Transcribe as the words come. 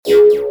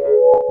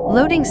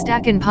Loading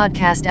Stackin'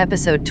 Podcast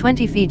Episode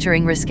 20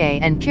 featuring Risque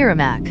and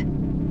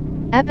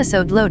Kiramak.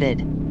 Episode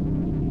loaded.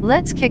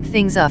 Let's kick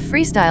things off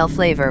freestyle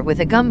flavor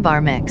with a gum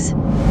bar mix.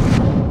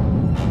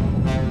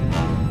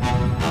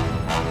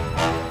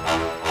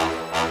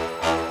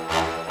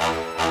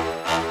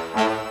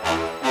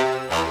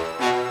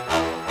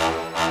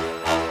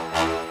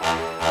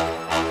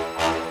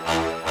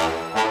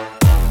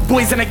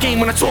 Boys in the game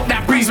when I talk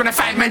that breeze when I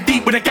 5 man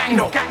deep with a gang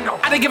no.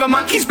 I don't give a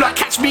monkey's blood,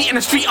 catch me in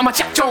the street on my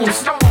Jack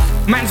Jones.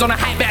 Man's on a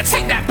hype, better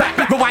take that back.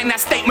 Rewind that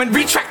statement,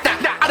 retract that.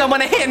 I don't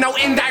wanna hear no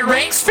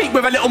indirect, speak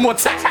with a little more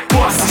tact.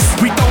 Bosses,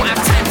 we don't have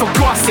time for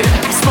gossip.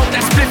 Smoke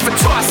that split for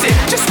tossing.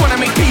 Just wanna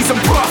make peace and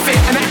profit.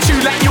 And that you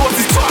like yours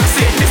is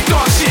toxic. This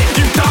dog shit,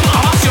 you dumb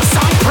ass, you're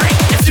some prick.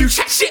 If you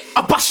chat shit,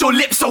 I bust your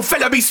lips, so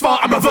fella be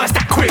smart and reverse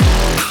that quick.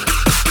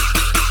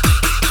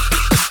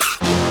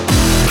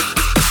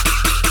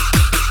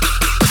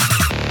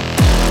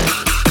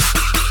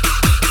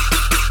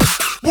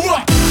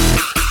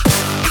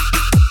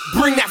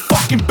 Bring that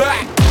fucking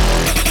back.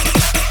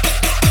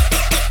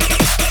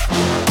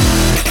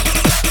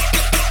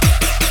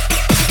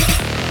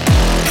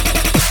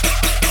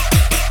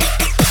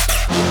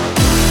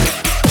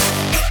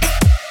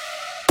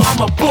 I'm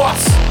a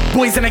boss.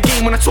 Boys in the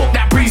game when I talk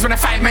that breeze when I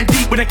 5 man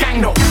deep with a gang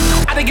no.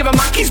 I don't give a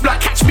monkey's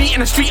blood, catch me in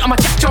the street on my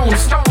Jack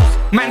Jones.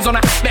 Man's on a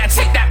hype, better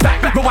take that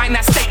back. Rewind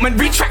that statement,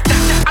 retract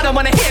that. I don't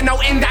wanna hear no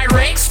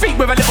indirect, speak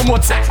with a little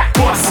more tact.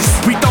 Bosses,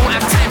 we don't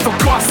have time for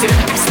gossip.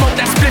 Smoke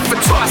that split for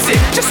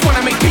tossing. Just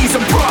wanna make peace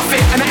and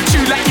profit. And that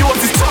you like yours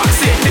is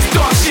toxic. This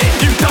dog shit,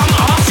 you dumb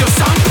ass, you're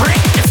some prick.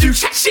 If you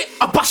chat shit,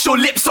 I bust your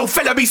lips, so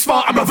fella be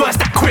smart and reverse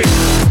that quick.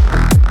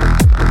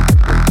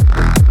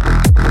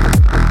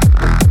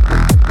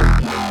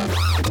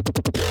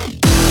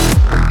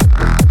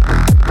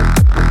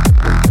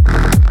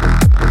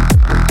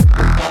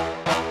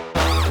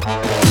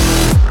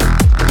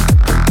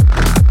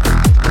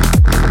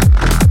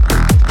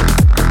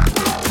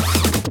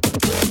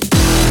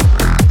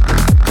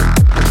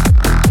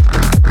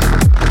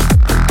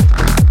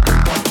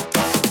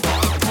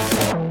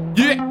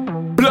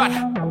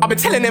 I've been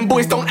telling them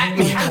boys don't at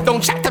me,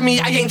 don't chat to me,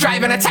 I ain't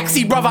driving a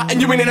taxi brother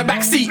and you ain't in a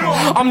backseat.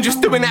 I'm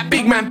just doing that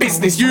big man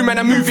business, you man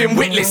are moving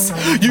witless.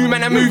 You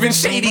man are moving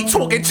shady,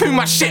 talking too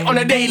much shit on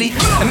a daily.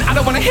 And I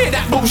don't wanna hear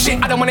that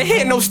bullshit, I don't wanna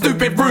hear no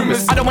stupid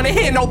rumours. I don't wanna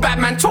hear no bad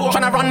man talk,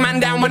 tryna run man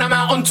down when I'm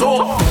out on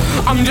tour.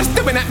 I'm just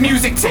doing that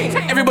music ting,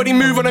 everybody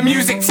move on a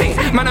music ting.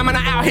 Man I'm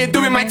out here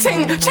doing my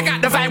ting, check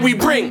out the vibe we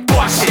bring.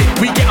 Boss shit,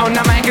 we get on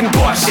the mic and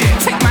boss shit.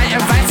 Take my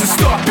advice and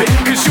stop it,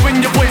 cause you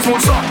and your boys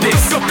won't stop this.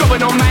 Stop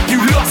going on mic,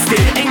 you lost it.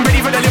 Ain't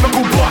ready for the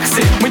lyrical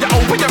boxing. When you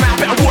open your mouth,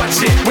 better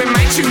watch it. When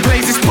my tune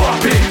plays, it's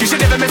popping. You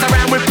should never mess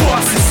around with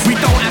bosses. We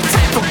don't have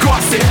time for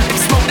gossip.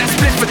 Smoke that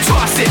split for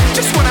tossing.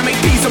 Just wanna make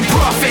peace and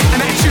profit.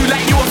 And that you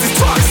like yours is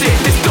toxic.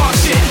 This dog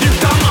shit, you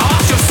dumb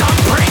ass, you're some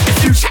prick.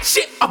 If you chat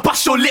shit, I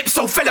bust your lips,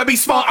 so fella be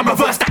smart and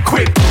reverse that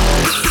quick.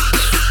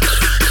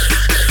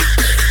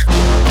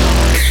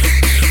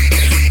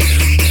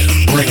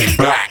 Bring it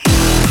back.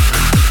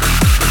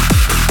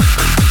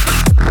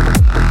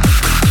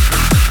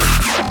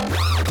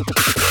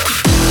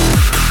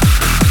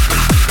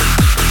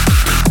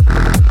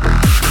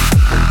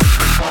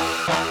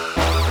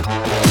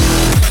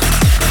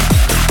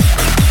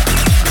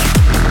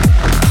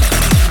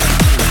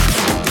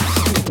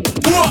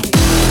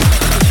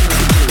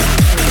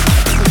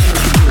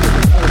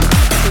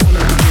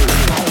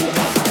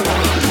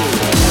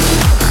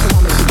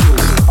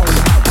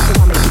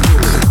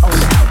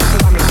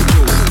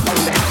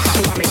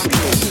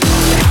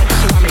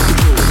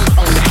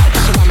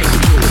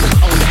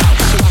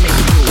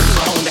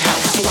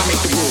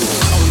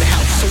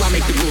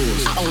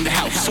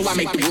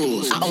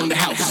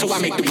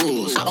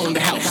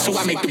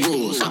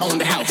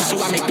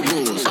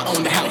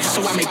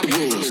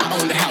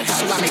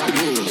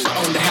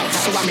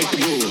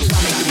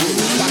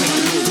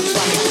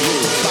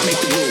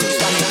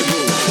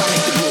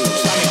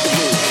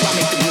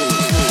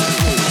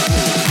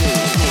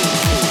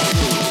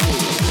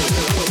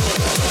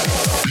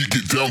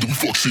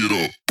 Shit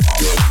up.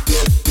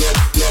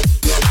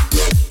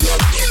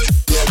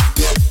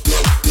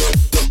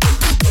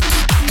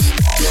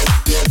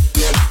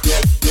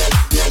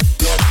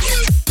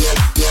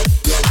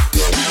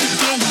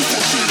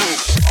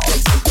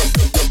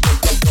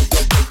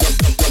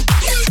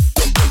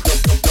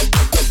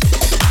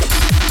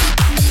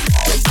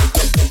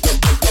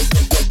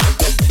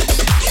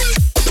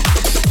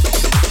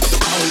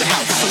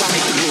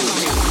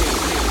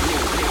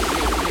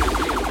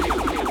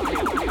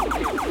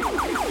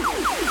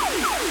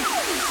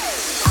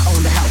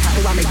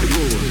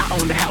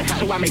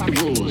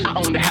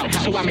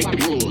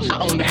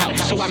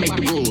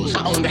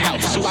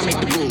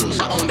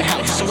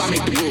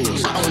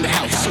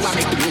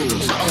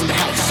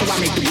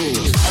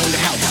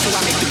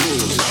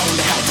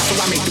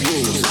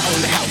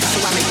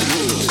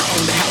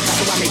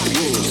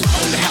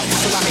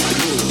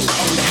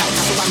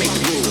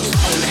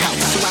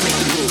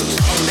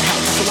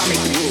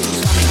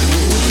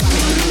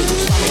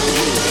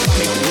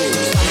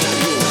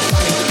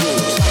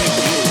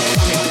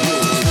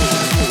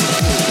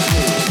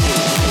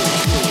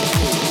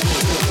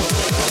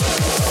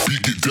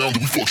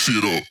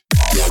 shit up.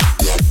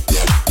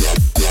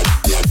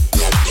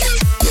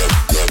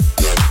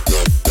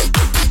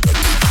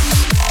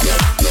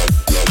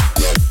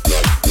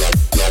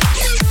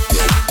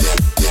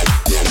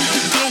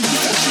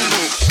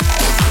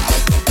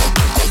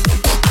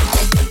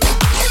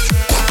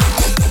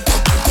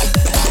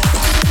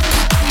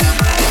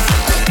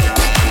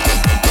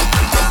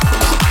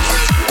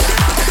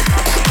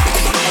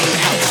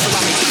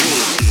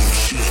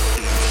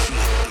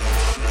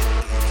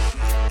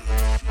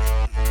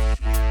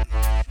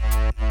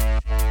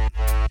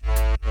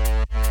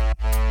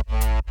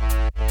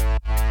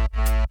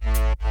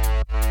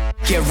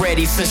 Get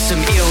ready for some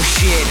ill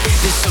shit.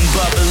 This some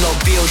Buffalo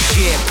Bill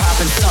shit.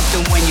 Popping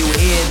something when you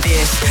hear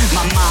this.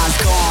 My mind's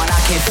gone, I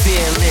can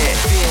feel it.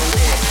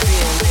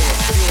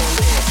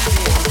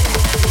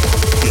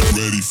 Get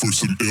ready for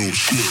some ill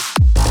shit.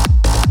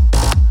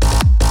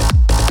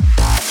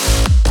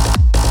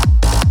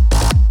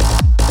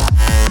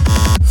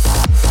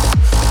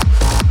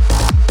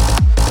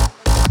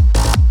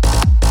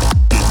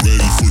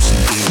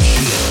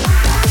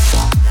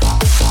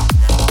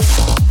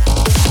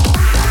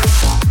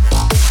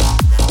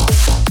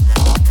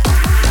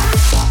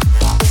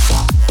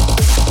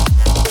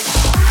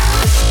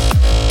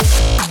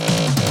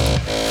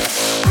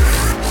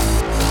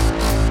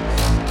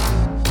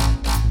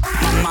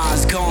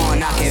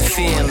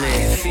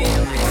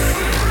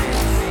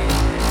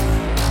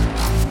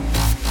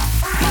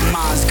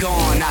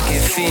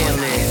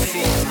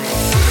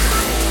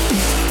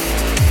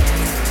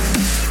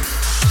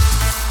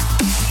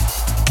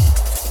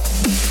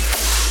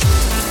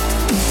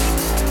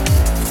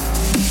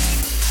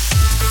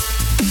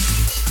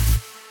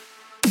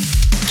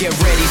 Get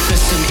ready for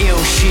some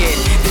ill shit.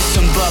 This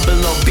some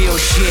Buffalo Bill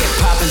shit.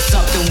 Popping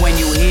something when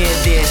you hear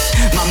this.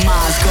 My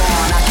mind's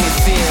gone, I can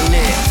feel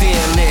it.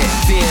 Feel it,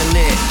 feel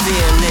it,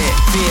 feel it,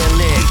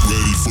 feel it. Get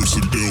ready for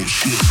some ill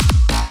shit.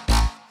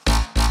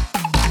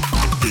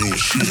 Ill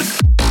shit.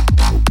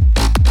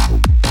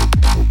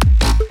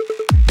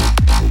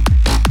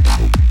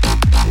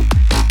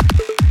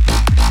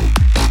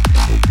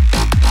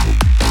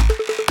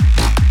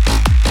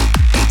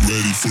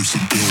 For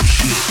some ill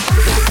shit.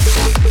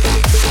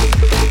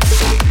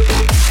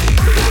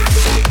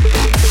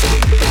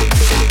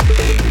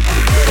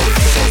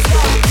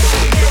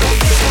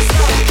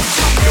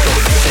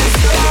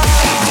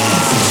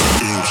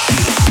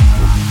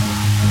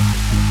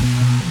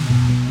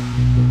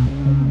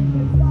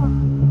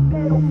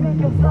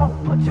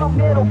 Put your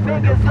middle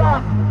fingers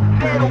up,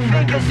 middle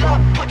fingers up,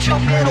 put your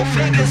middle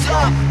fingers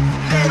up,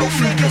 middle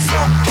fingers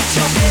up, put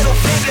your middle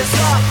fingers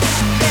up,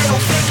 middle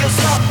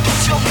fingers up,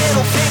 put your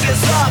middle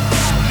fingers up,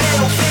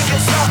 middle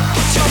fingers up,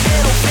 put your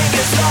middle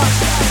fingers up,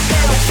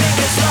 middle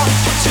fingers up,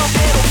 put your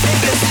middle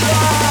fingers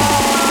up.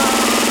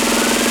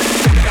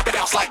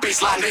 Bounce like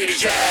baseline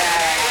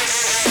maniacs.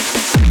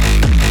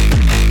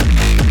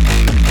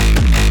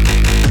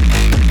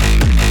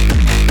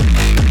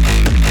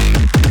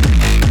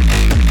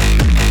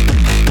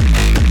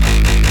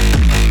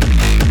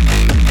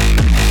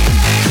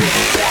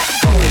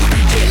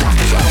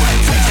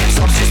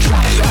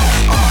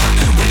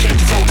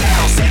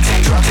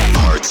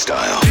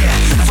 Style. Yeah,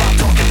 that's what I'm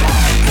talking about.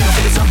 Middle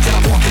fingers up till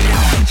I'm walking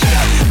out.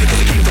 Yeah, because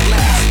we came to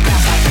blast.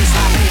 Bounce like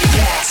baseline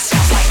maniacs.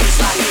 Sounds like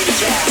baseline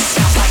maniacs.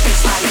 Sounds like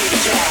baseline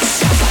maniacs.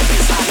 Sounds like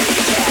baseline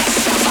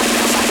maniacs. Sounds like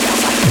bounce like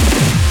bounce like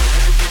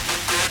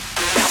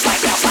bounce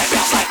like bounce like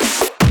bounce like.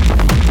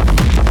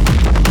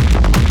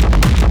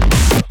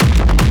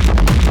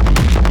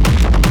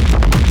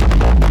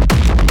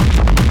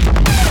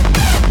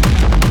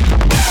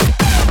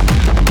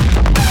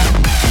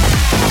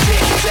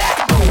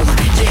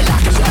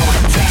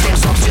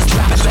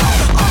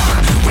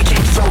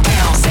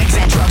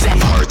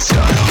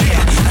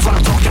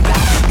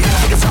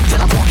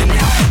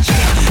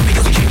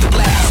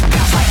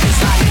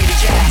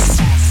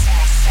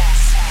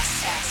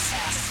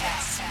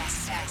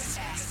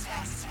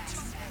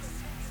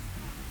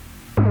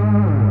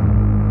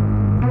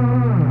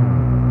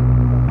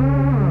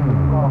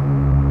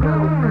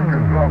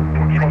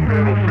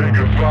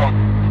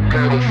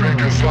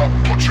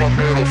 Put your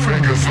middle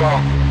fingers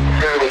up,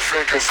 middle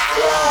fingers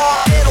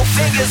up. Middle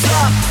fingers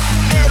up,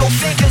 middle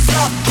fingers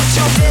up, put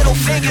your middle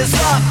fingers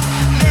up,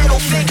 middle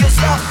fingers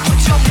up, put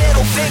your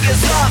middle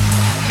fingers up,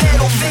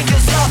 middle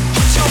fingers up,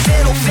 put your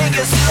middle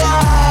fingers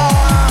up.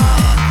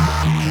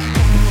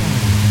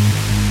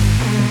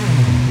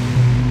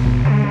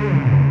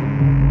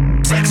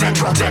 Sex and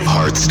drugs and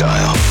hard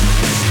style.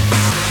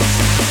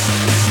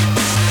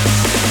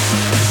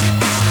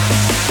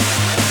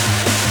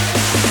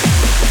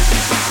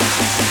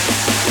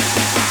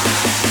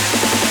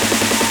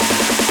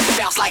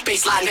 Like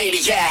baseline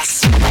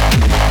maniacs.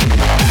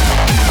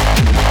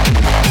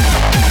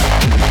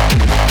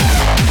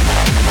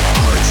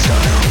 Hard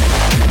style.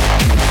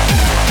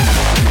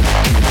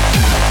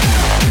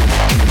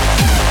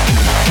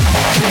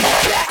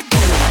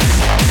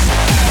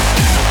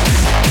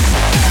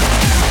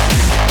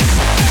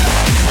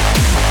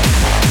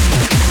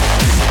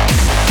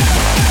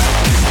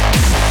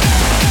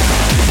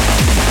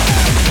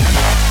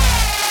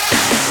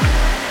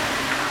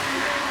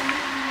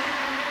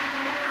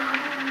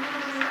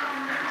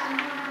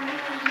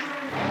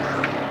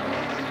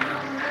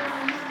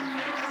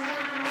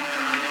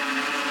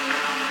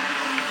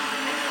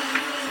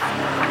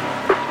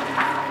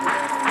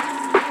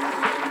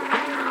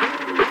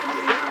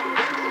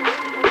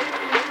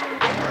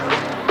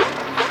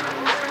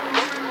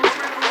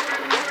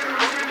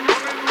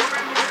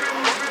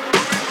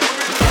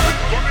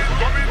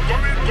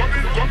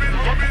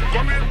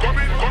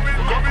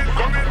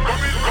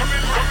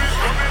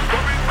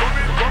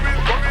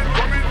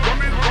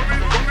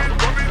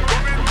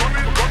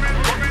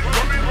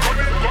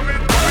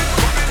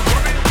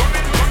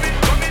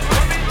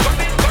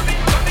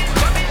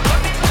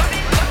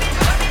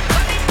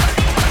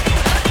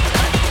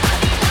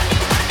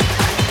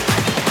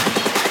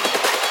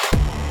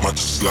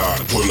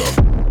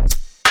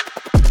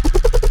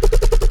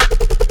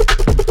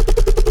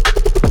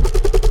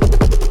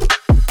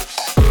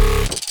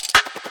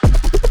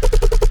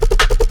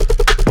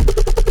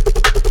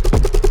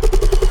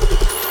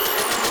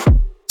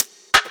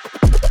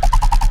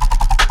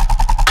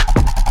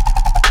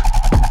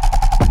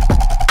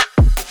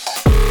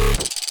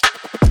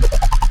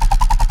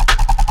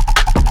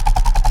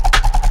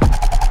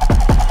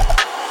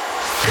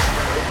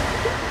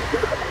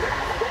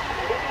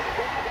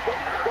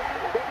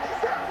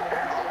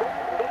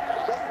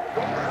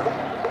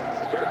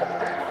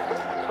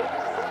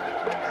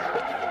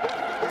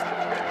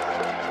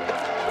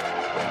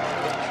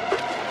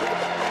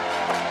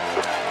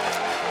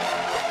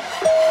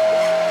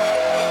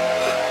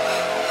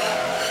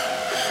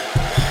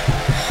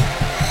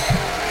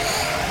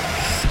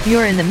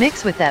 You're in the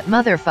mix with that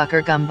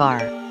motherfucker Gumbar.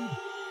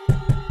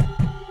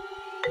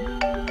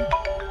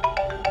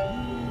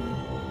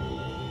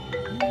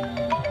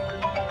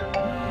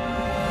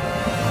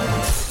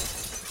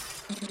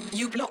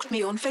 You blocked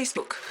me on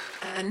Facebook,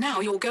 and now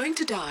you're going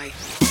to die.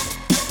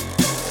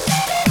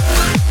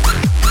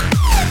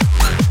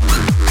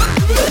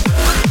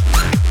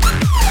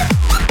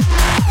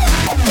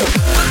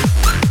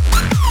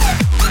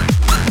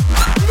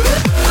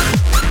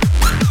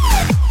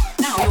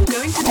 Now you're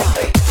going to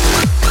die.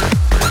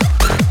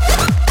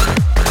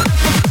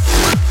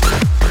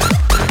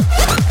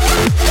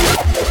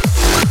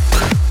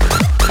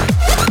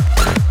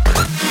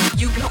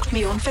 You blocked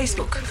me on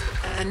Facebook,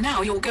 and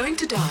now you're going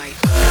to die.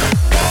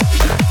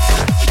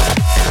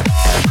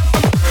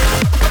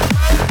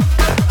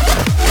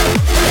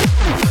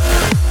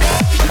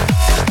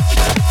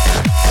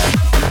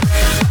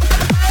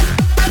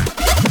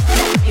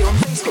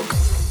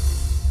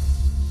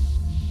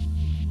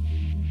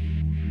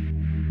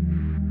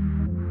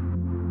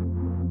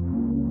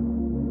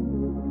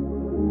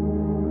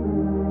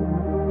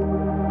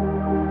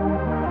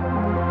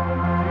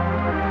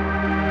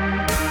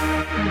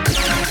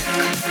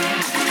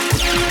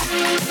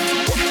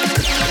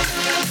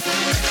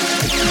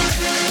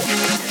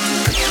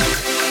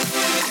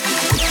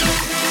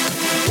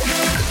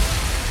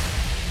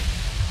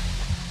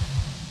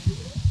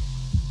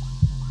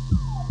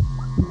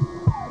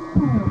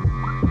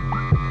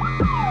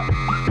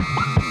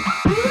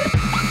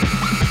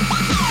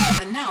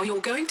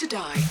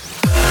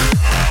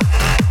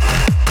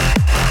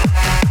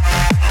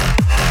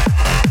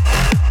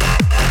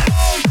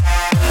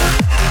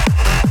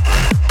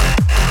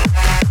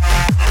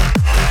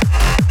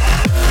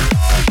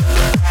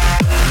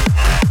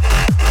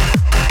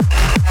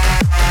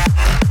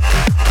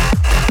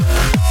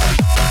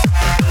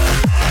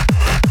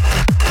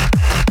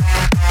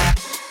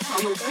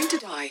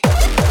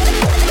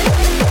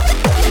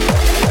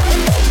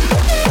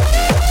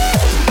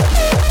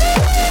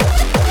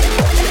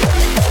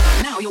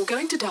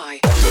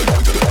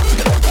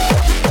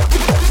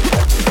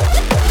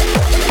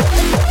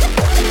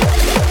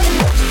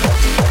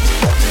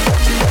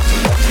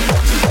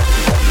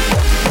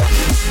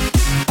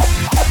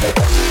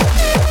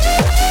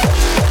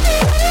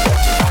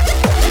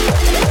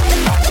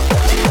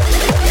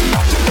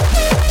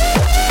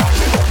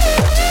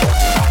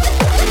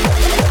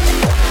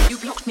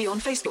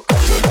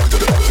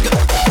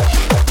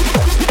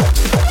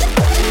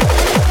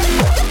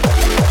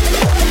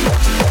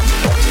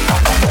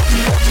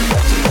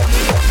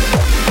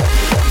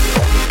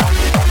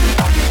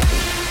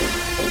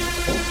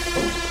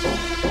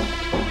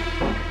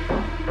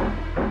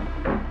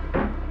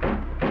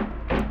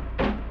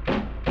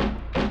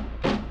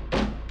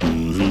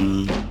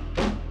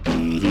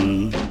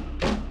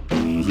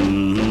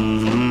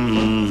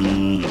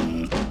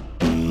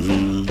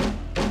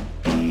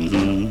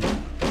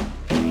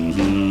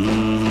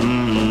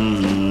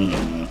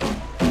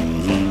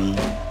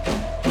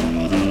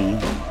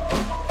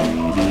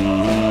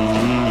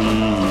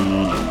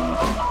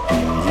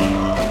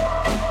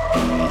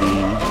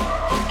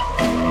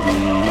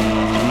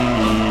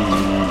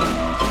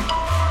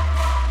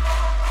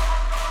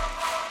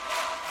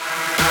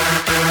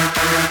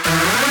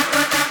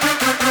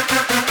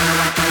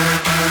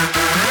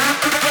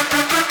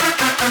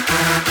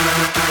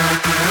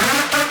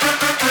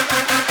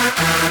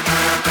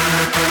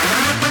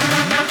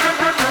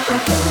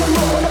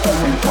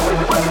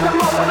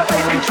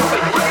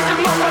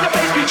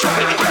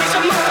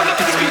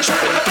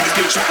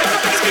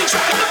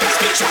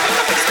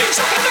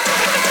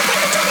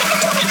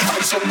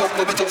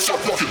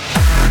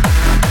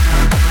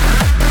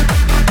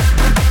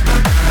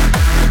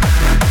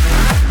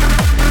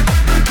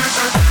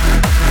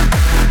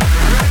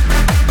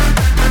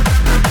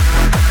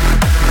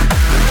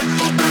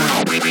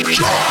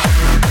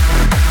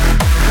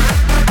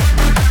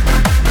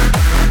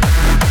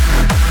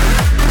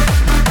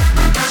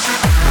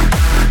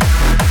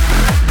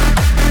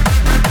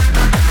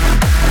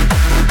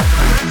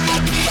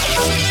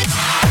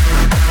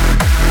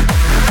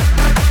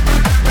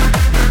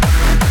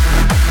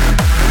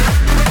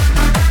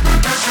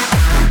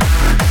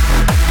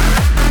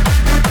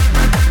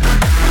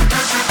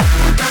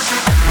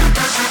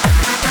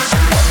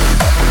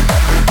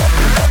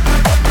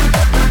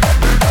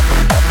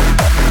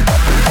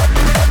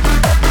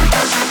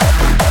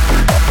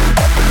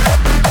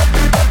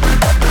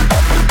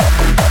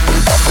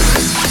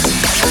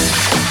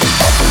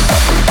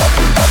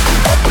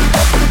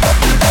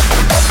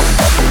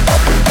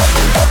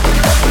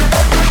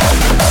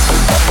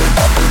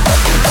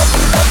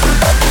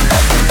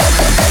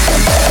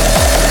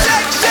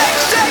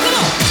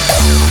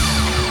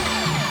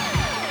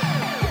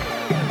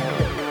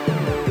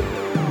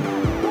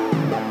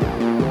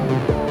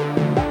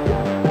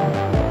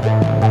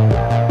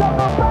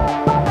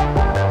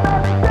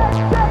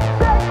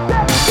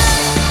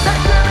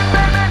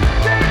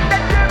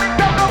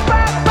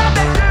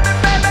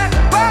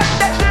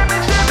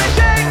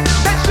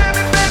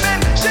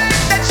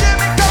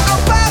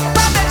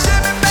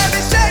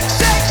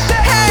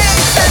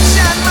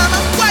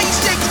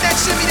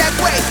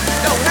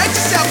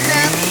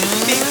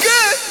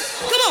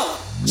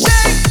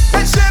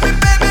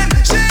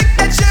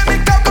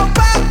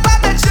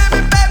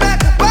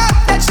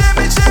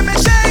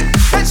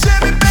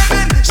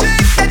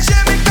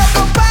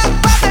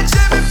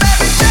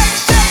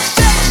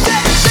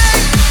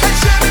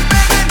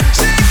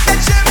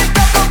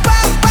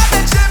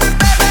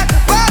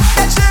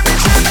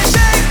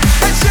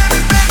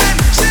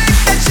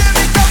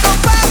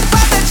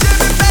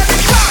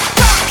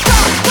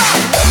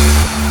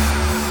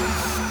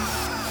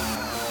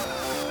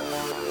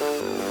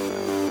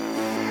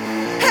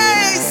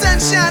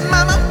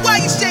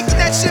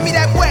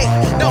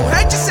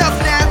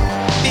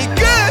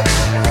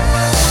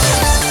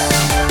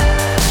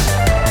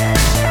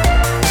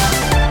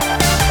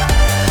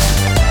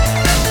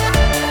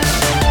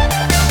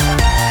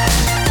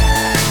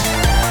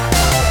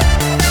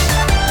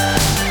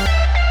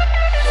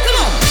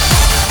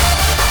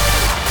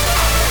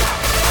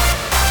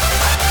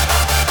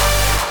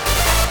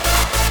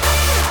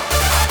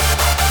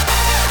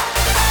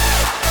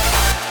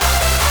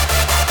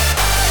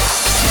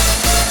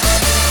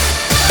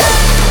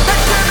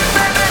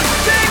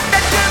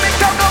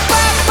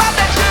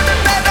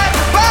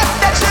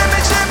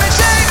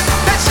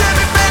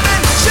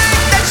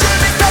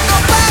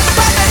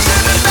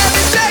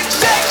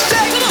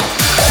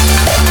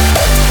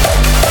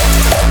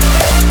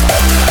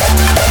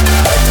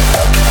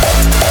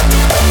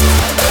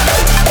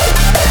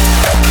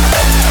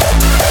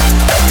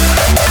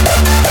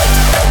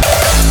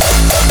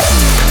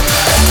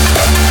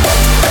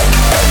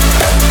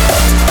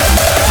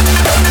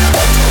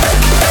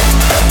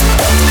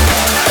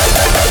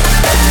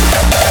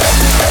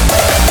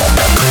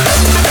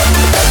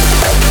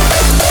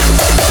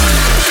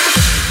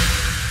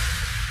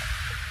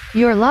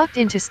 You're locked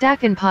into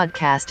Stackin'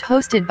 Podcast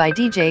hosted by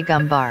DJ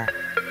Gumbar.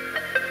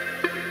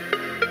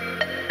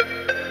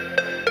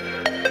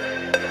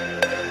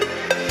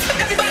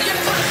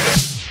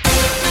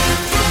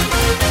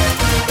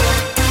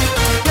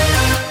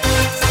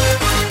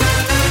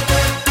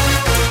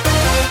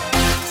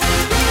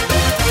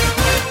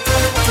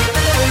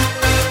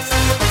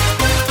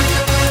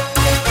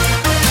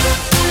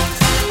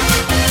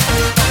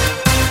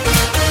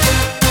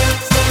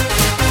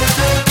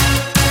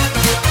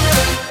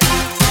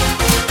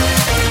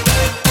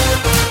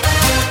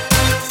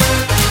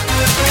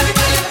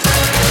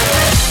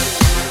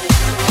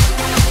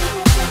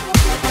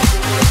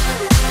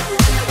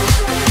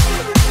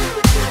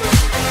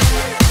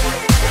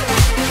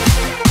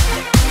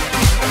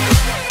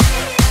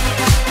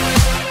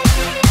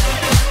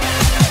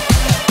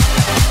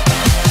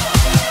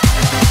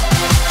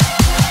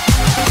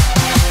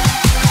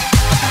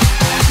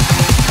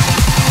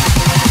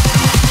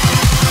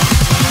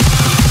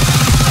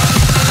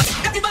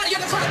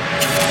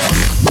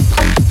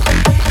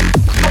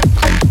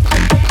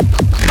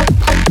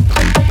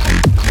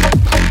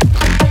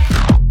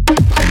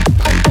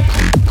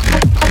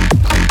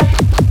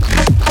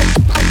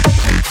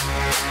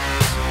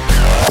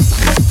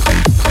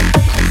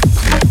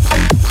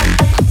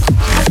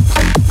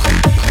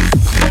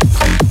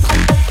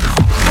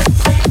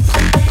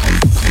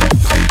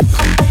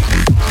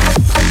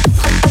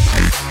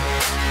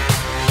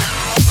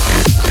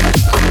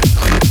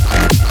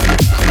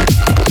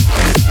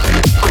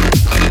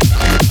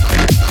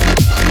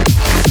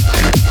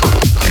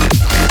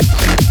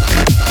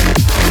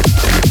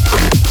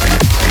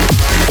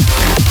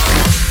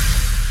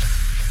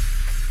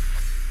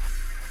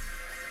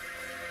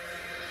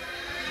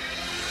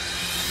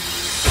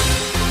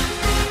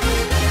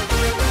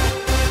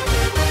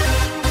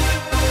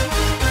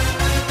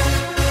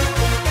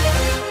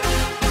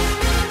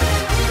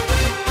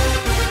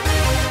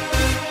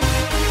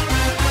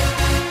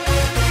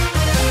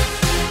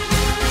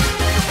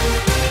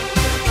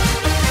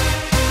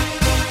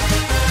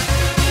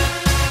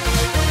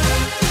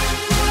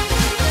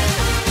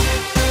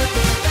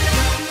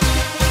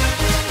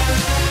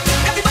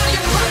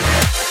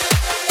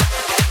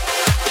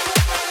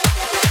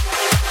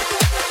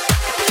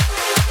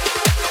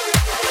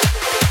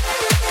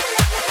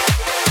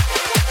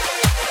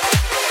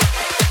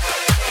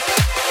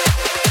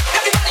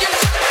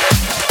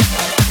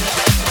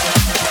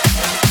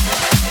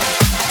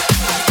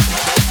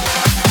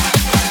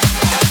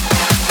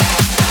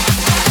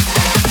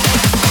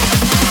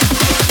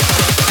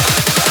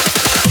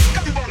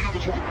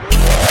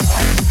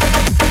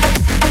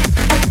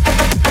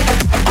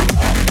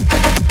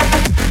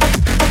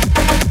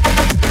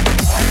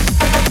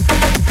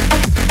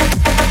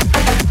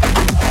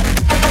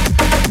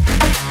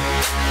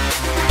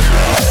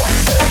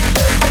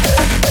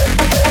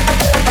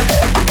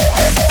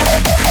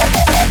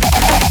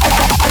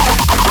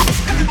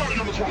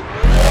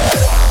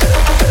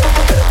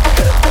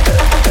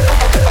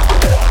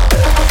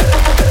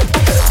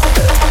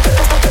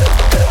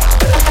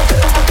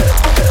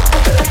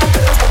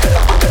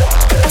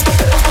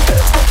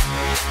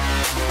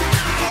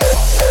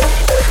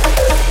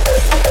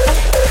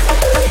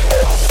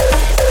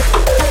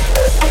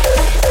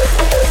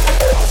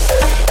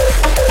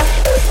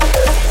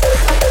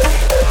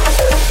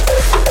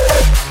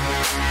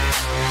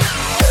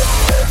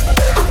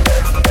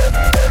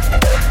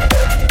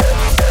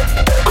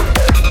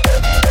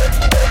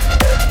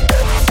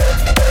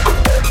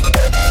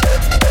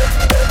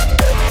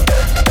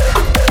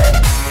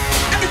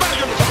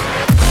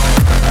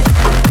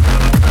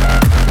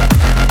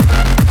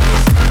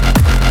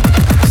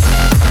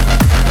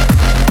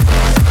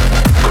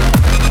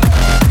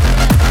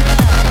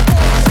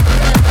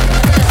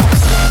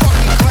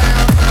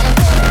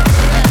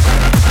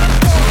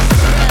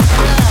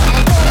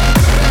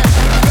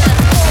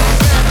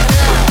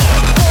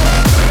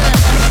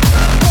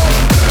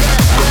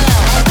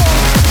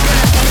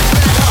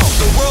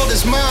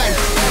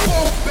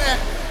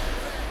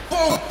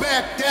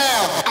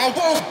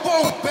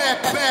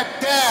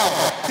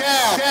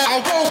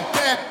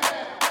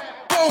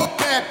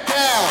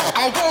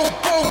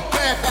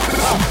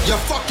 You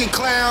fucking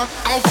clown.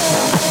 I won't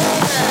go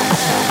back.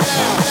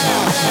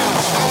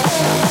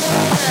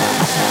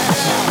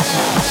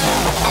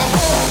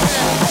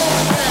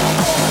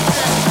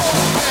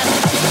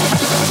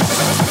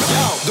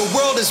 Yo, the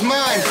world is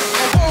mine.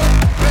 I won't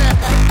back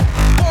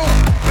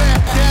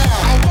down.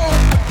 I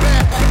won't back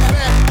down.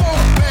 I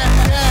won't back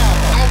down.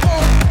 I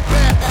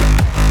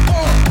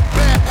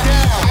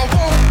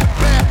won't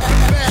back.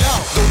 Yo,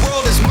 the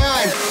world is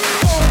mine.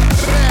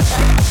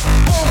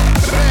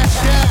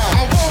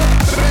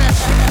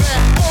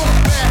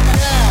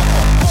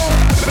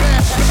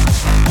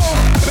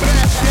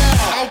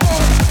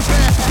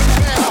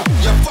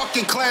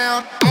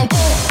 Clown, I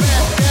won't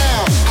back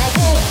down. I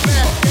won't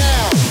back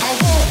down. I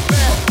won't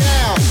back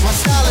down. My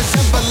style is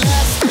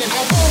everlasting.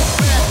 I won't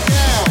back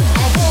down.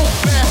 I won't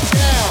back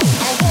down.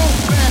 I won't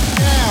back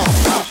down.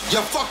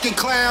 You fucking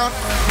clown.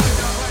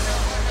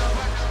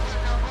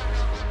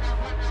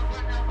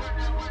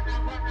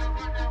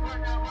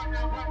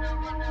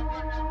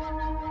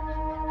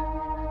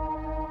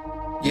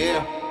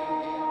 Yeah.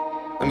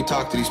 Let me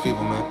talk to these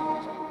people, man.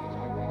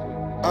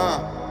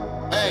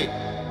 Hey.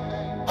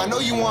 I know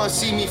you wanna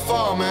see me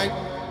fall, man.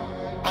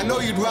 I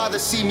know you'd rather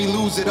see me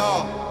lose it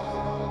all.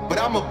 But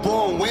I'm a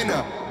born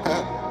winner.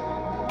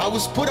 I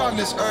was put on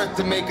this earth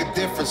to make a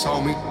difference,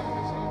 homie.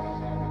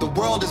 The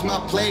world is my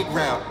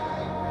playground.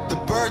 The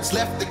birds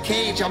left the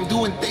cage, I'm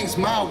doing things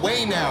my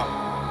way now.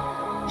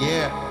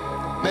 Yeah,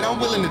 man, I'm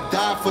willing to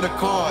die for the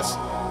cause.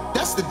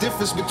 That's the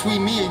difference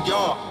between me and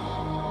y'all.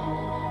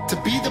 To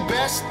be the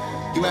best,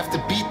 you have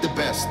to beat the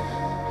best.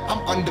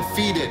 I'm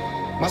undefeated,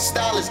 my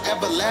style is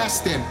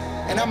everlasting,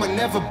 and I'ma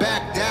never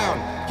back down,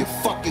 you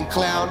fucking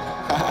clown.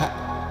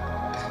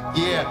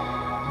 Yeah,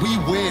 we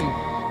win,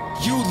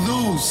 you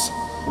lose,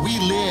 we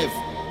live,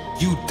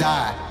 you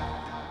die.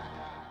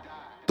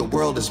 The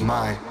world is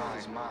mine.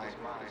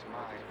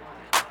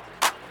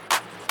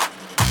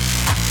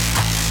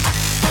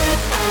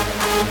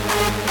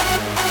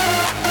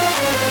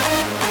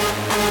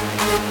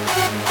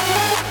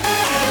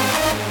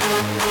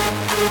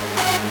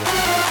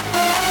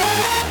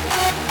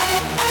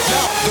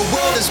 The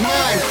world is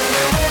mine.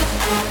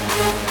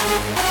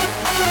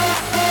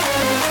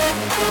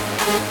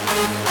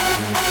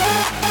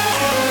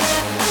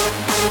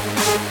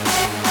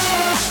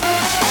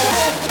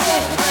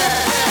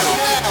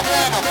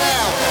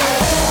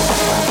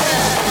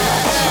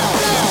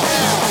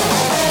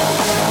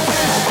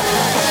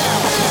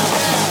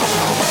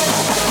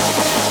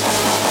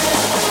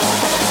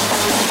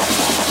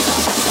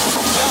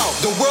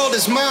 The world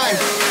is mine.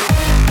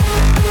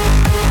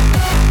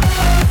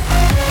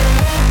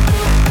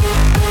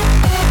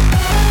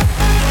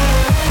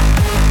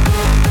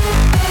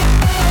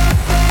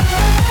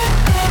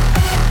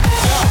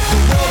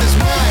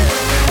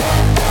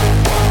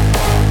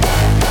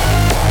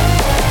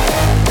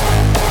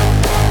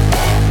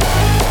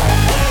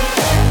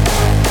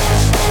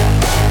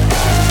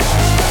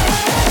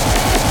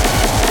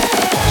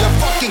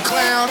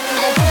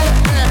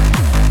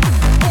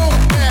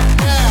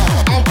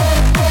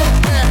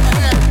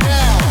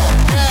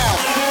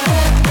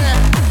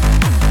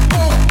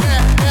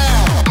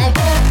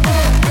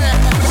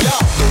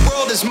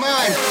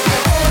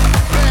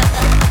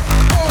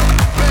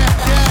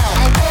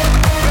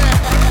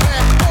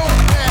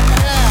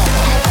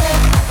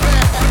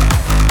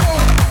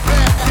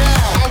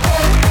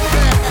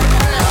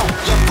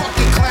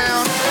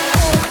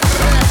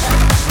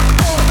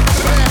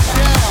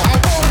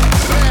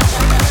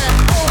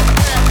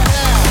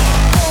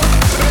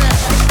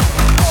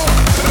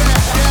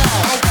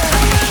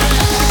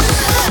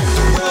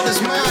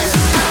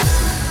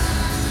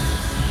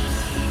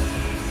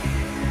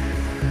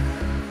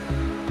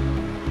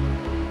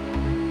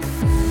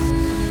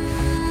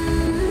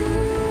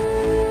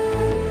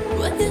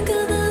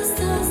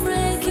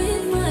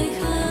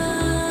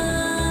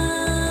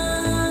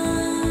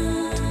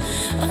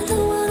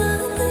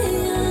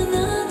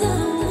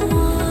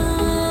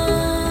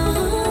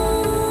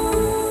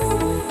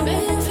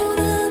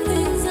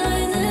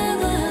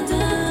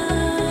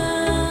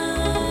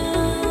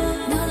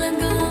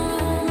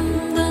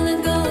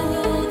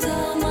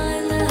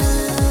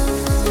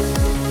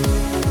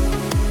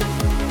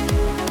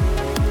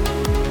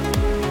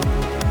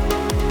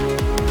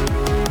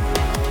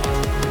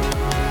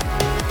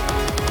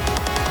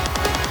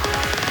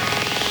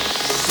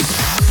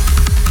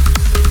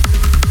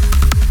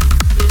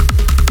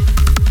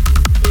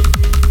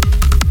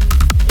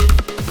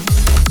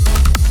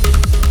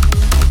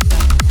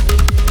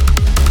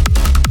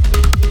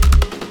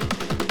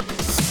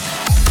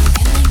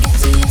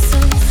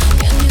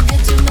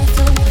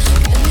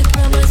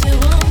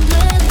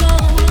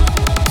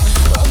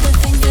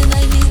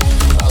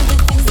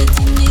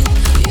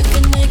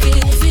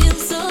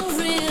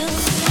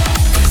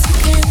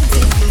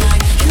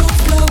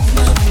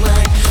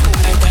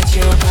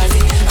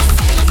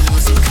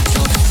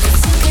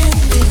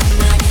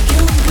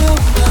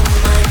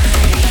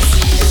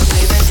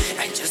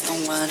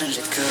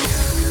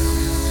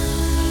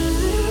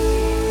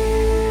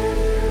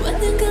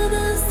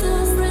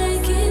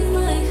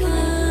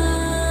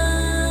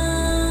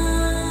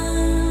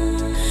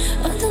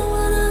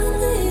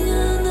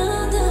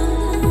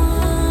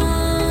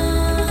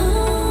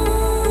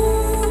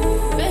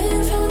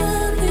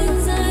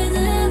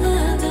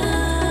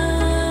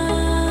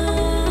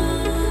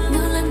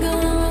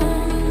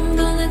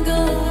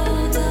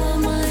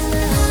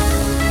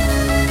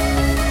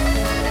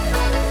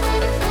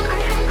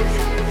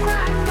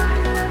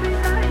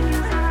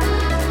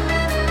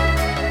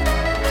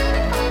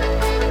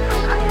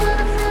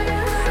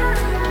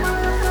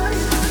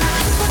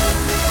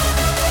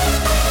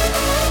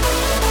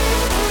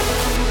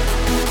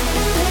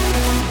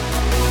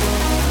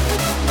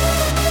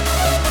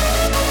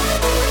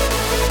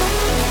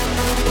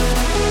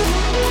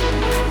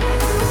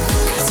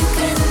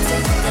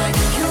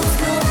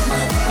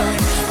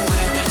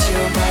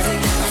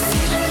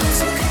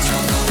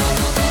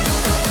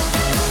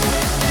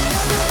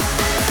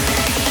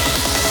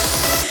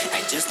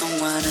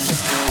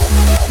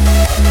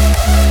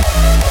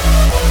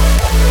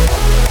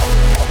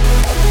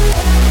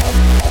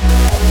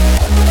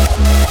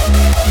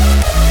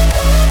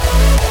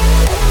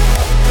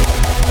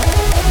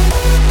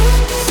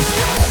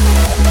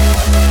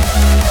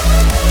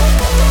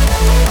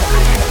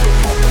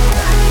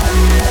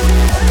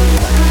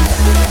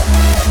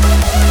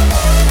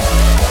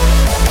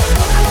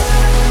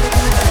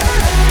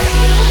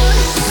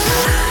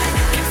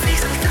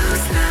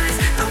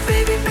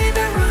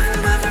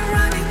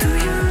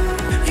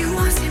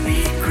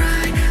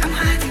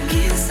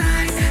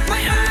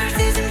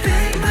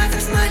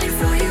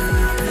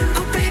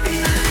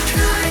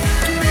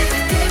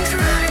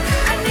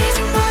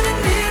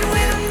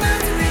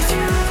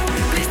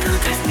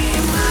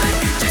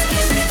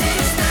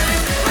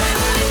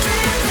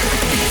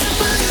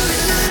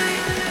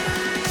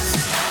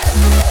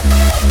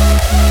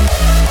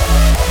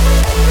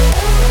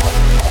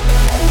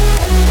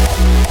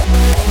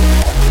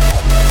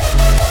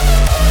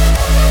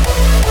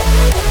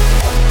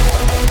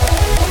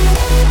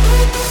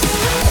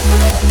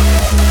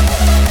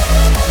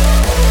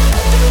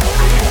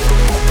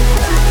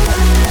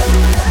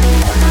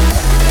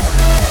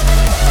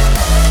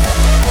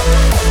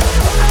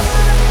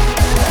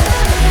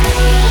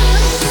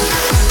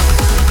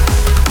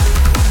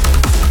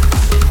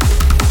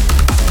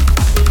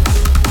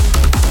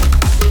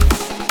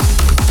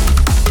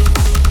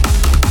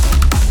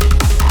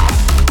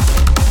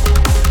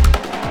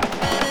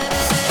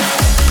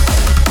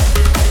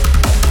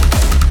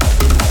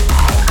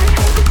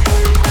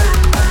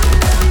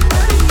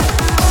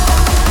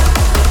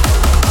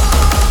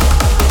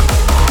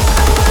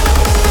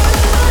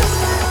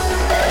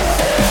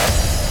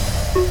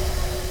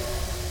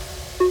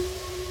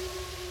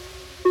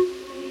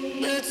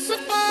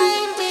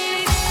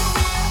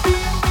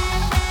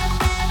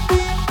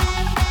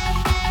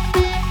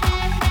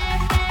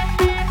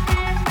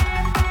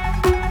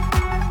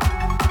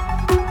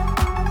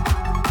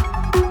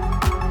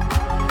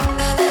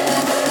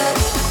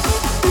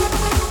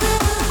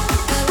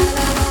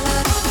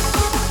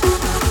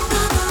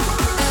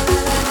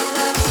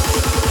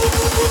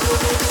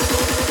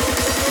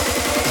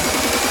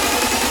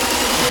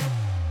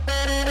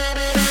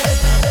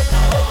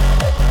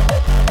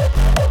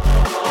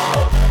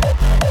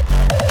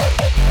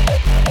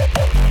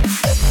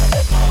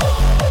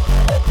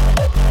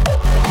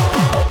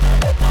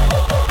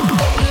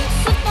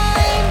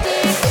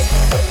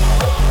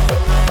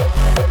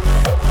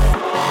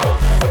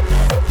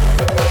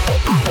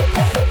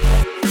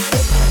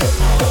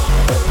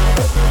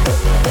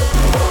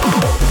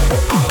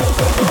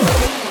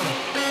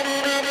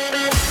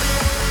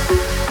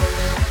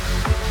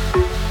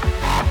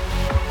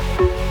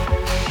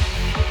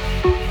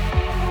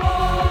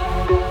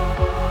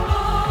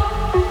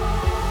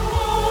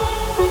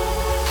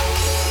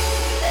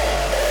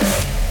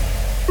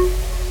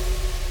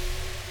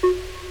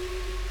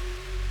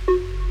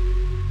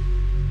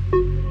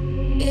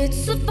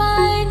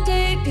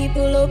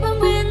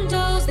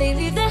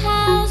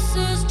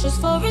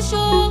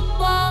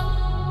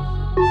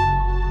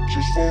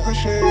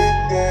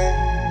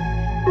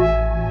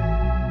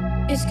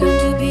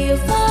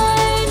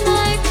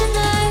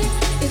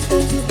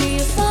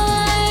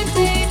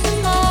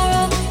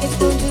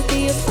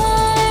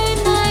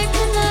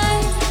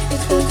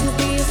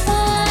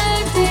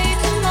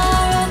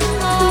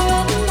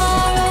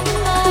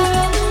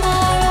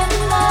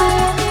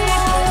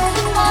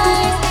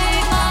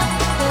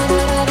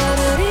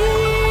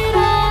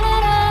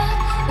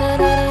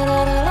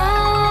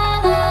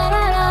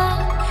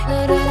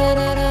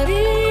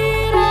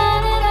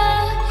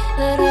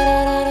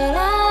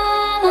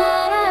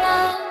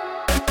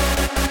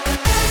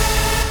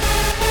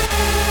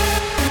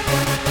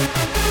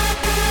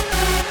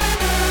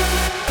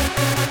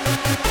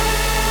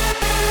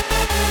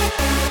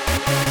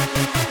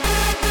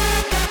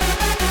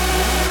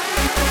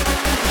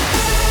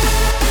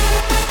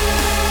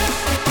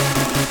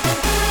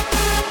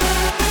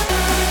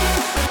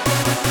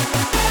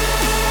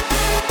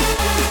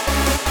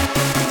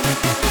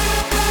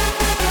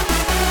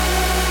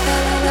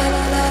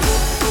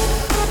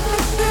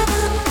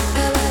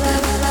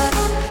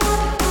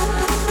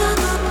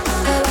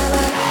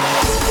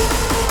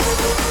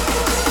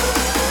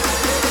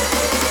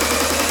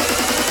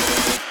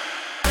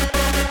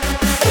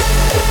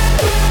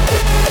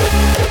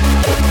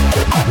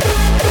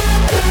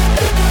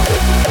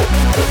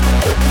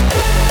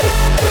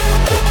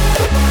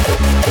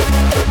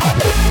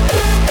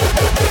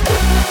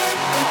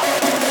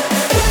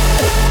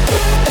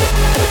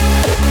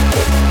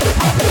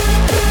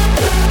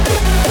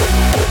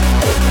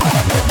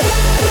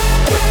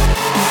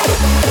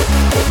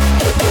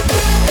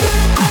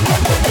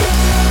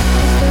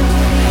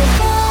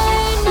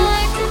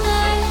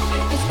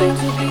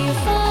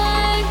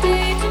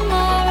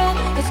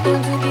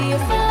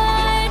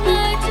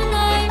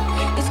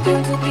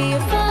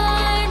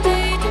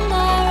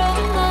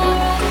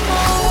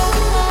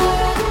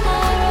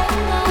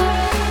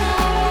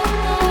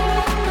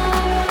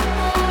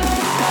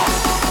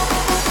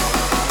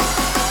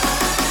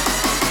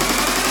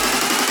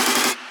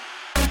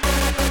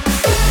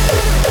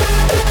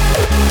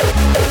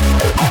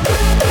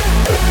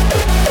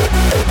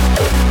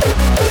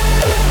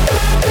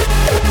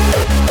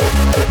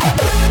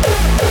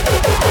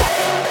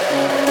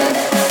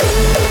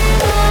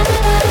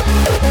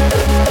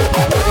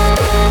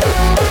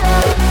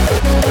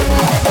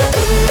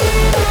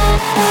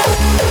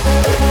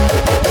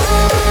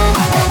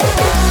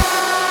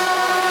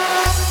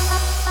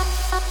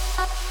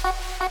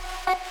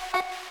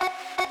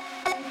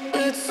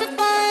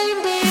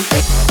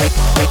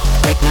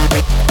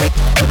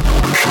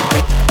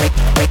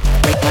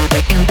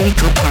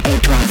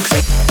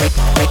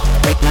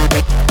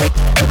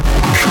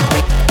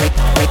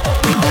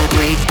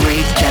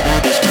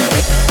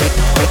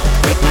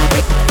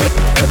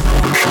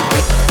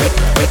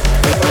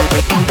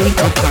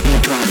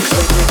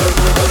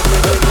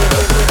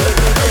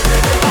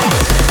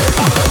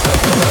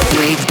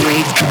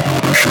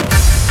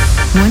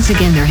 Once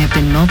again there have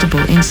been multiple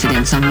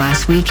incidents on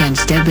last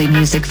weekend's Deadly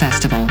Music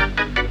Festival.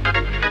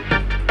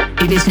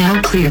 It is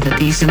now clear that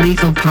these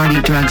illegal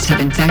party drugs have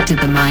infected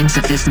the minds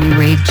of this new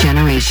rave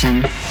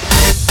generation.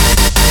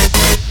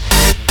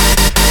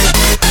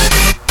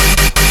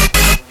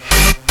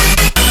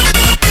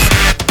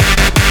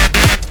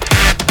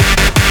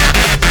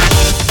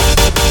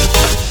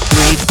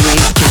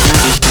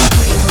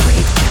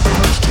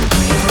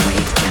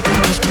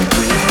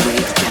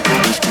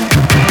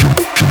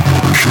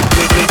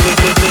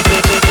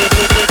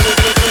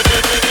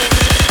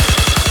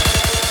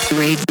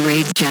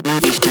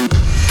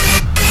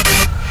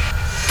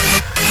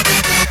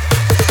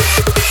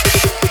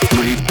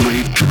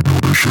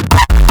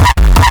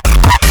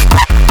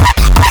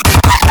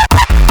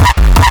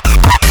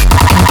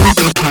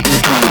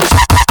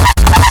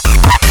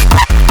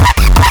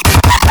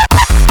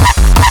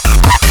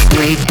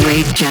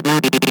 Rave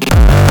generation.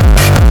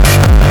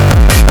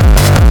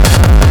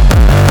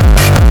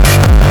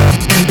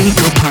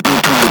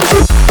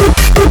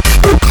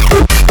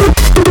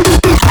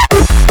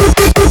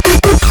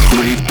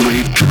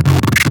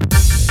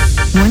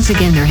 Once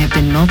again there have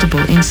been multiple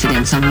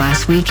incidents on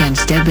last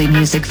weekend's Deadly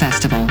Music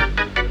Festival.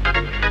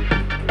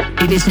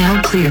 It is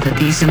now clear that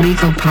these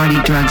illegal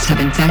party drugs have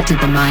infected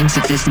the minds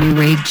of this new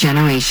rave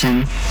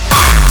generation.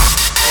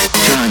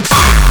 Drugs.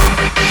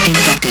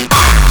 Infected.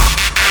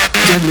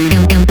 Deadly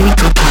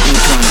illegal party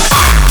drugs.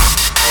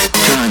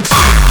 Drugs.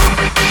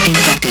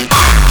 Infected.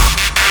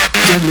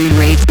 Deadly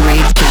rave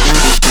generation.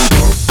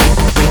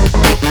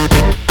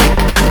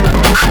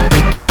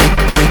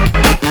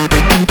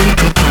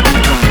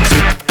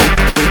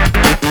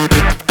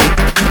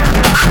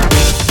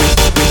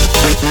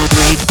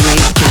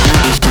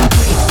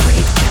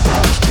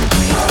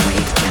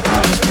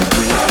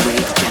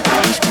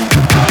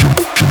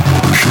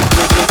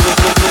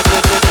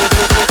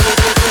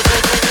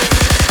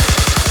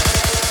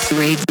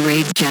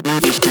 Rave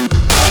generation.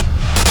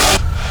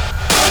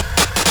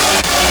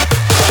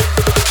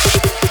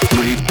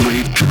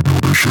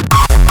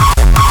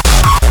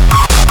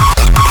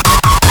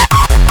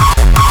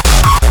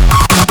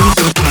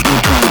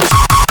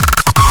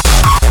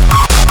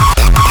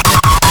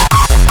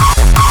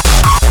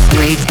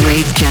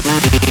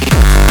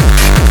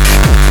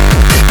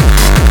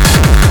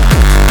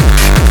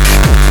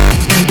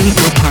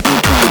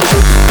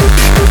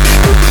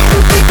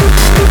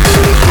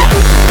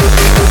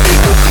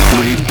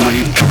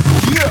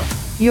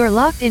 You're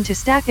locked into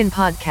Stackin'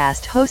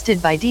 Podcast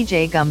hosted by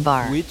DJ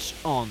Gumbar. Switch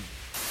on.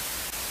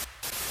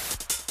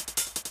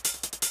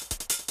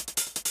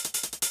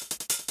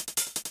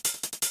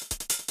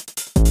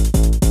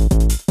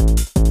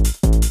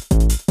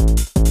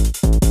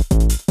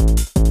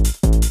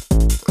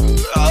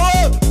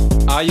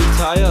 Are you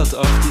tired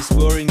of these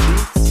boring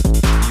beats?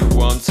 You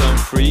want some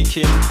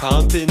freaking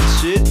pumping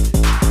shit?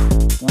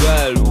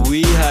 Well,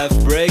 we have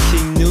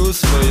breaking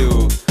news for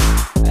you.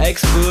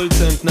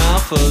 X-Bulls and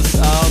Narfos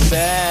are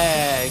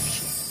back.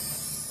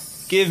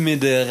 Give me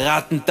the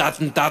Ratten,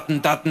 Datten,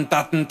 Datten, Datten,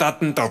 Datten,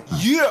 Datten, Datten.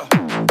 Yeah!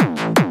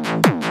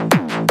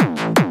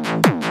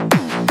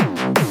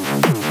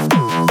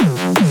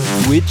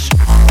 Which?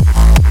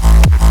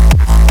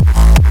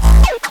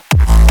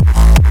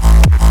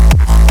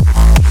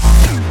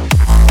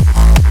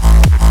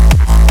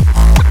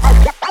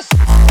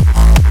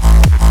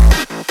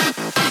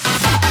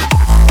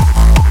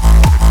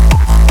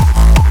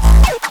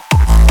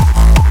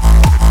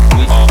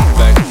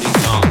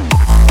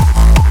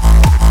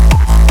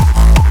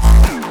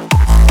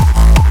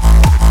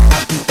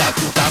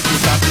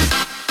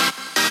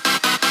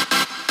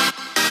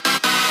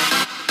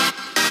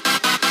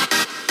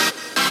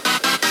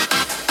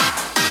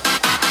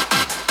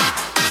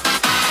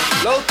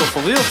 Lauter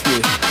verwirft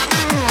mich.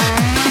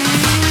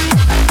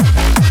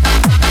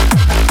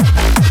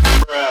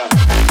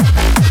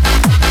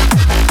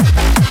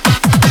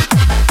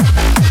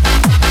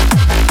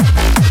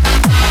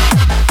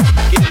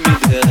 Gib mir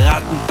die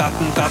Ratten,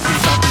 Datten, Datten, Datten.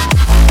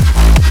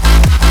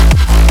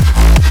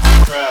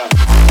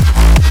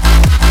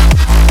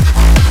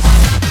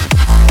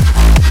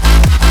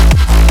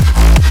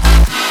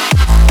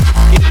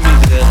 Gib mir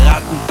die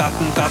Ratten,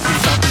 Datten, Datten,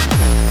 Datten.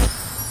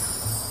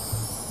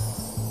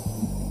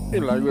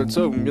 Ik lijkt wel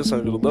zo, wir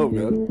zijn weer dood,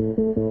 hè?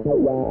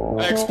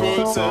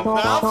 X-Bulls and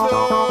Narfos.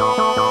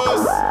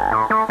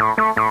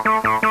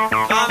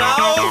 Ran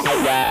auf!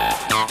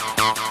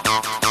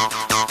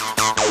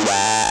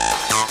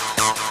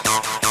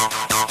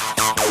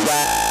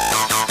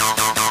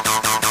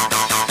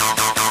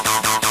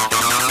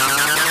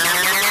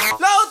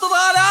 Lauter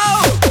dran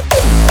auf!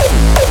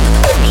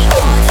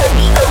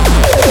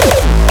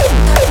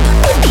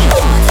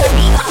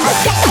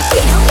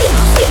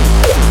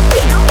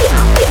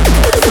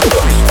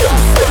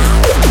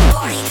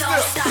 Party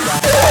don't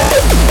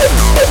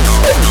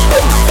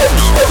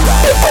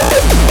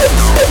stop.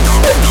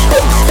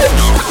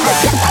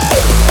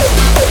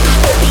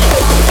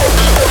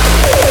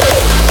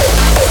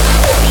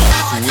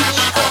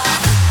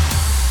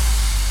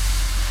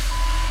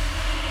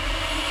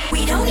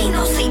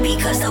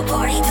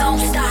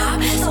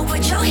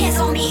 hands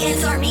on me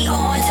and turn me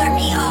on, turn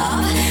me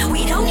up.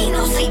 We don't need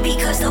no sleep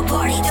because the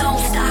party don't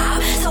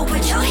stop. So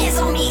put your hands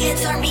on me and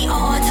turn me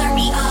on, turn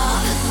me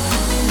up.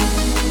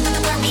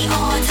 Turn me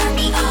on, turn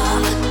me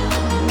up.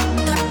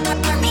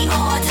 Turn me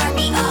on, turn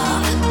me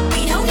up.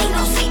 We don't need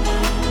no sleep.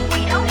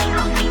 We don't need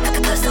no sleep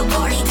because the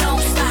party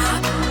don't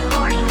stop.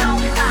 Party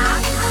don't stop.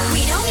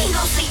 We don't need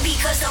no sleep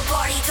because the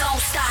party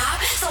don't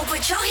stop. So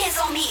put your hands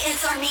on me and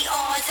turn me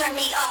on, turn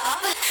me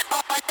up.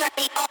 Turn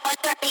me on,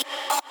 turn me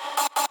on, turn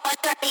me on,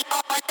 turn me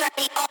on, turn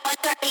me on,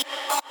 turn me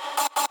on.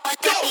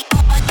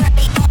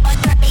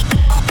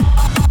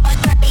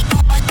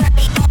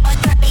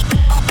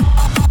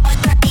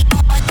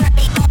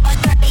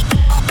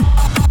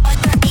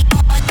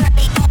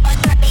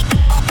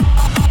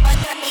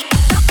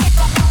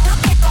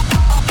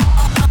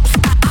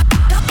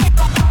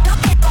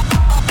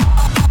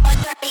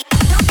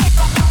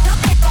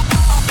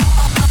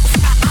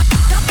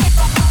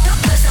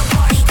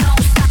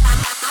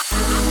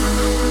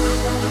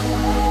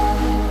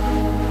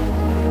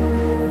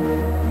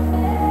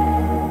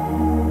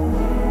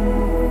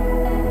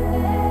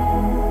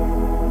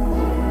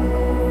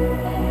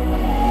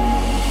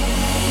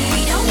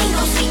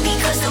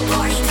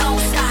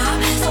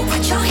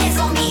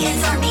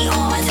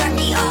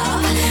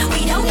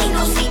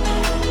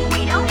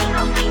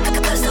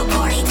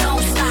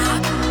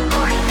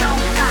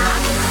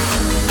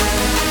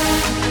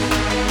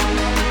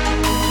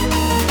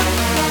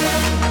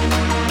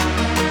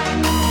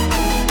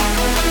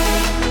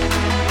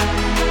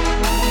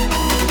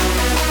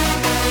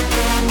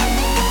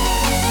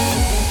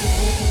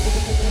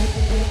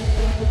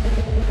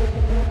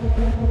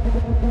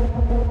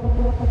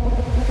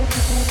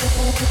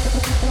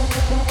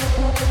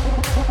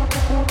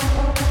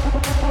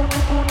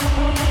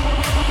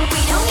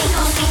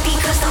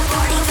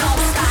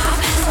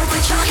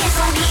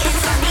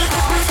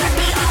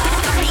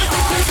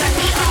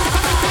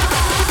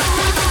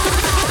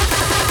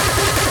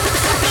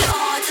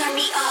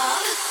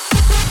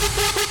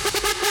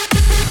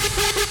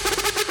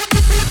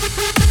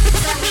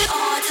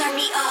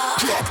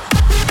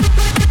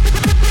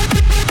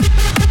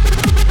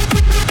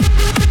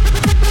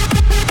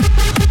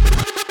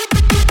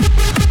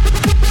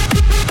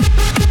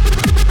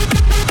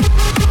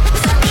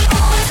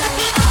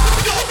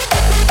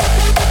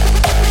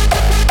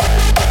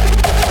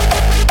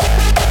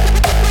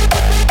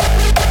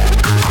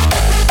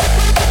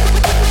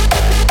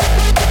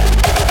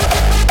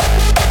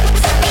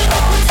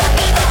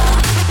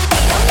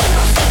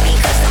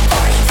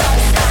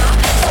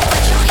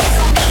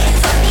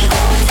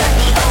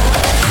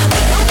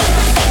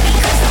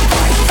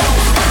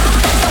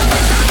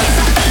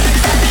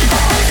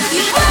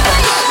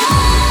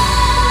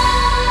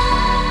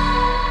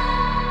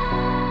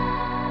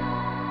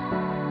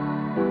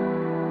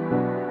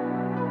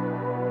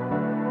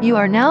 You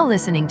are now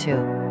listening to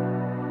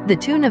the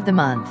tune of the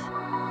month.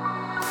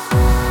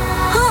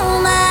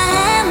 Hold my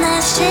hand,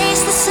 let's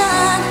chase the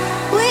sun.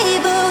 We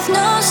both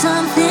know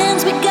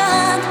something's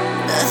begun.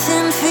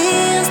 Nothing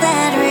feels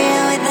that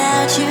real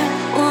without you.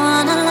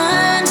 Wanna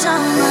learn so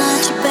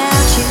much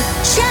about you.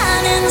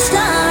 Shining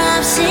star,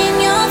 I've seen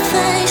your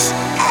face.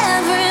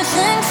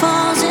 Everything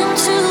falls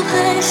into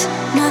place.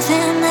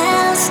 Nothing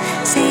else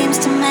seems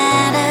to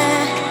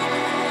matter.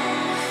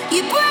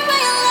 You bring me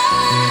alive.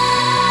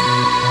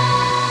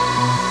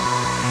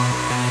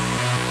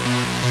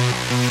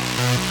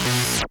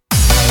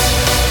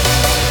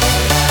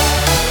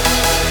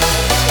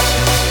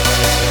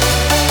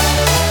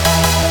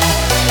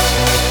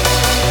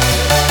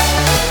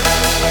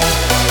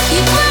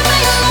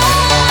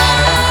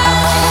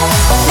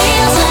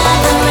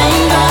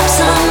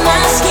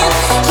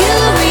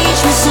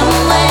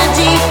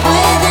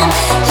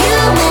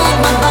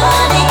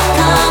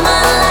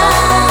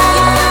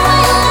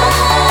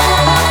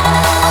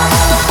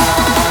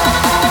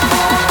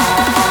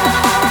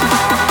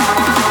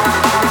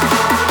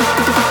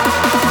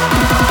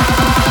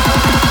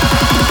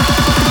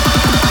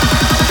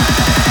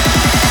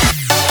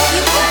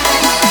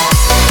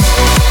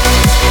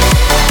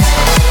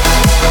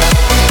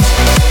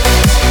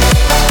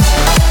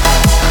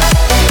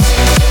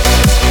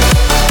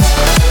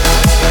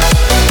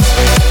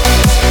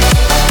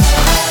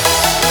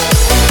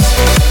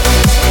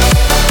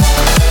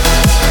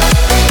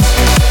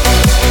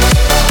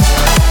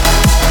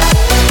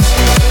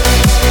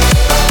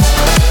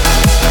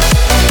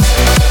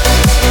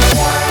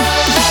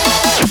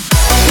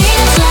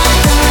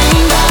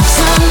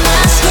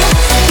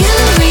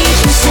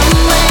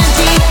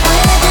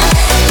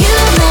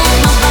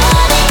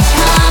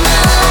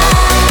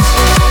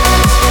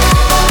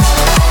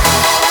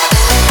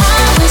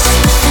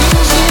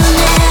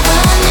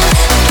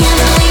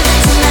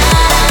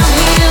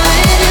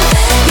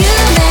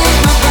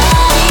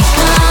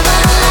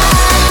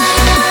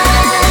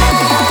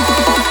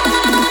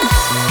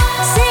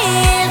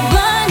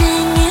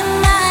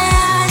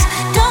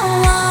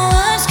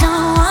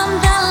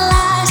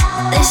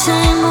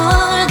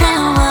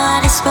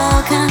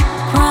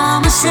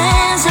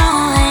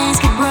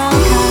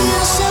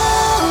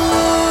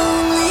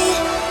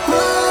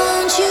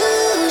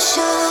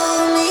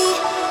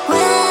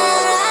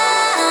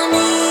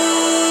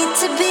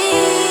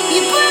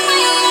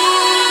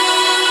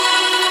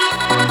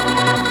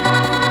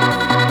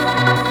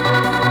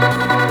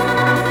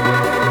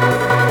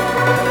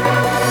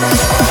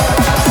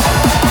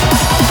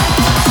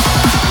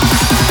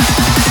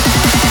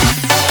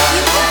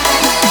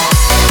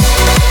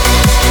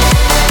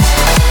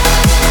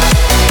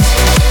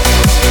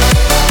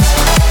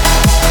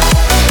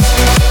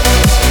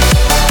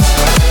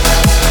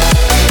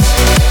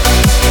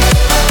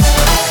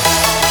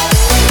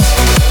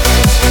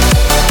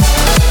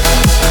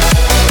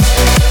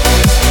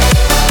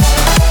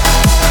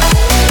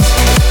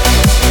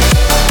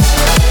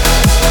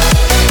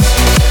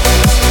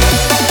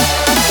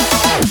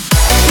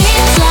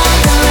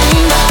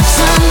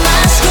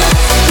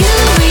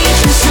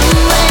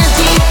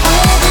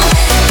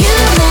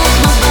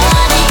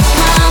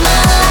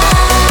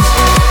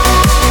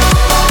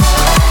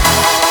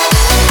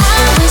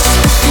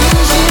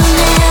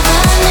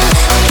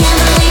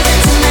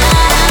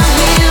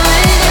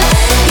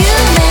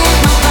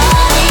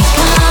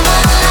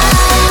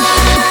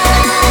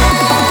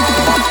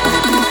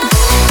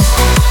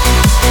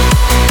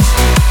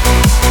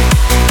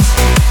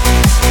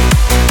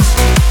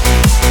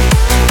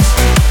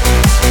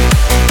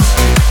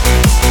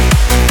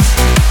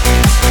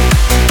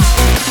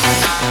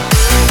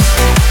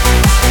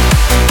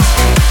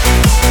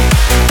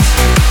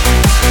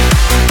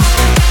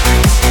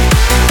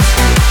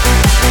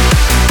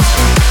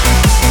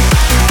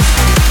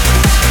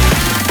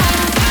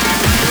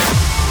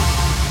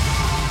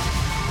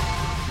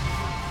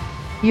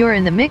 You're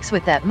in the mix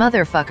with that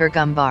motherfucker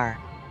Gumbar.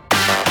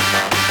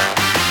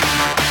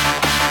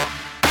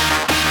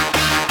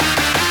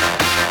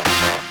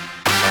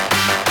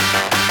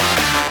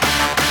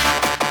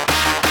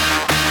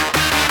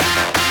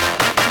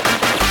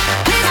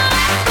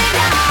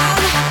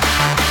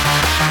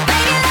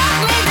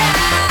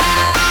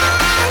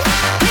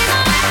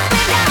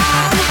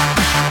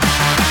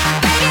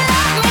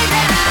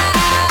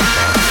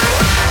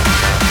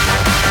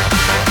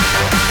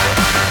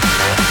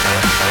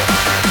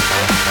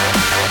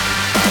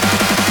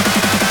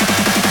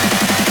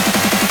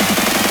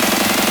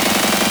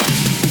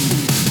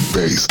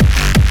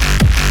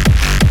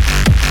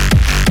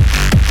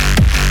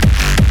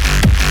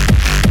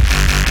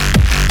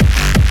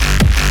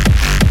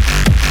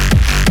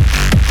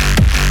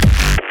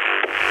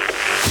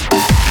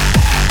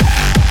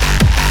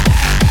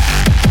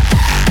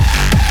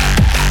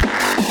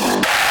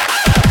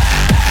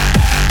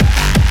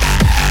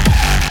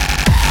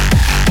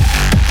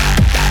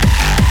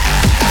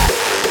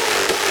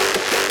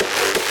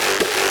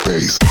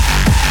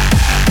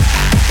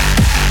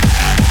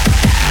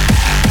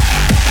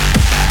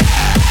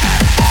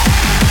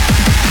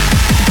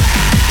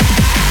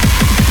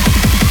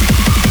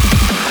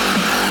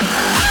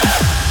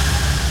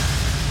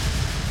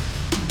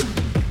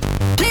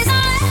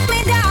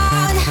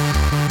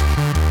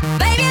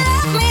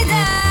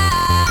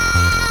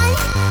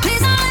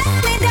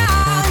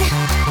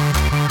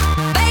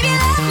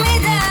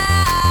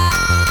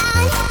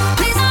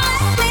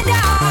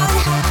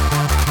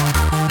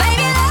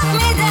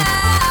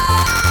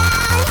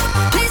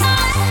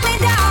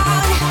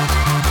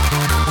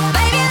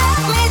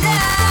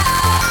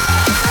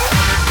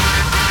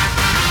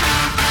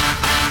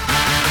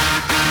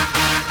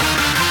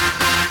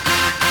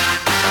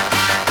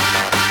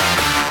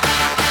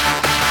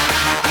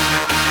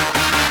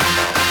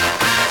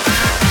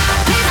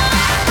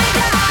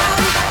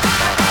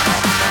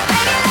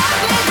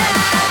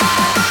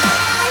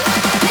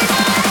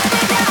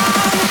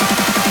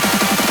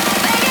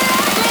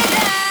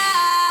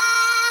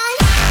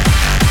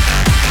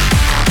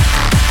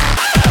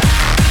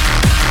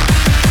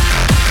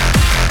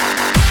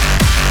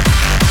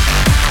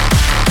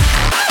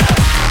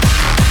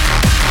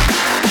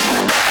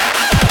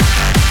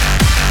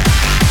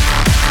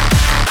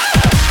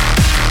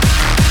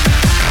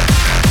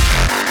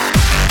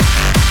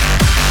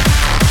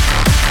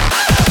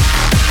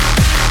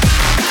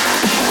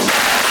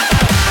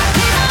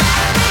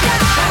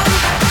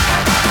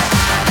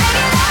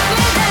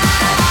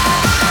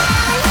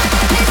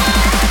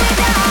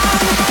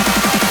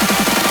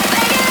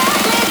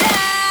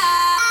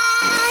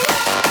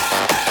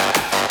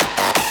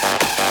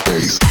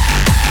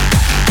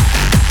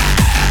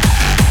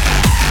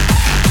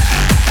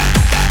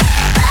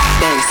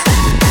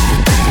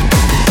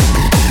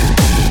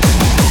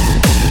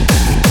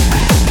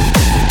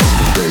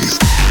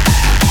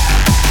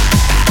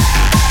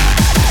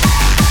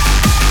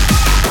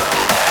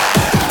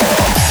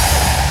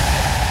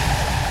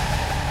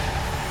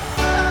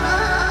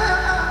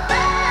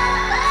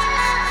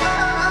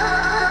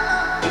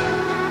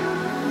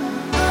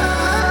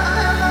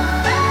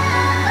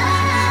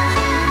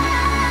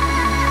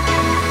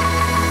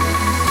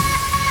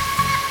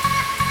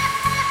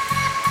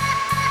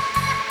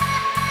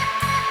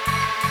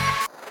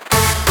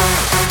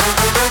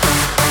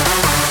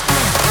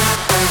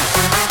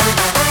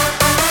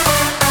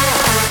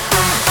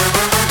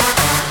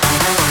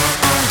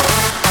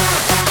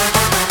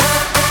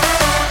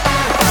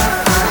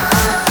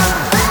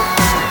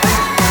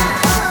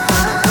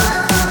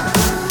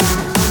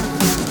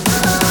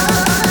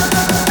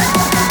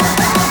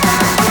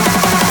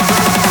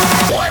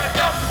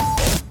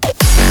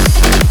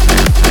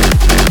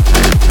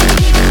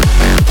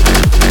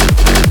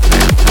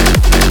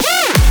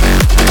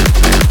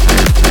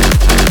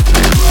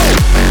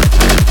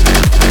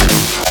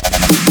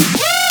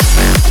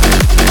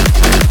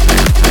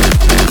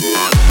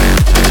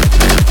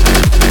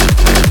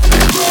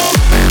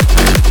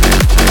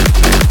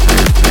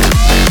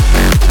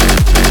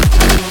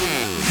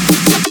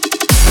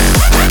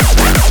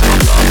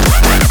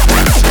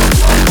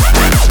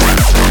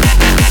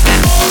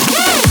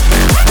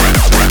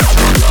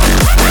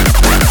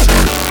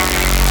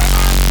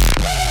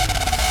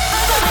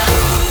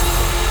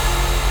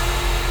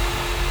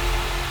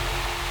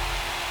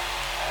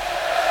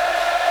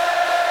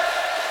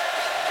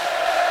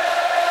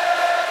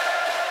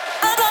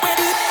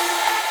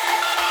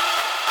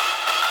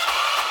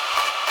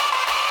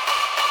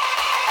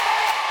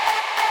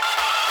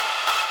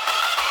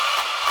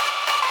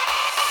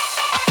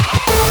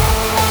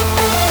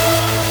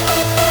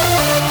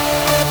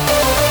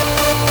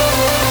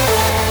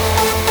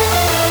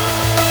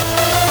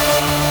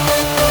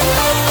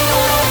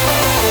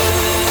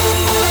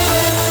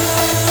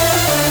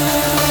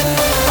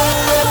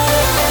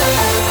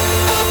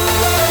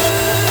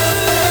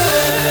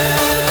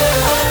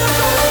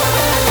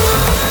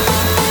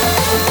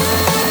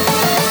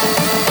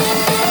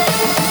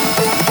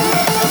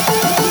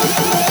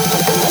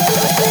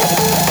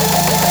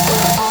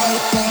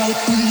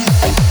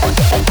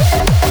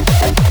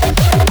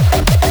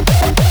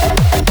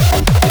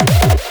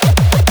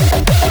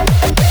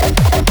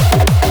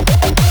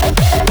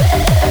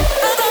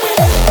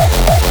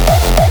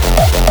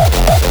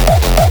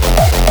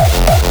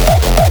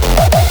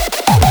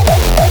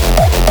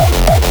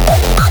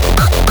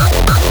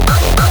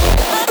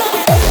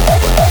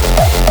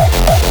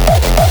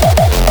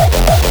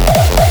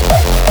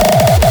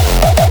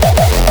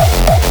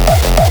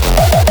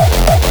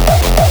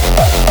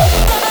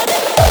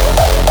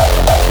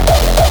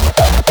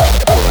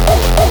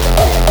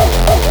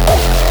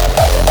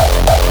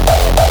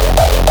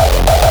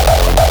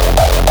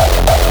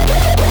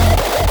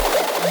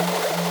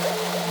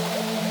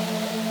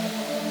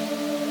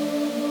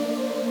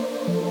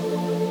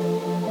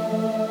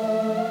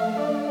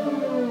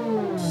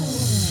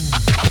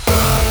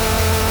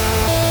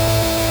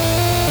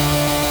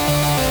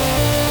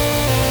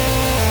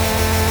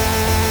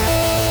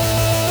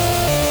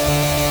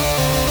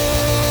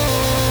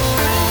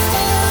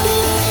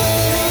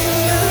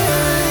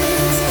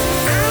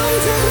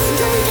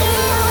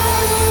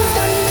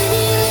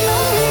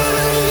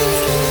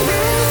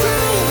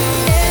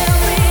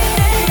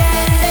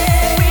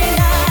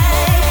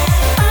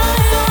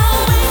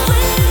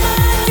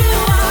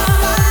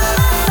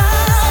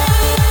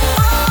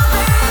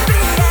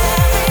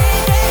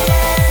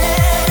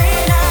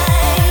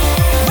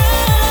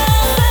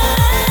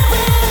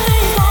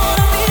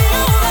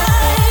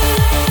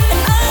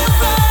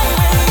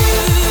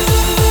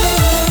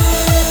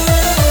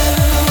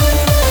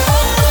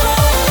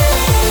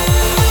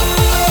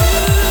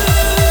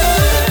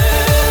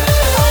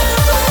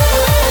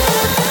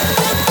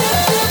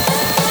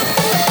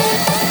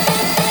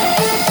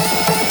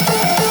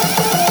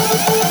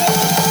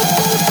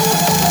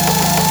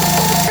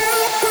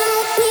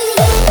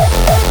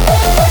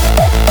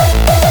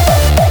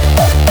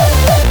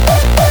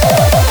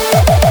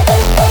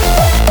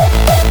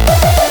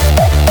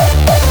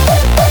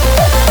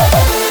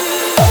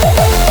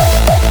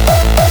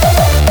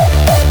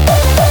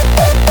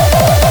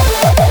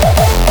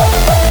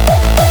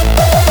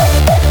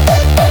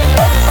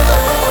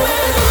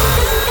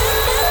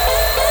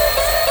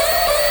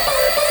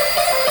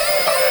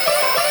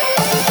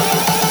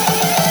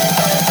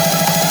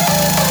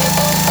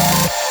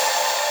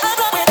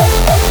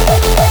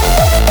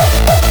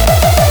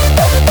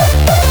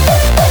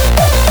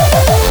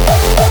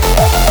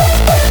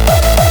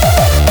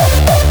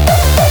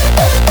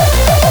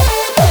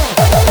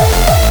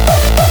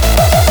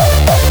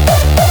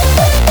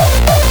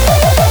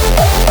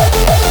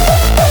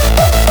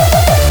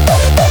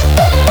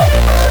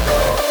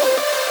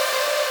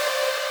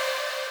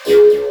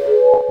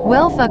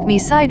 fuck me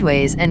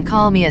sideways and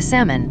call me a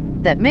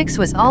salmon. That mix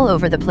was all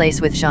over the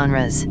place with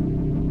genres.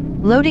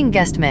 Loading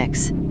guest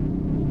mix.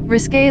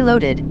 Risque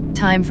loaded,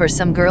 time for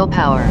some girl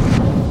power.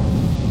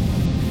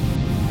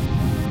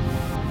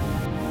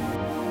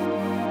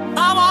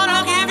 I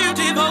wanna give you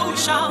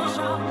devotion.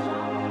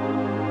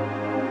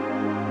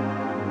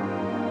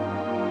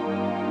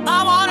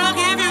 I wanna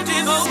give you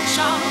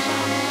devotion.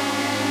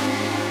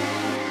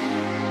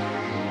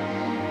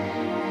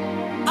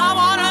 I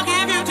wanna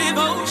give you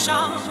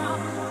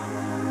devotion.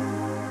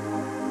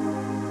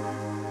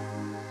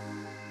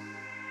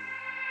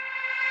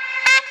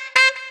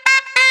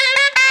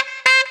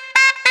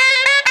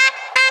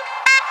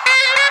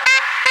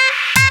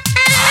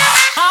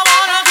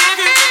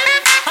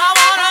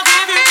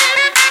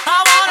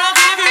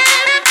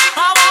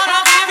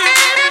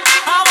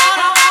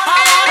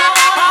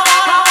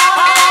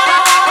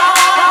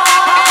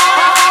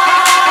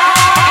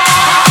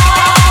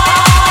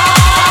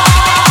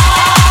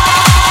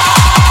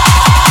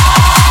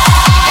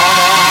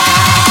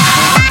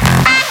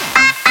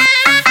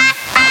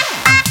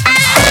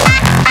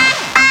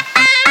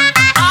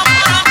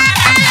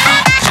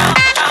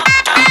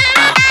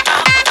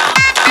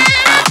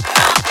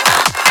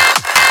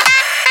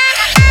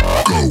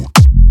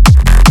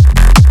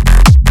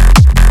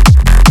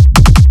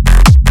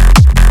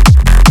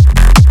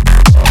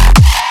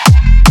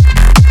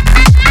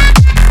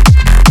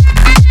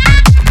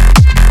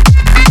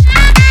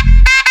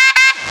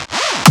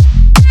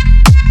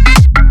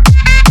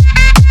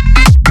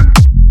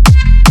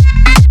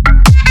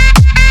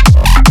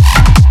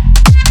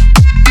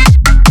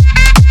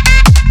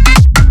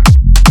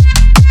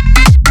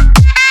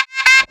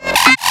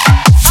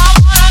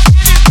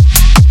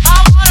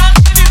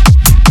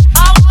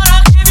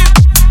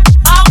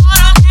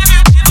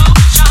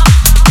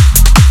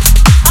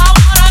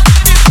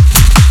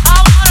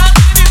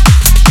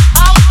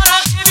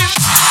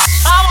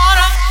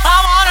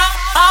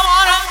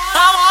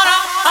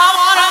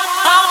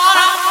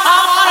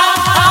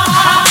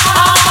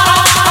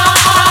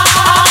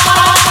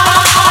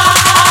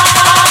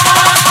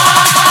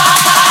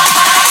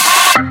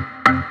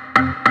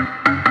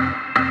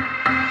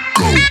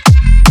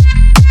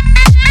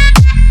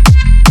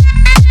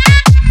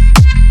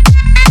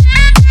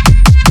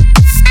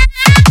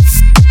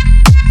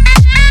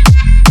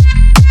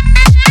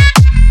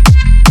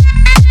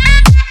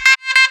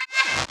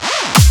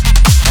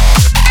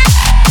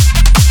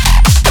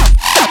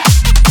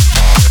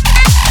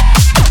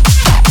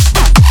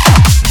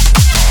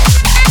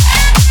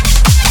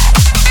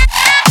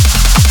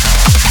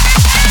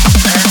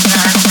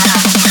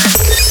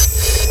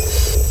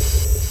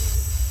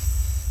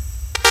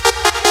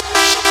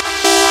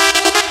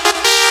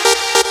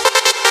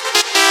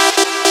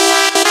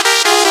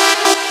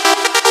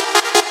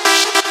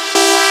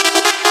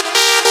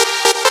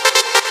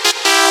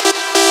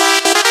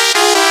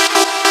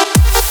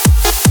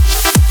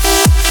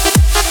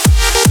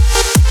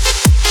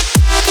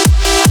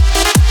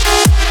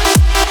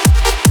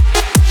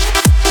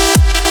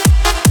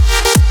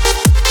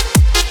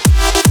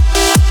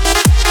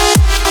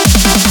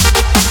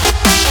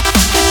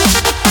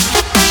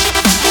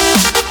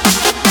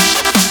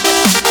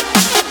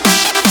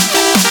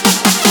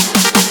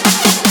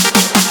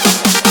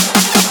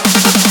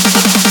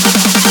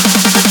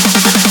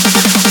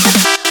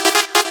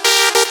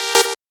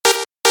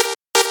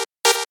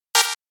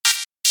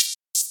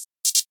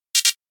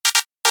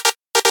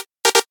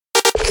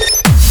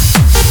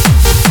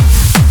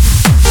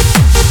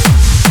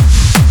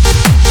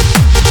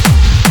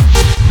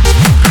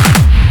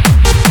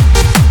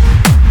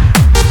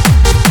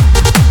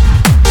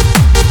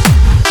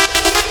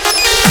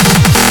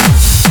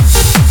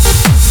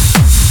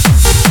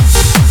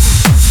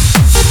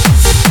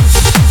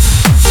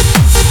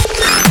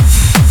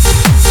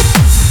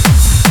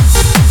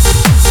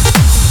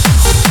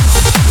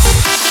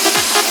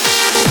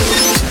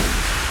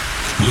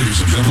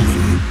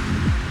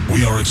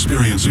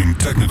 experiencing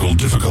technical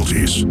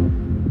difficulties.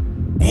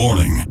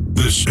 Warning,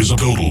 this is a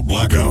total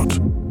blackout.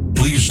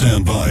 Please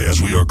stand by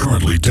as we are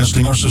currently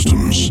testing our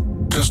systems.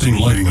 Testing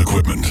lighting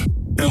equipment,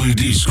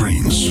 LED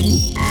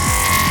screens.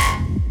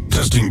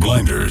 Testing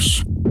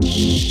blinders.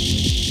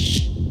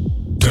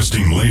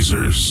 Testing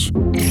lasers.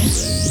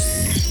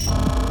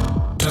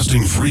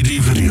 Testing 3D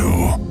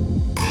video.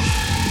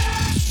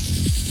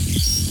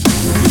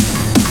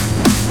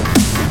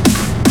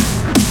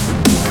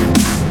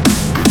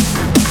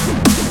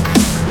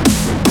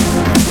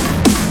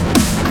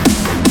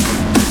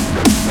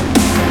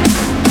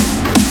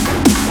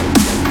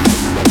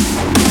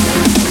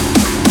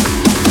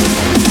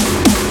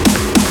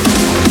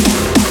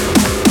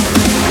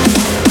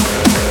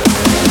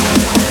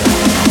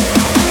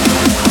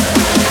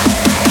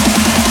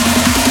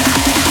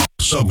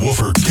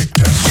 Subwoofer kick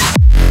test.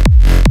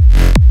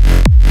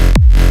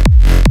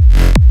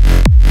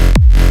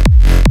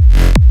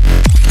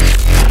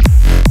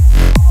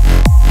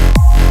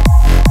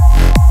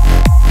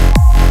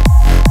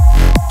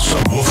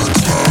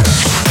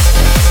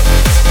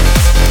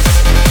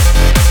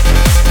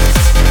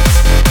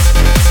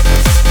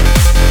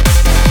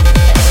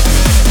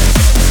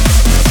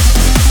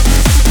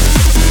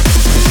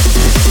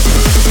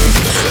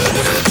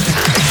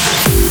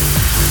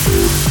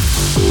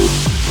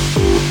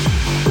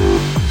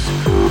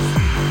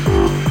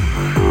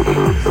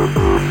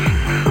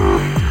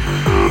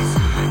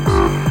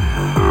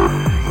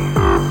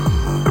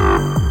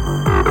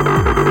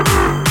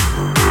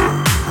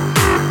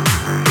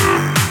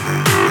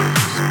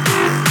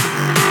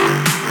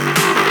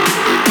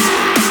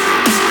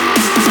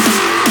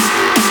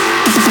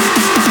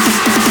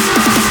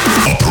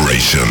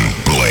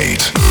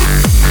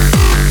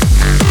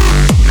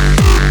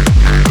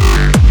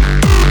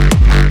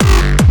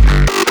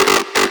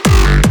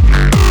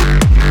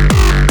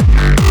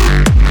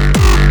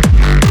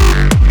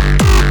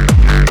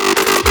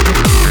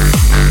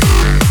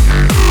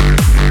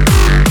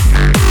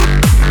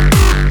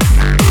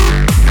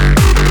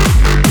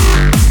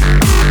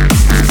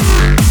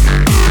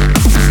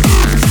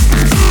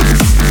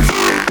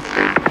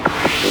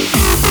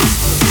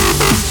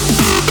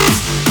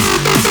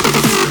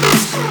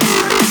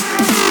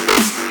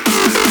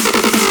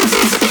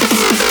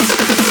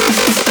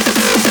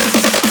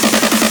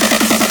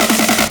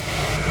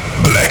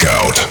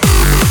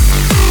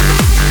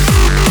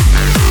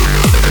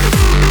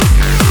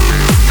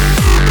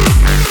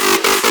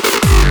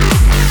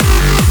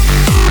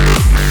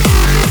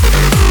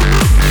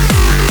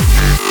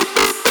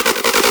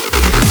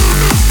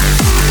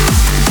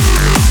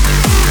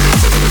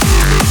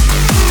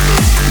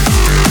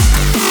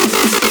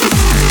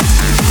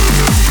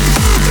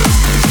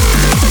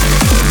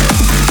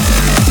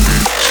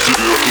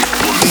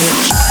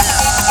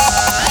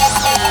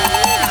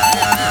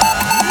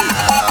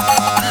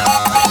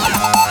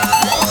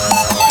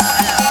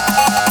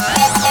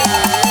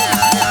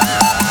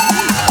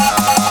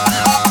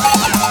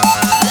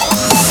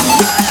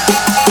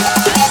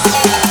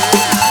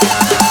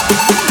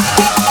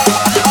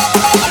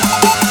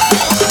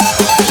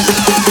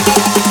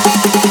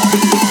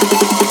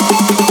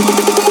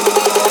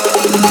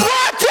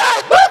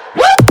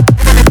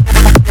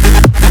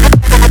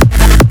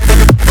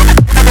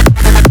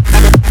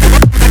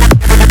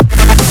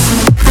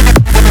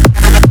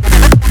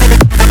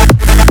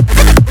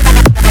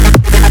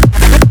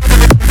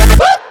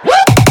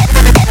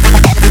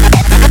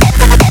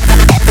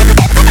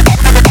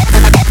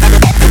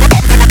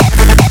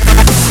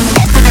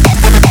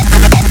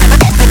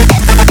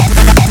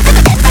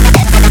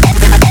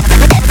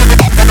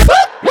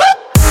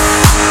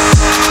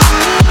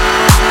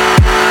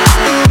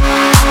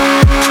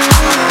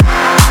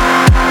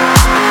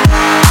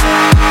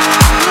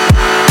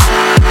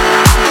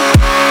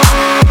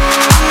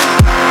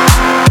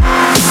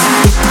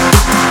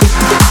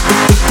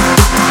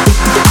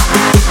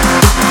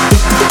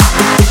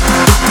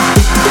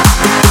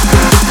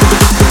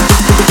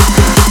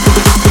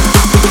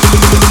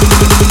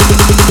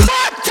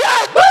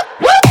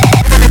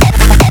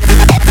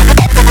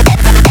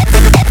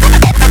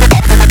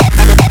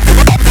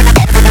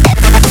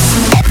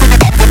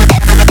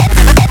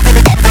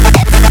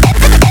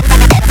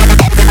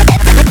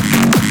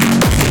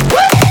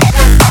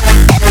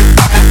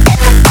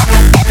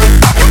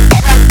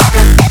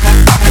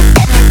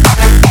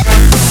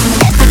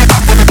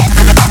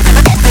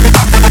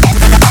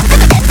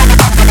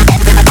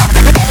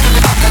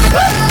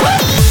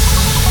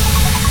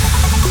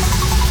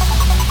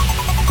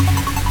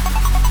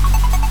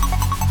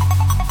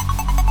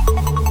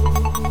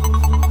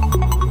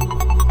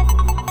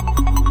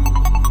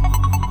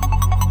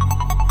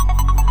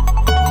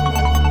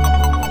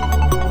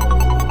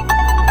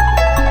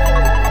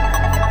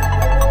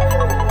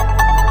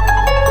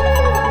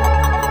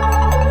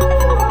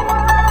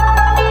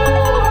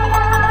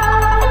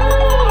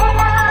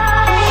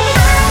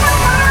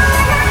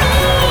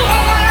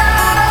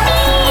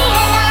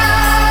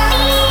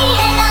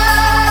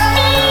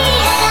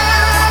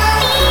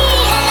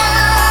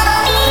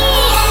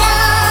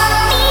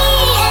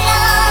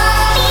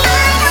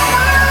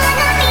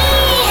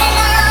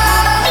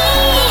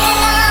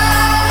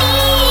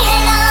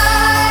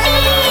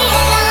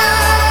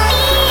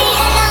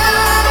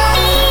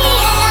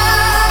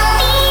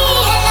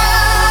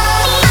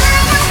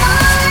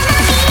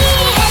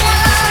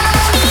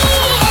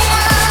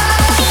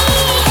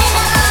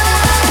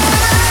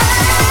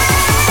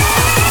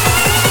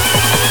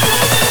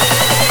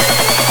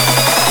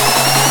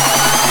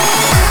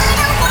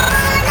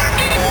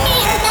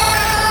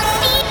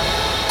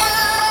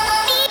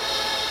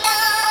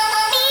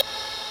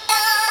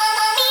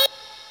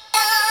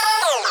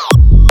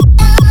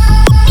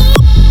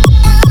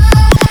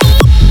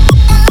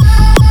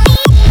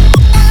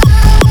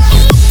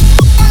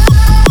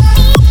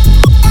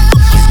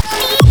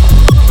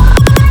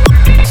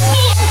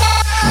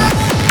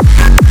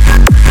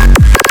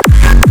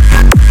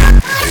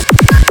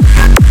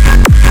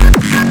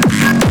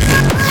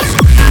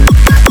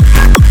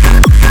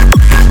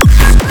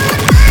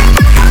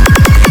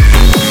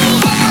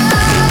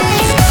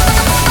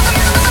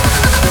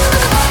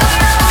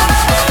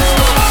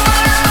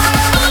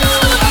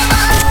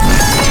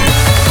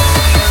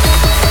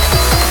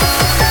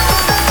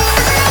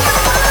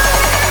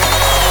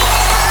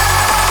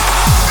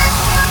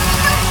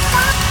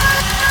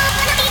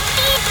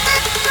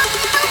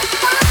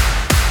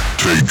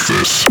 Take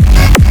this.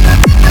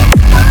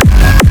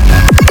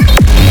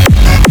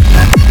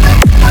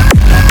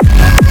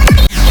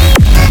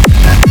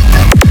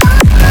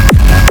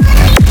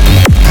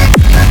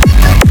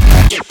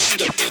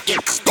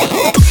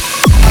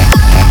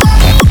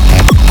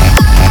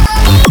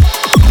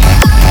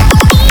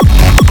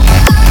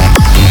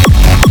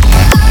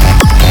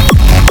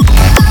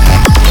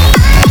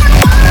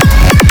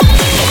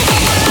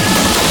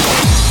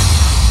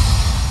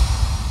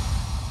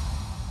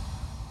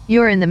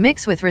 You're in the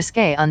mix with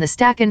Risque on the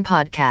Stackin'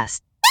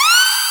 Podcast.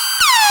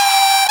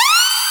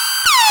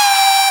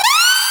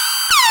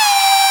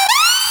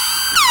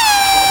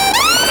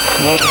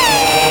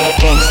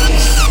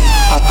 Gangsters,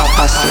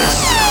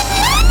 hustlers,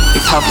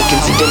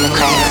 Republicans and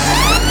Democrats,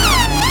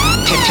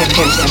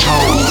 pimps and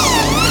hoes.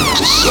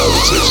 To sell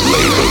its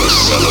labor, the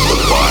seller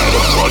will buy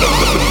the product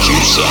of the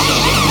producer.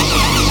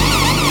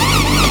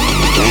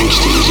 The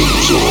gangster is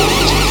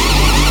absorbed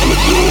and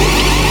adored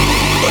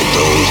by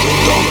those that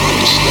don't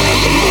understand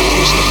the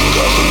laws that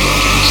govern.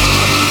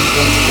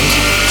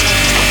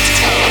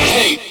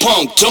 Hey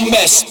punk, don't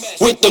mess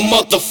with the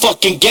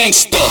motherfucking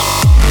gangster.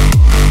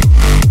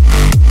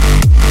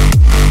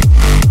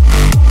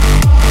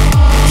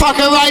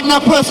 Fucking right in the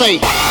pussy.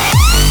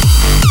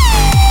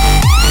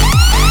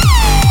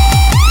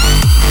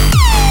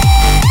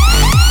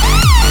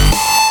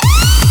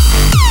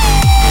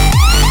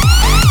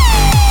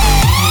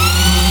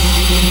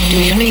 Do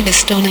you need a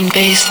stunning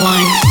bass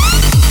line?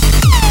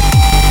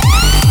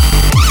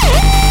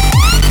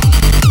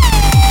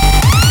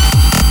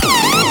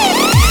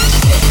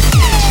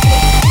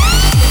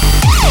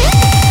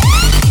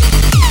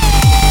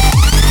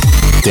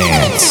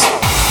 Dance.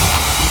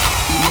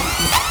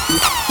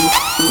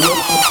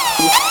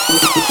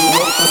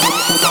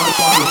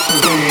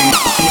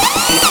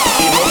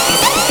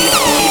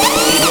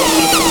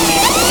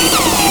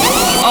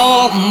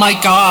 Oh my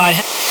god.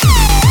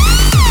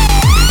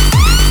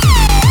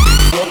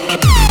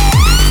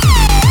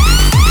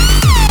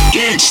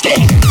 Gangsta.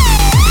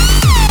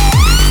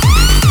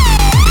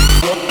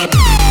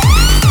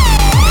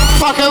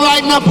 Fucking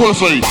right in the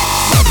pussy.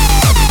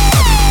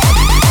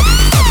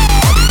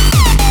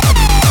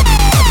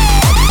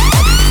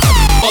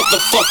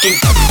 Motherfucking.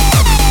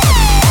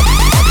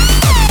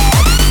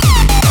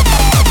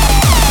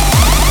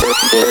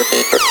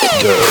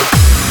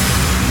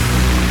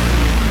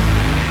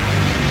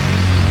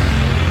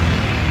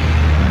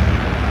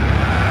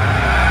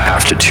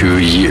 After 2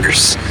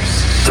 years,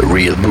 the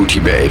real booty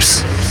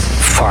babes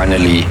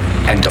finally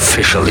and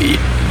officially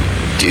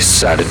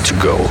decided to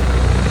go.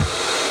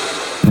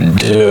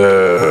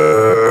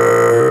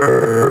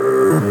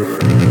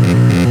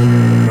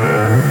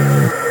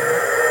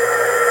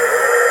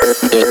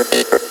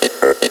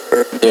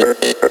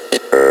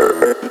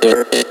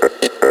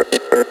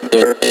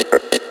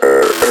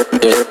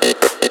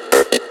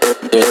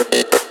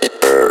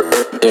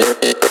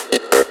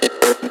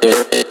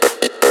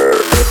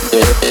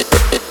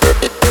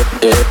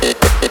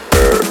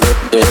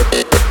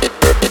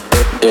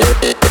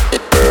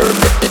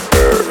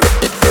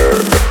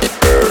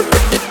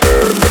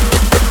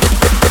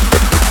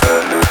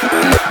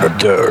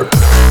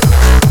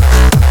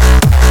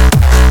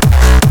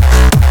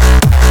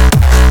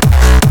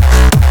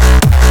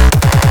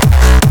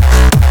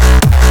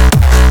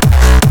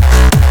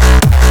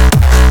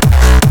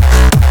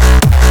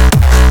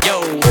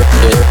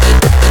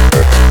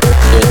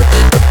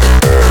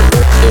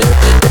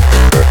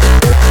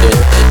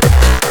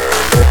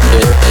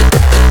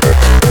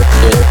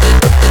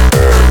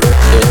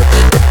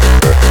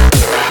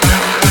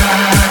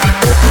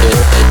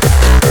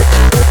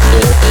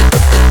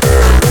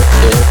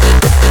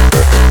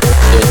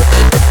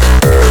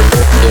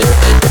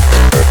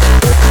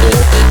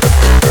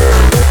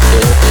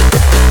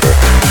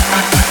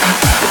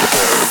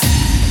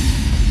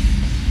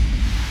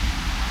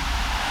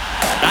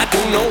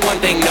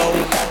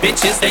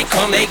 They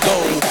come, they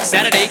go.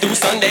 Saturday through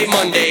Sunday,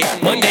 Monday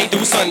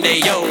through Sunday,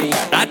 yo.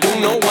 I do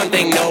know one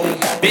thing, no.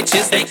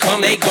 Bitches, they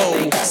come, they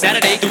go.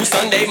 Saturday through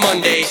Sunday,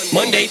 Monday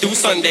through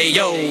Sunday,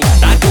 yo.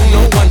 I do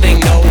know one thing,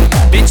 no.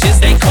 Bitches,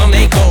 they come,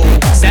 they go.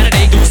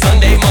 Saturday through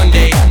Sunday,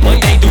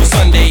 Monday through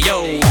Sunday,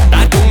 yo.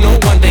 I do know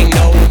one thing,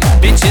 no.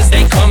 Bitches,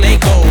 they come, they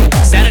go.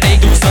 Saturday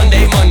through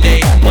Sunday, Monday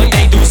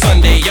through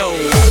Sunday, yo.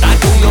 I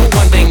do know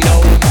one thing,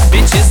 no.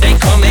 Bitches, they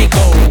come, they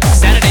go.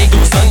 Saturday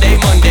through Sunday,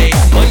 Monday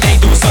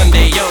through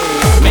Sunday, yo.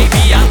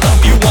 Maybe I'll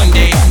love you one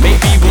day,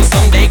 maybe we'll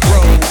someday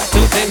grow.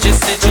 Till then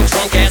just sit your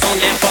drunk ass on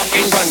that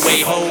fucking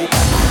runway, ho.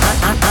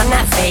 I'm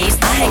not phased,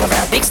 I hang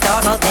around big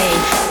stars all day.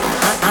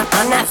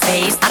 I'm not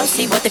phased, I don't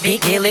see what the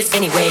big deal is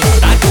anyway.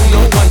 I do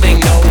know one thing,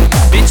 no.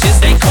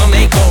 Bitches, they come,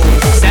 they go.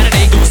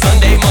 Saturday through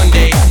Sunday,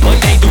 Monday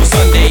through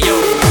Sunday, yo.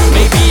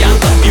 Maybe I'll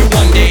love you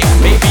one day,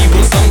 maybe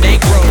we'll someday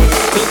grow.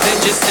 Till then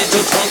just sit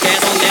your drunk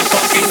ass on that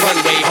fucking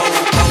runway, ho.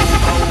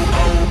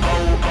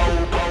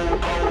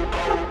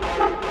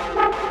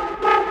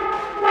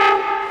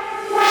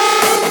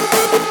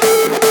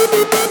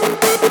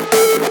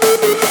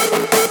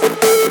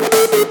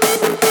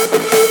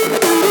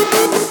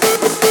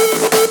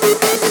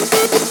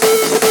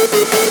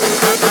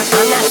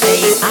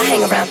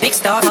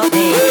 stars all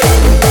day.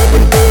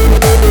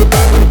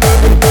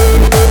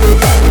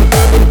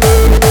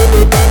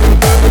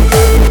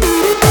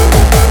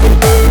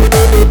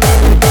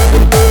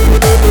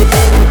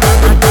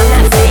 I'm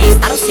not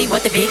phased, I don't see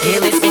what the big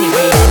deal is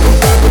anyway.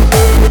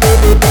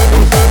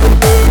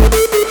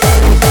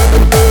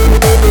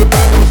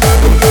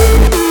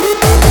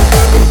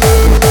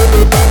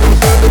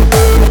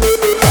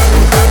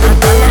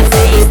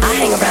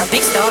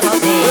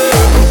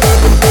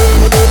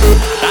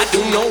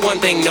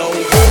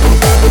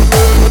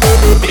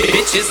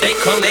 Bitches, they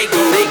come, they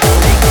go, they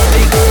go,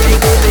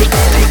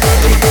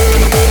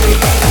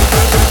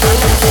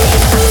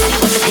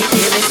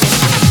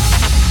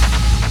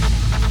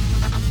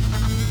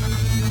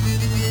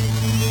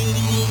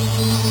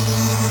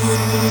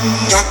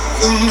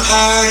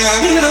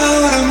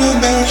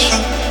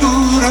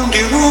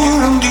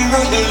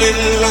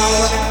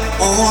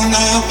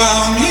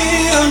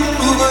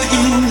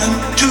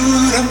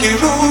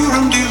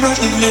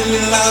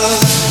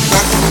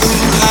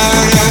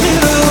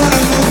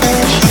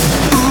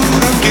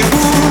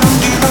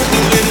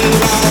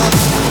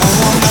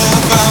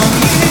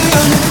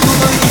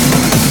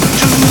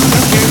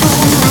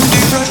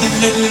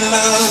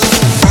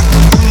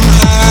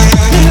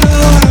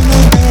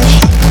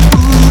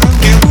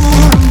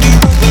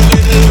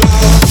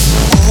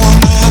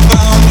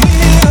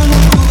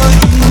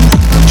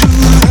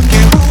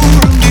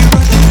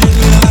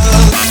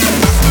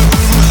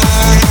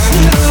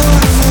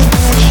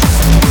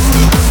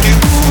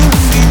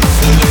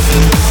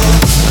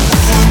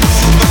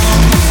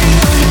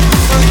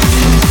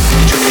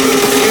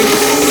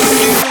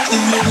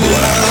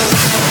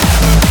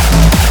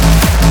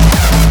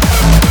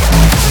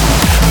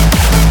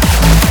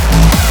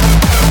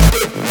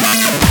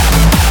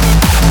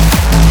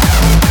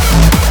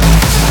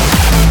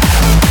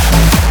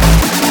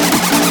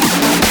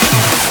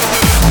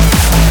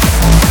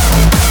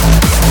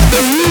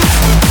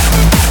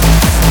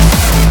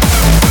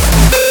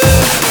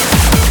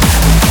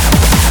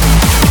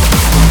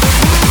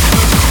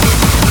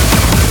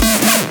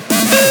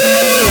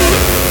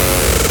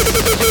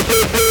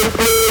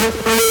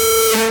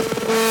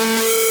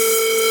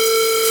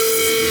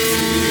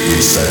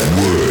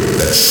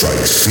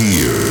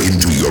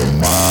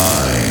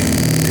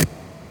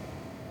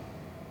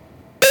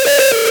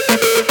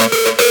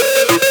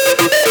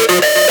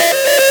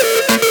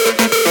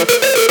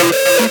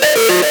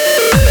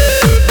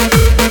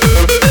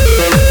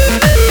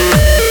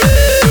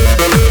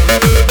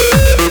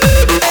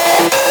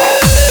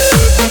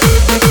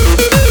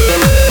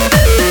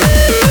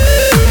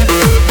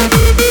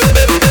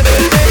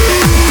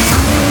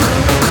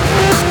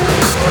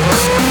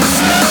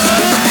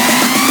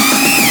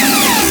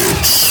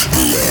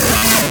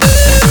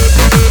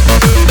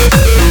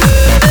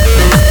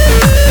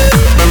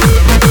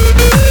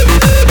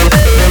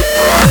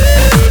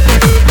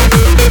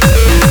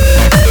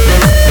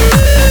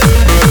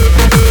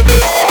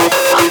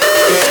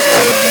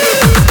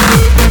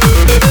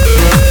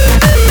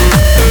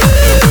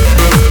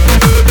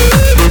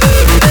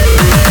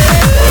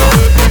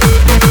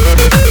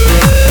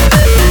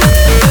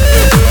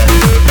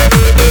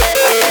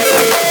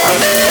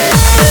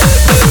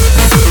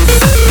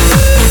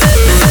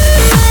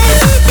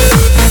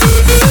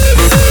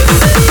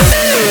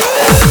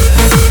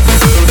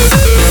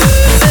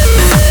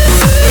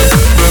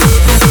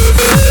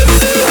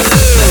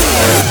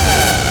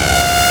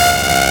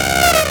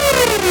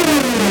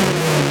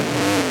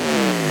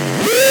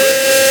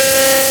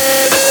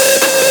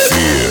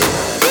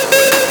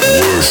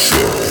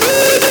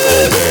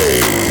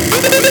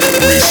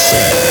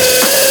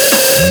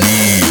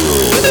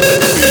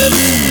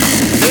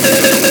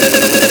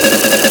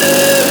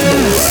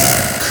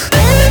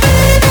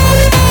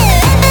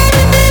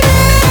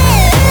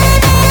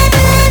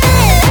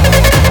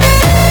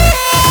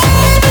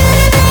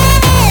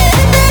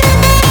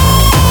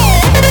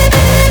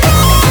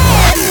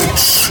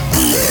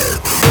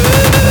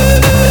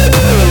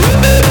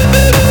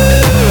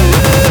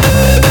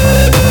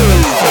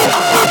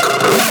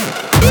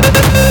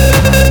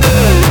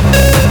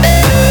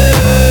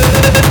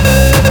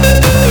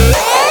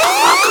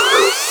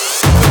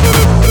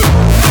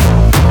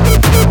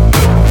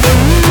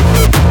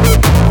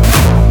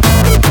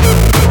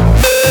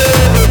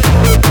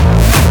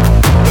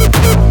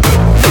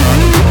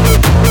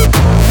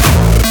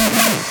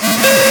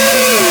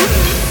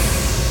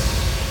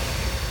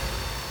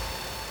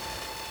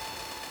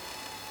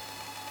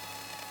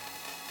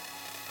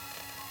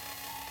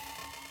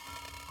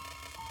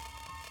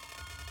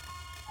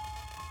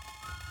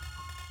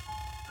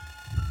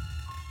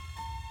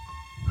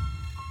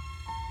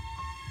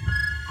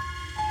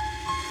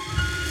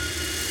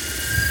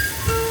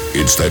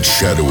 It's that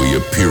shadowy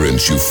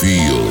appearance you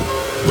feel,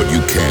 but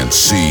you can't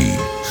see.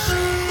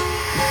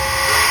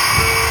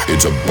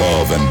 It's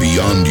above and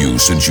beyond you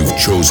since you've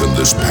chosen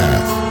this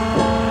path.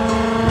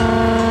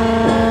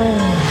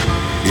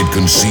 It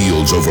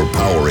conceals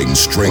overpowering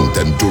strength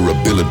and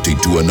durability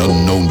to an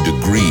unknown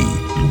degree.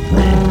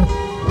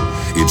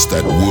 It's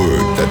that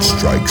word that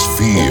strikes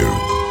fear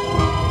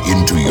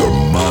into your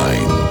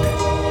mind.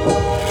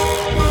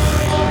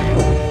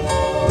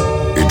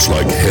 It's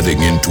like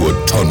heading into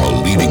a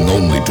tunnel leading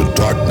only to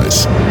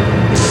darkness,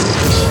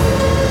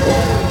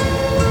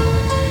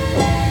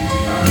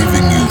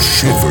 giving you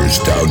shivers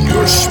down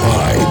your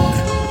spine.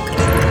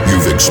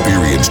 You've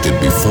experienced it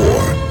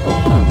before,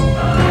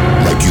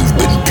 like you've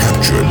been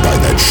captured by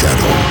that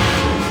shadow.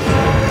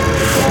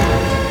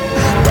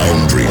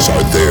 Boundaries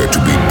are there to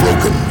be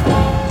broken.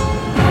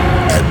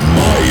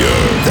 Admire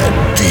that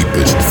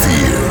deepest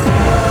fear.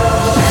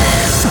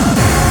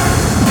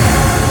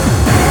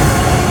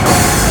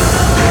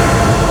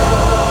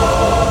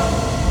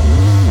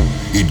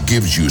 It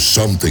gives you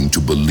something to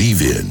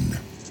believe in,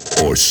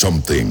 or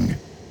something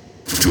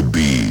to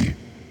be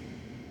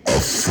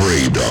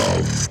afraid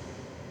of.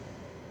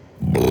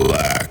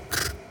 Black.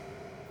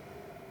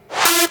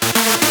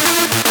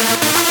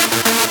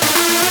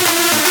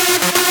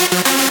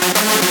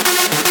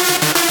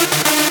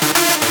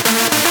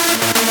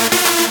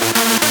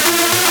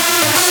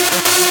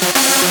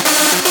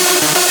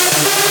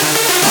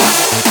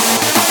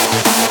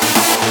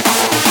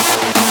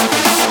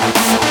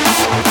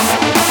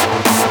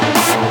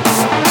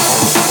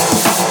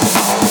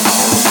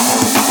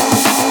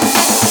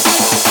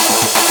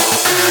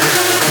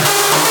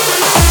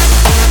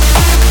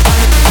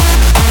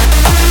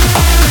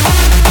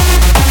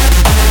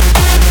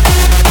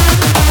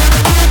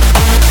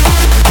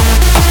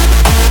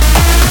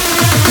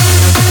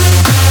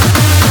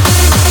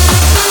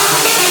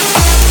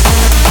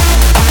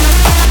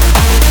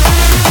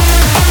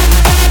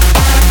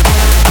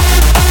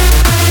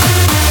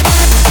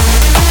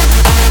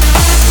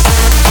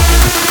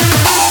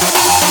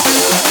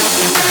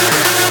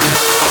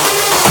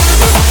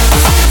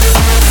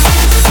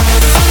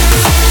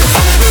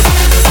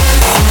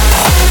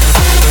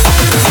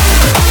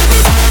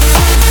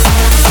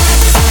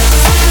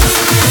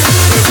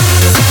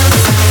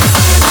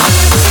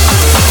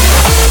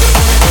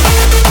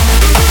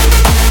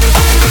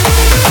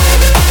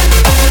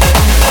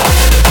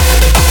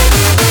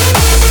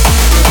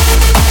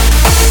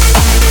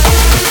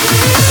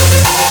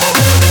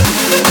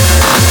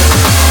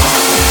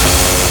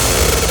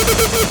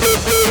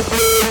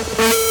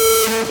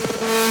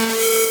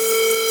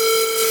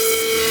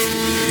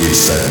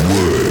 It's that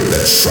word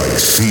that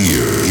strikes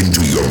fear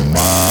into your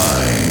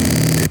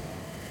mind.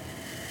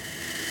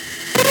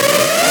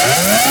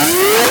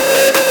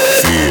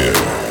 Fear,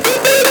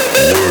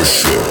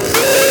 worship,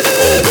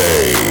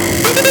 obey,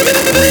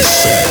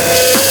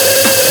 respect,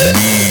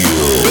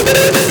 kneel,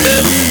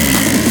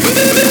 believe.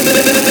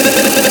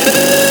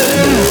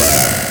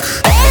 Black.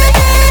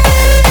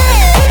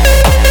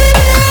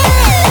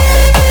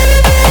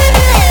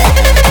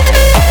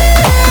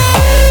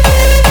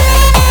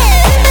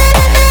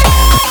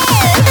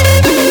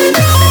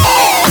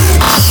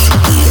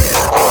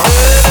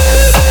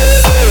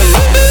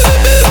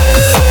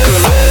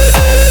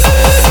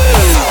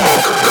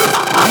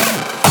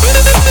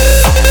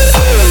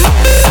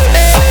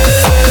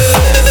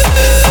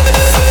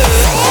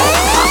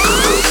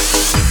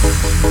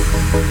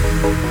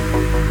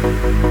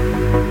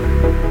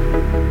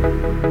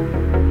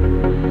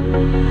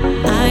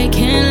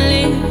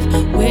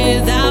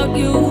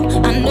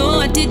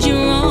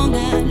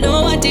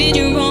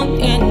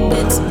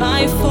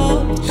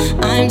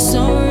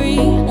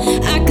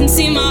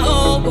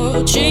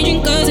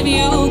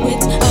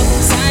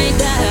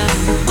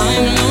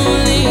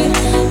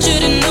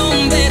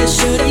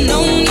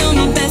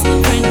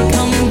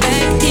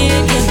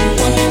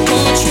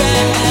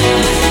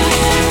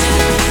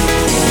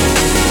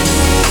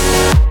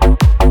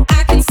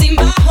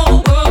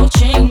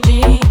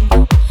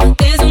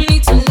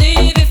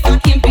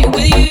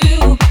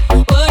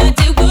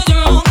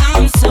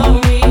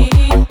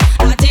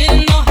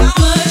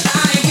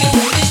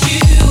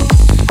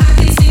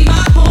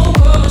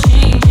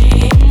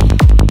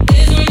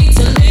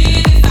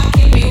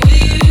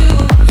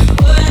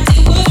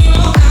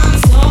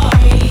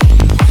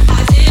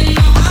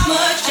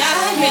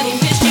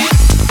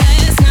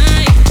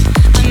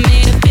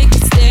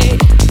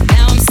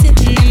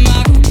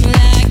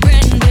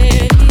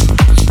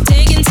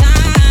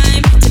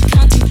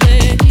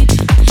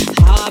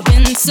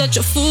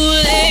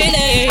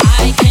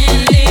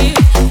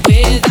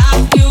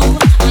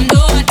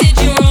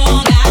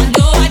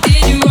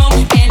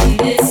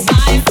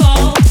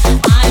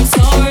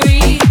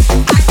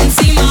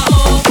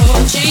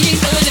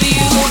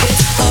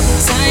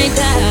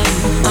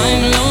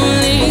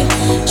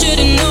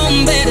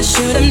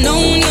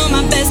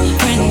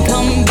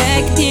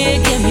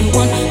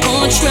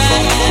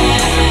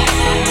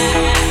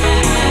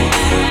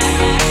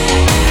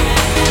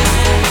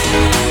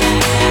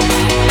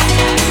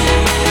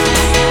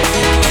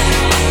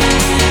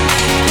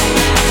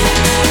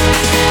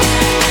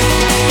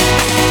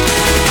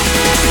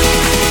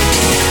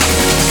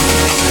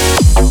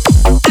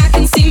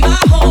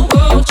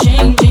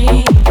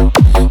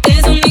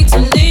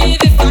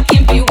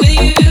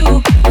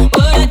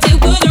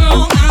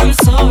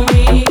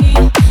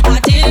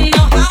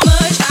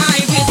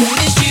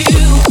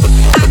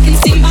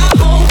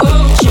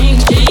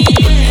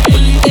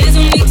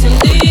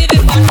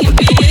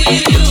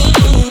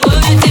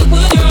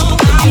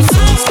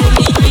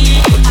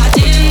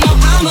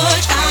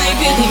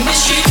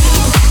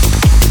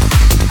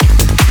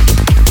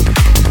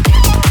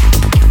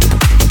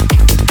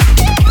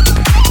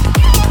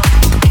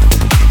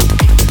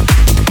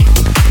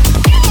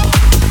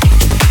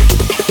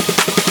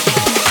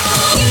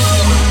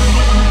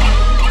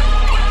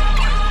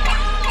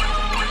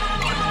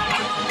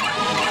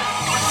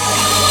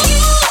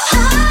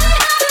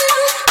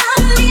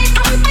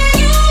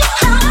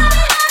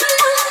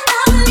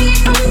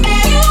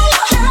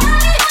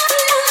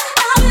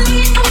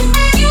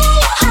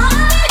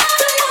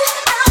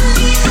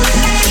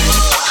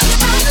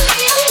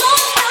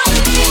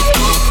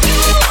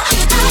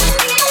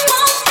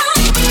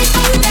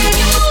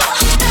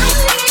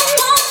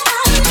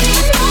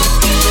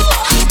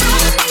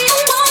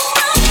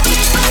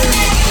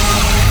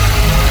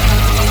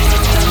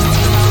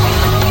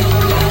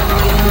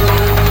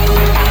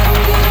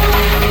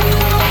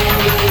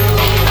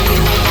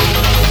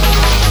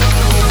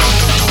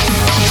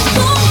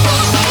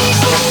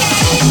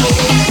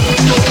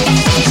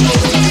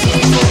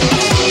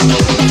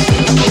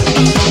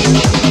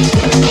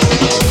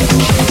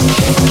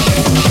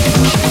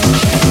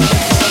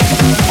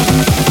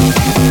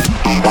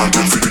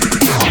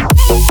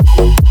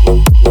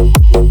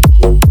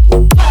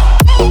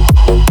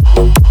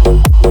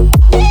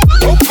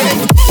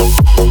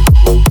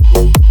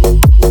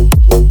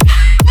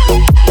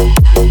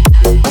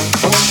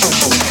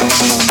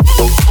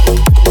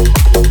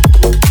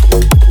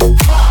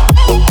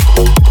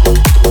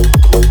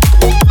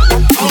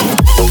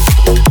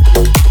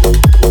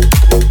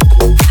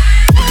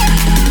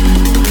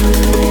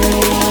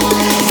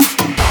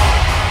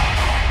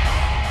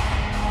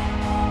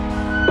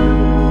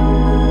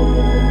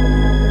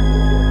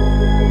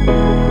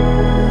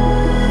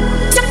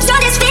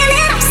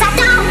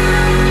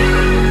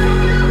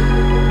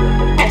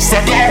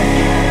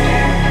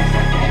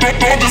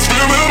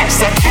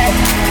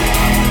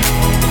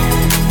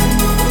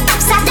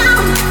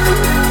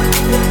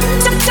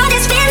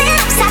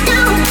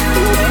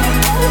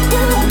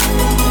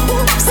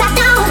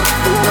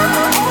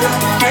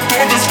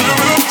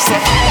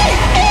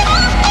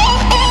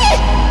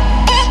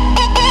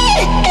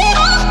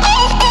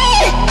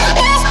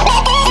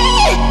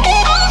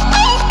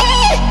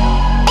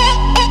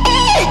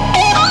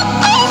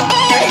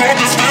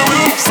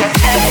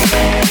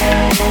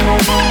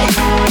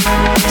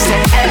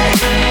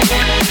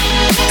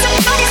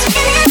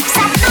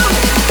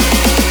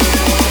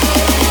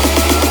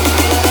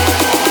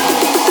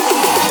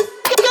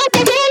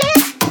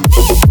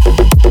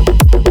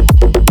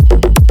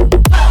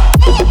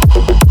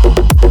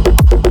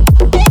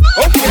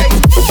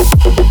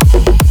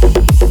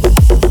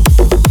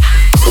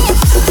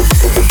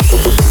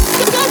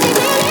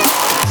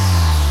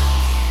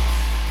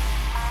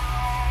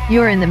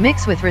 You're in the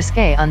mix with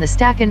Risque on the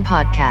Stackin'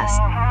 Podcast.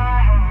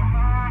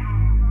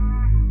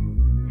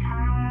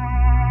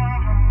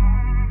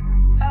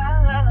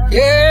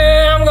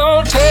 Yeah, I'm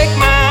gonna take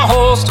my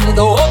horse to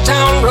the old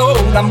town road.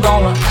 I'm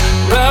gonna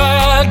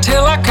ride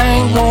till I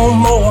can't no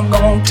more. I'm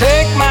gonna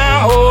take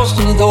my horse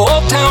to the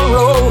old town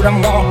road. I'm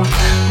gonna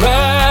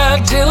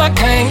ride till I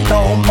can't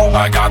no more.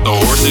 I got the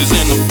horses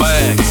in the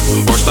bag,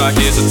 horse stock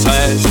is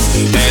attached.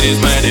 Head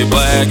is matted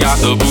black, got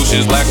the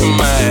bushes black to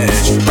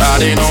match.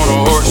 Riding on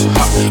a horse,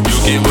 you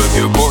can whip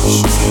your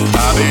Porsche.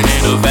 I've been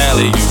in the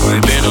valley, you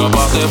ain't been up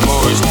off that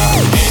porch.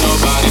 Ain't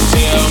nobody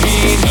tell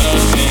me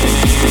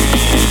nothing.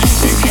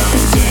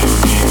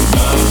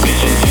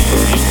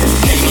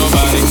 Ain't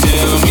nobody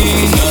tell me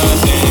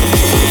nothing.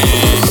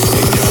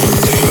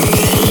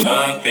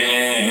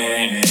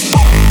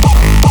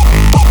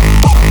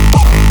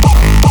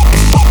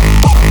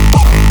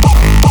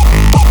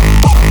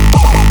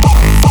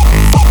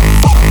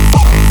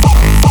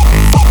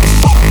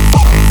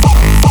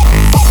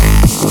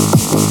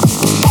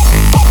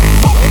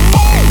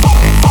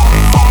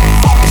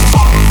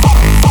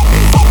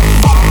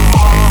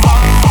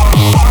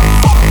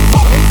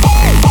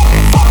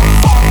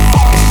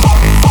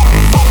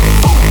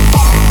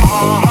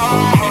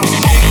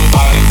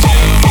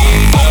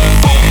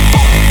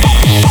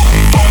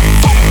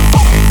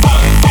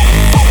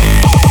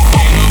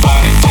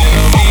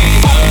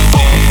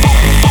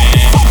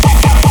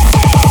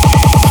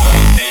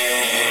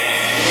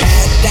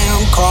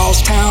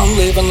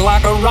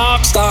 Like a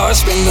rock star,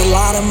 spend a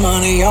lot of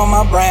money on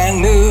my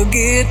brand new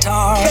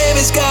guitar.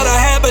 Baby's got a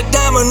habit,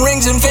 diamond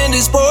rings and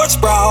Fendi sports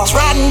bras.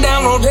 Riding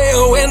down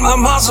Rodeo in my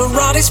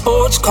Maserati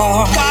sports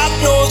car. Got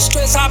no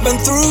stress, I've been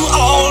through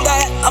all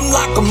that. I'm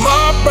like a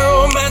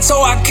Marlboro man,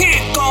 so I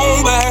kick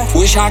on back.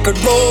 Wish I could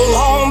roll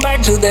on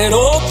back to that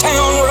old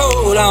town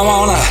road. I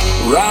wanna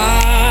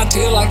ride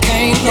till I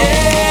can't no more.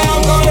 Yeah,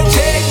 I'm gonna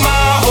take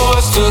my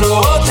horse to the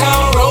old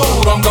town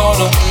road. I'm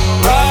gonna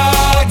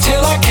ride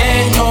till I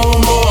can't no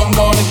more. I'm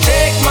gonna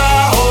take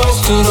my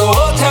horse to the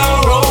old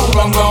town road.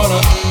 I'm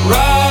gonna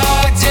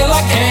ride till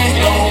I can't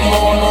no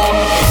more.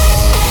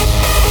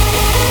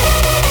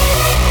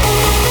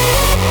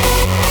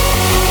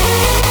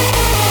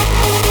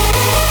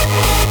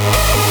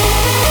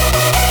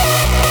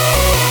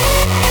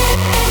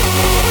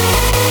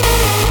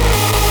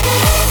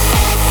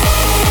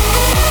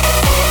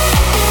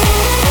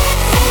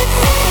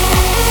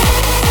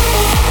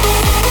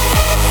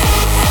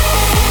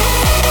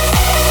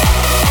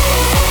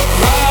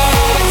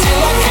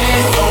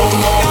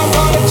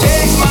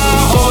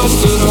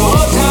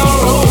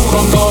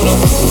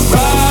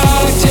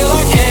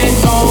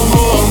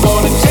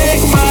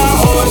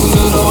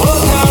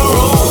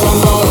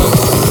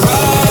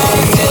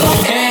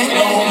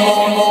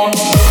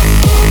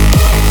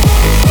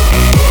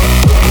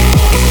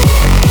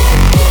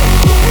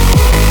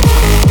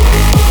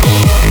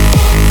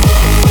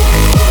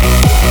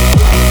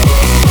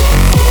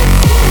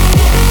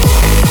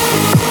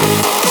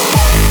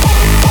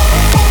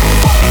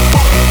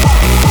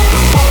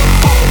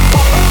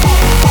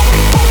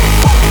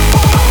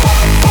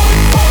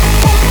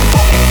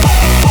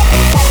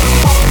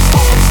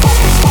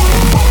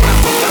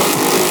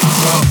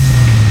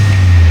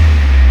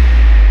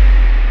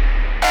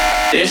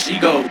 There she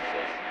go.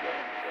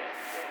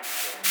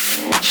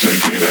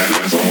 Shaking that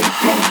ass on the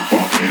floor,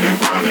 walking and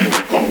grinding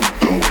that pole.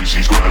 The way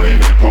she's grinding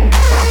that pole.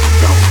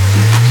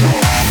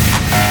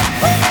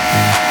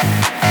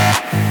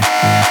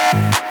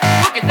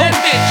 Look at that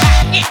bitch.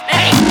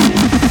 Hey.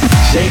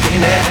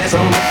 Shaking that ass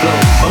on the floor,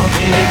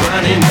 bumping and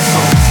grinding that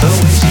pole. The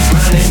way she's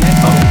grinding that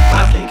pole,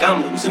 I think I'm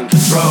losing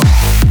control.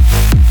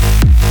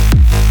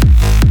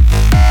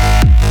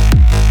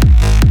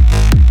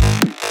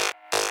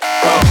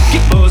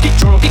 Get buzzed, get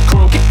drunk, get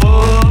crunk, get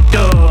fucked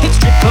up. Hit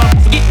strip club,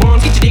 forget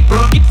ones, get your dick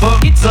rubbed, get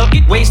fucked, get up,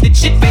 get wasted,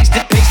 shit faced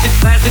it, pasted,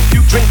 plastic,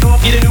 you drink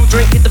off, get a new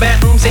drink, hit the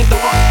bathroom, sink the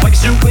walk. Wipe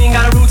your shoe clean,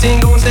 got a routine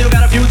going, still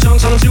got a few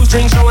chunks on them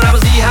shoestrings, showing I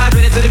was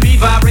dehydrated to the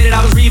beat vibrated, I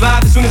was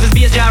revived as soon as this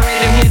beat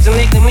gyrated, them hits and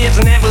licked them lips,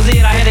 and that was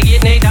it. I had to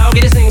get Nate Dogg,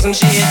 get to sing some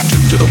shit.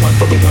 2 to the 1,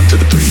 from the 1 to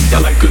the 3.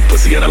 I like good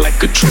pussy and I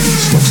like good trees.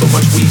 Smoke so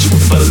much weed you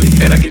won't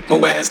believe, and I get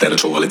more ass than a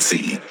toilet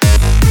seat.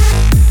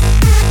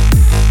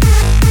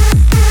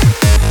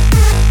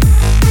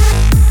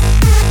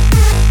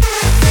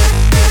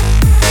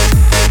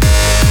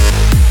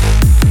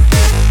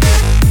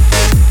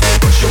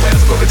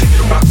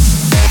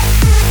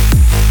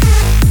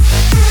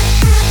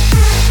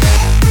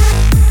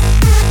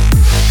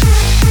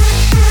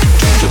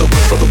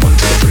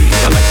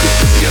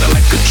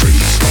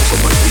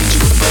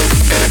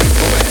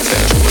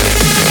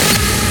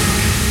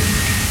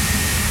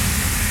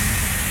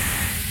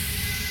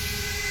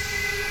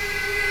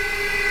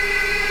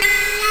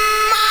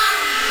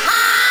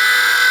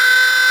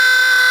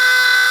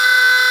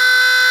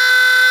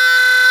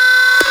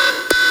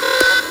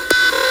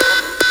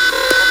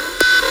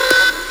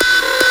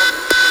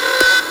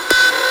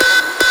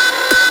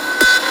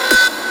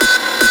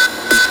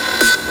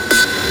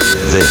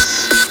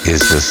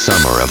 the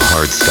summer of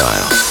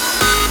hardstyle.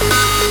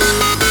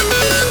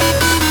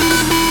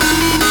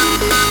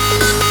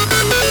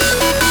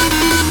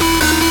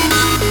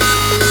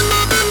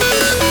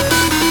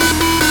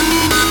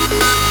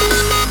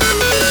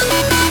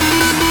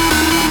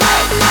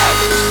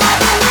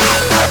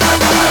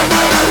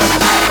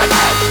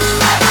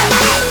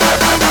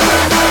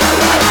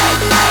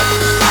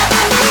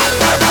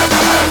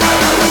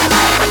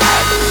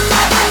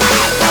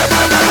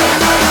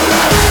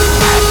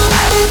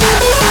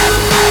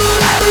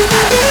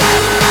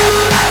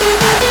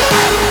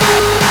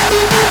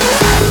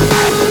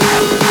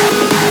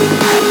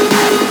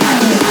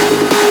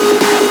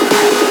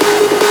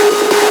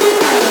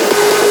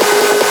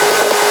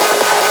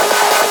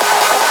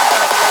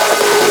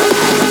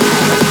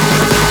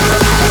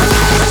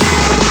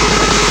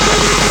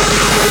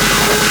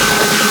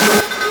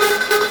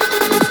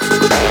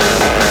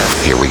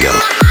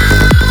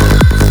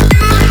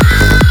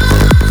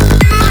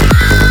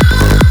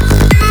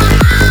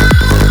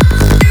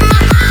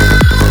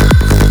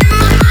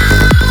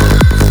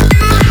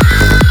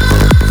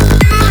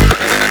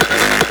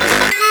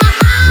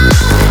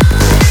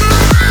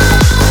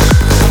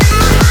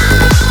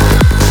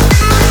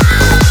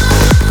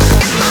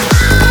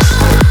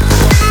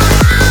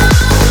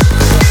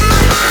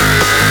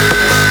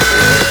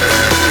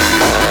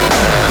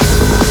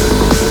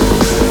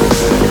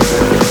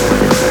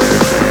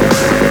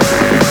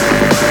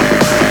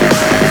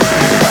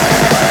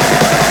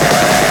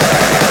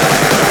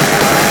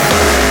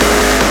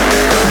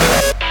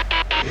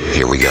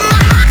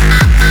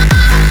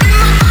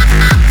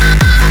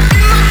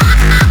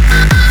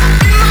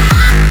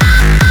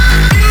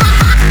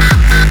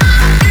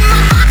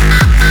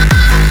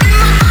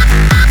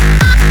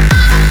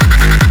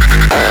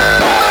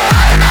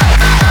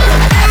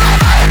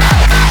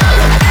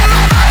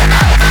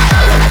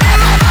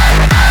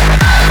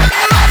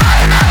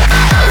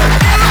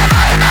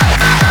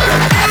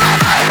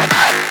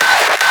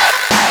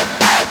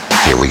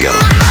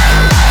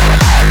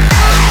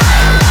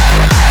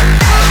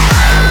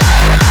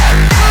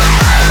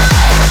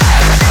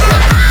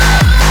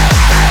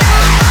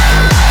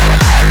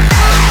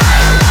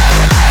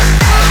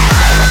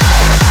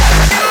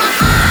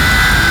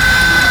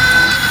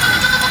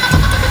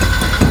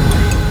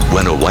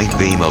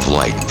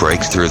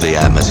 Breaks through the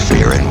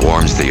atmosphere and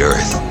warms the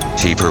earth.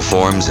 She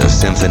performs a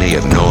symphony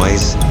of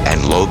noise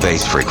and low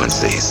bass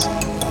frequencies,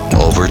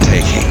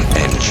 overtaking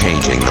and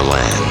changing the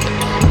land.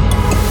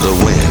 The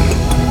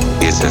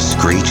wind is a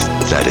screech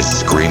that is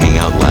screaming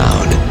out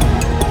loud.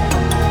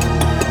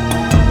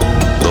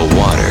 The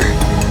water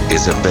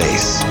is a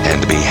bass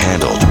and to be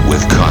handled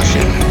with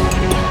caution.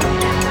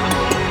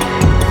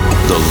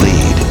 The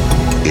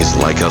lead is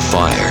like a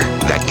fire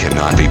that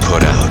cannot be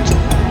put out.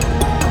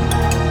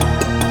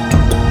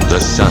 The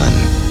sun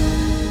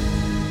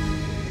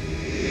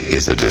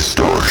is a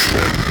distortion.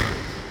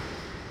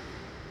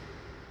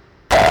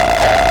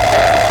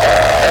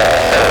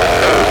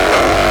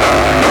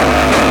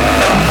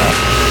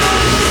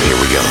 Here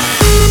we go.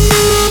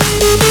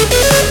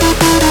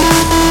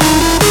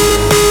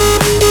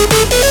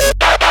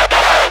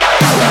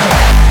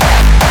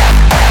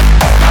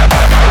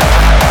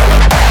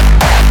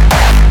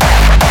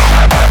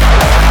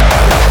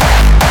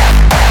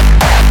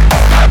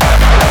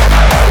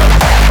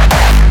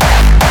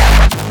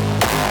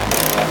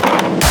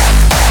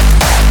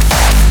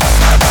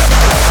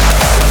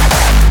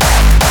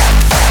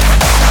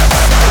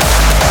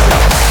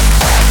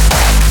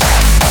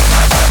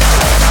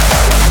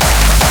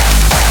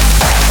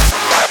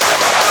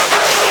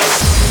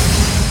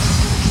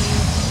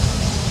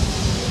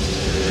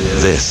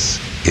 This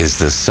is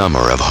the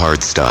summer of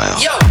hardstyle.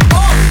 Yo,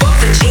 bump up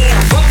the jam,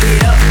 bump it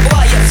up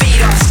while your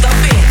feet are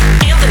stumping.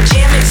 And the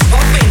jam is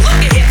bumping,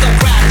 look at it, the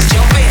crowd is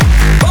jumping.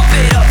 Bump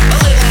it up a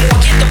little more,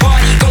 get the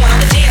party going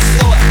on the dance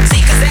floor.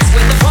 See, cause that's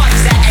where the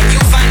party's at, and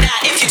you'll find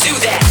out if you do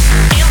that.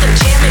 And the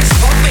jam is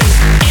bumping,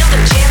 and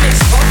the jam is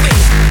bumping,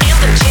 and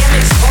the jam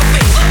is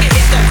bumping. Look at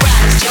it, the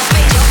crowd is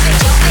jumping, jumping,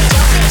 jumping,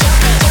 jumping,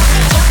 jumping,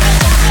 jumping, jumping.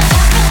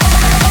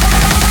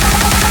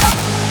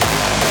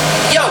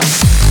 Yo.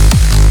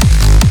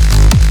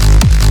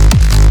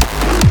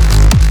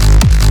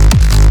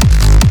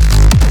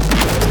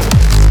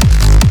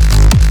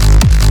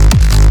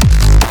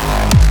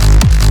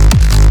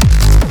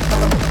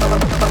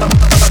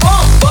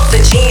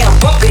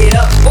 Bump it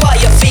up while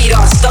your feet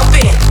are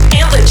stumping.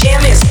 And the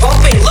jam is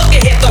bumping. Look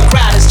ahead, the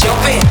crowd is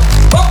jumping.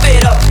 Bump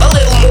it up a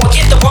little more,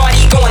 get the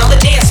party going on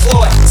the dance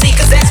floor. See,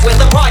 cause that's where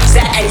the party's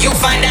at, and you'll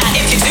find out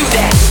if you do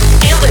that.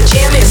 And the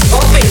jam is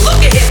bumping.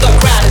 Look ahead, the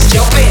crowd is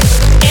jumping.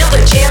 And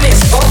the jam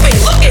is bumping.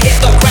 Look ahead,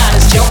 the crowd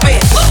is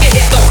jumping. Look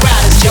ahead, the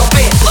crowd is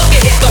jumping. Look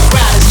ahead, the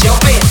crowd is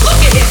jumping.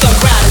 Look ahead, the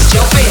crowd is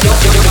jumping.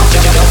 Jumping,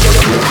 jumping,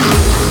 jumping,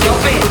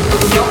 jumping,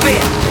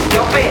 jumping,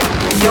 jumping,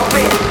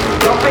 jumping.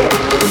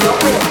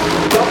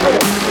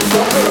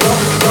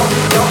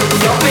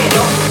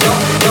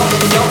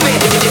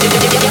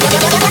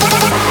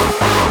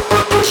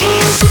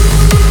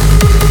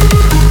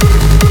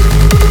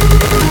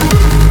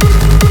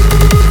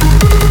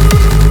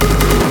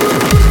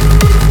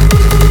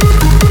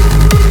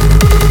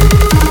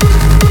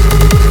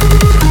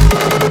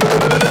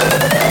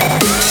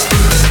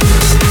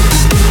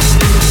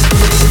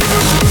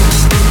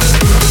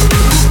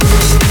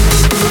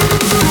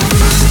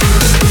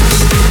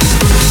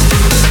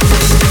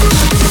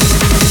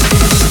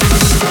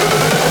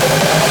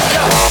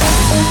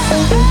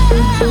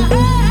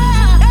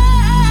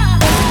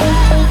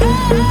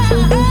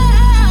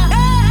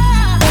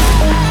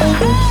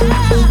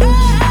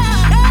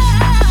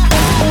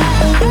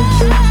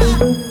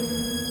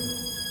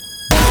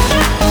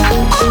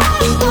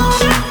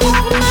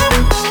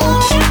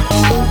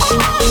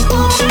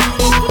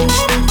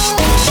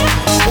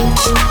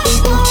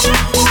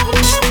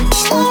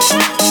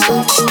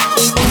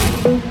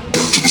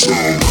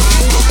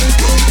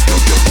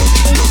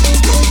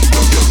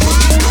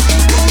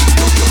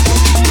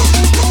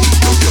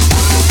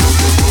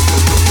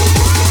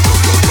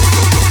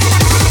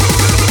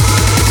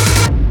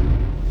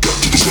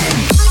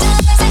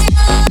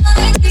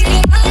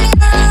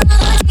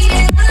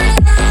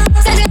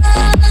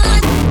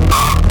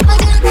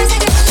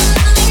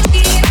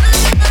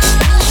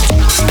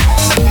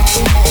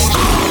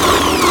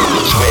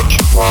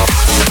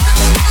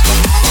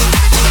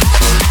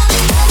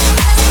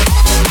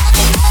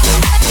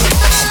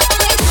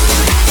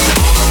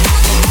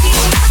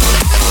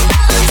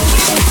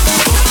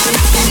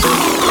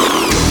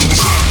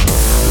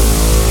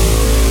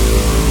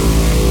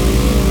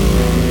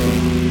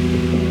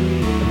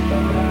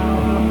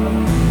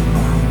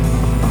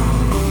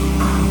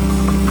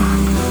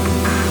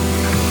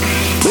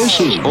 This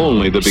is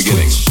only the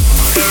beginning.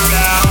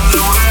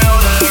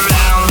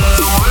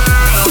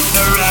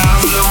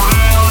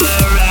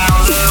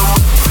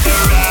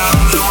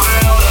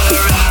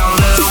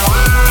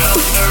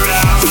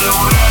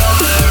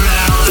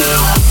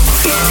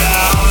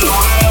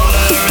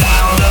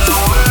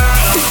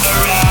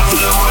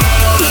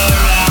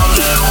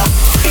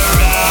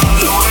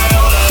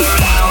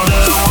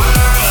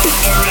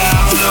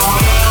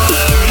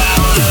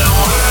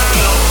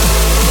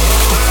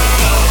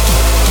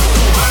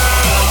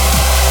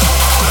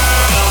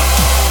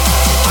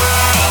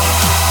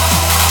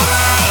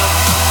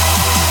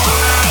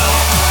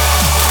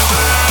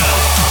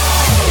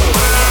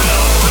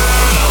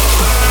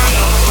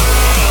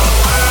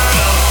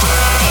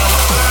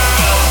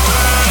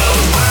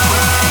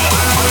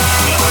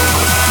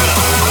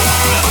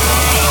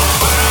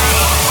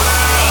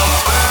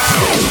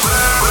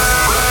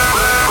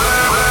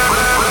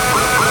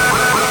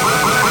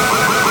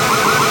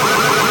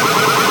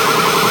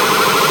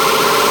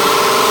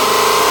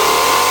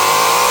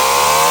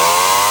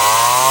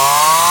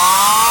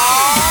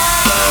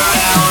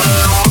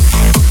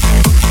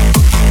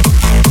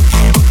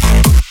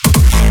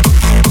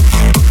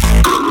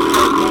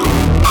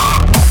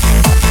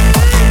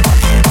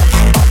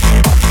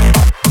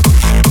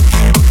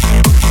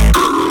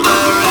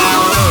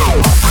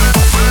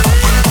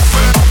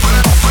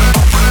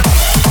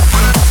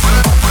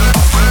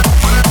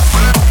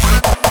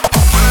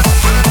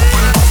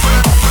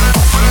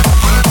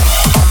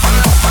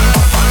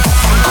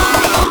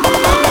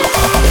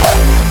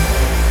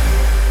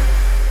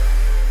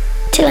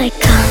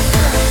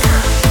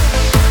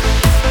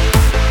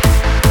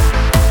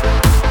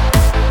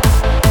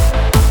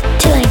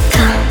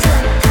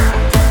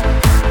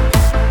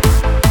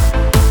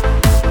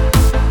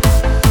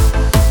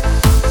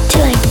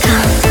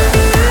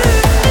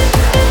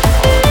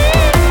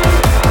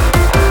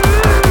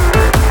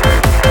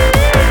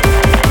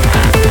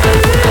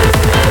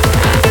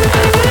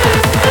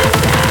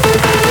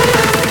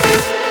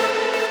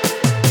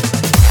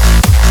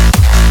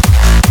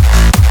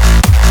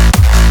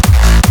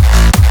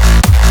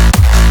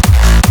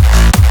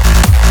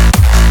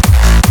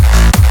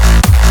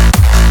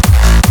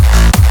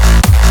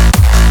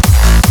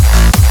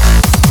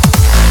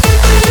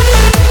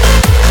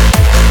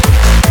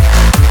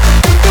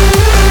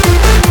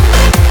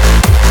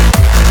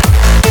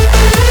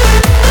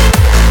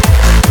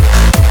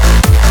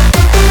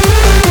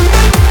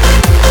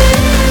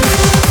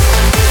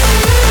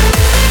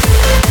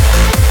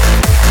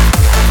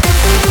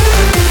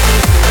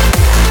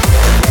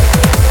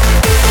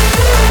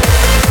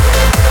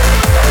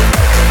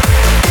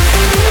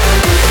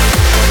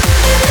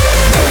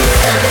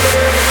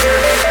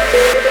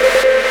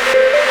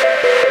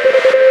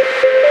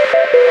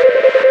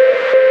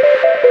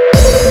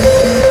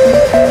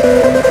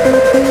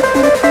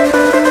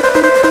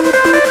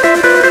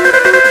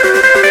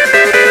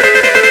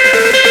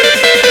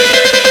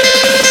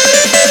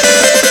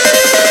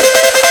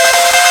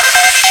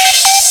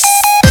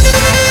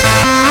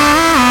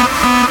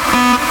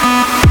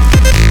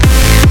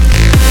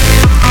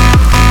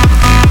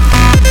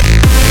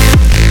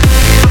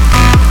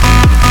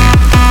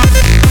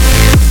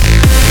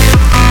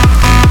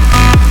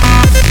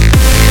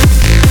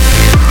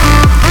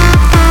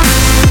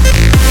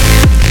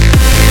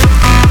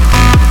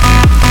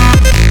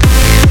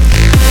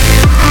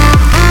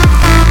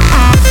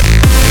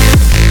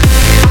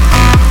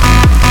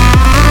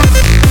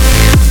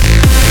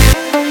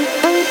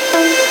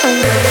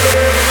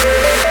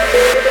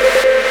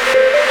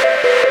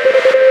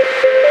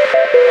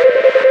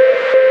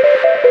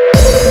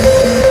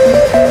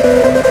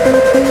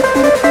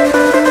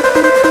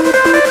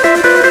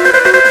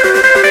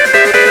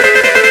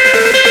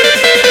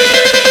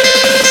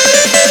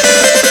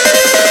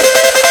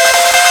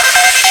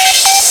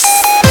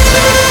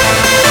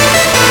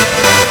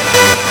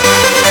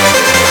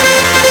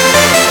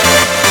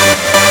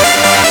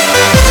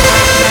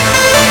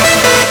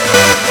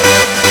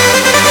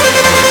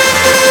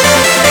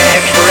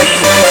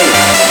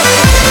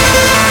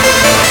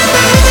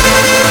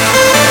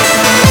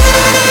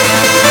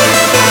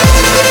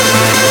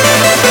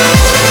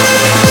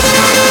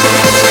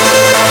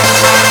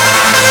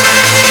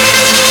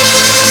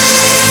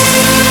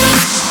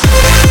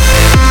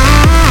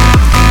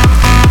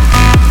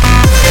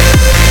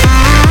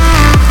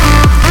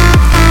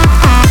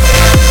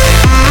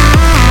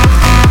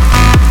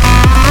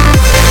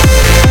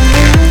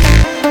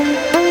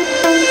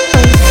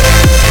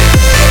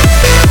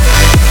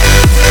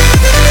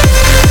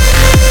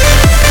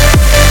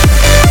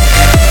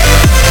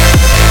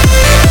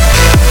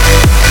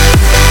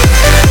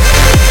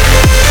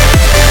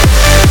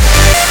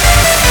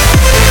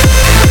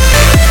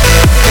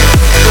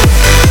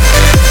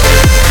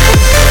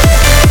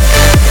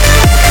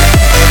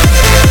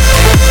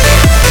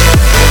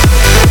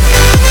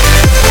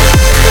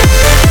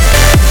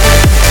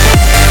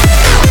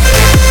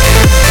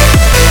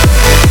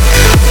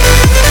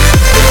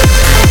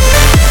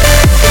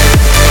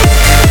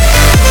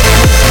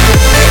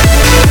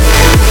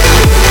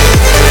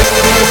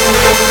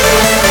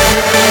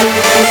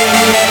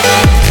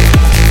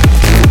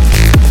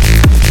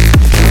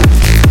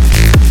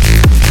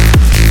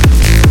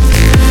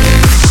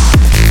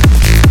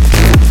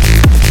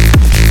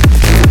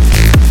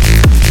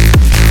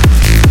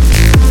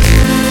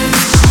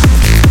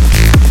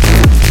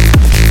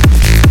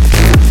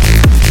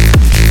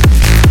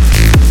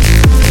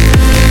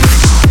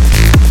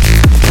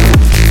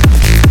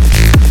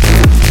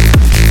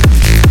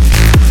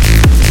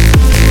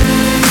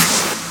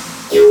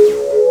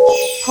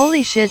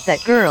 Holy shit,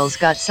 that girl's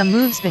got some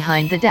moves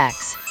behind the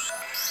decks.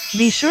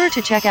 Be sure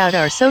to check out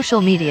our social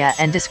media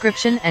and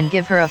description and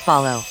give her a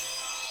follow.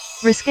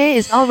 Risque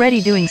is already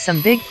doing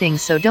some big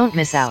things, so don't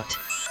miss out.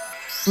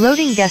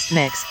 Loading guest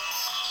mix.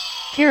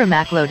 Kira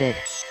Mac loaded.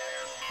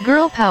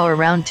 Girl power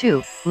round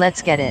 2,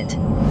 let's get it.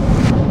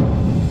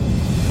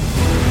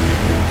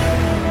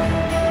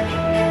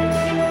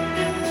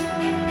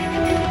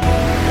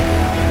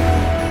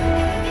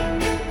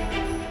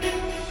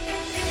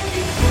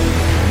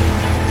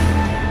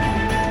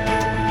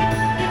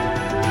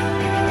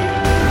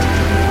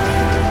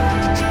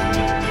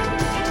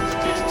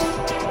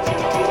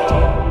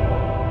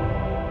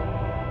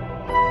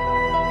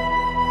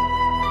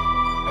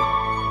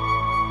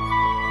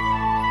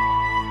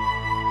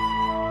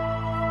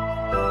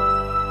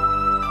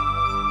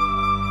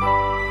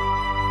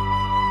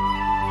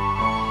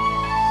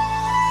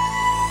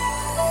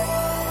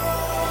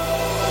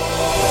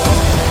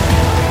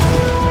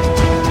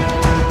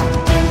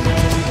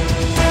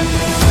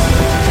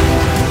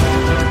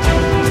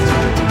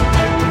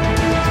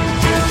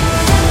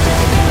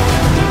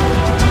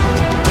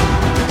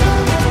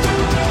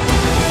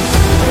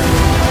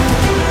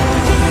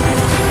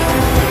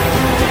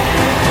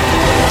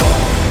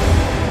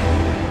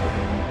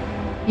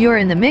 You're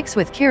in the mix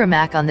with Kira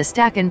Mac on the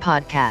Stackin'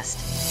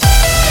 Podcast.